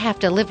don't have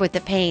to live with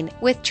the pain.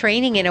 With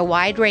training in a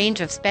wide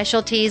range of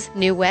specialties,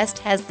 New West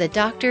has the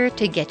doctor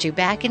to get you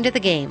back into the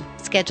game.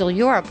 Schedule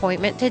your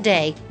appointment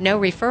today. No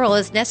referral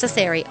is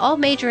necessary. All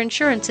major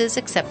insurances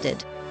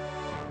accepted.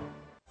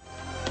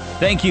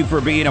 Thank you for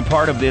being a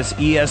part of this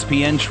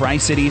ESPN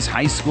Tri-Cities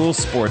High School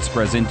sports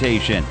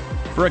presentation.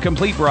 For a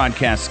complete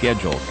broadcast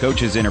schedule,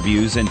 coaches'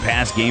 interviews, and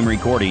past game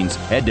recordings,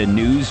 head to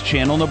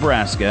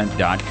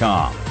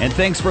newschannelnebraska.com. And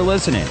thanks for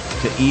listening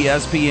to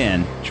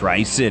ESPN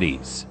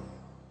Tri-Cities.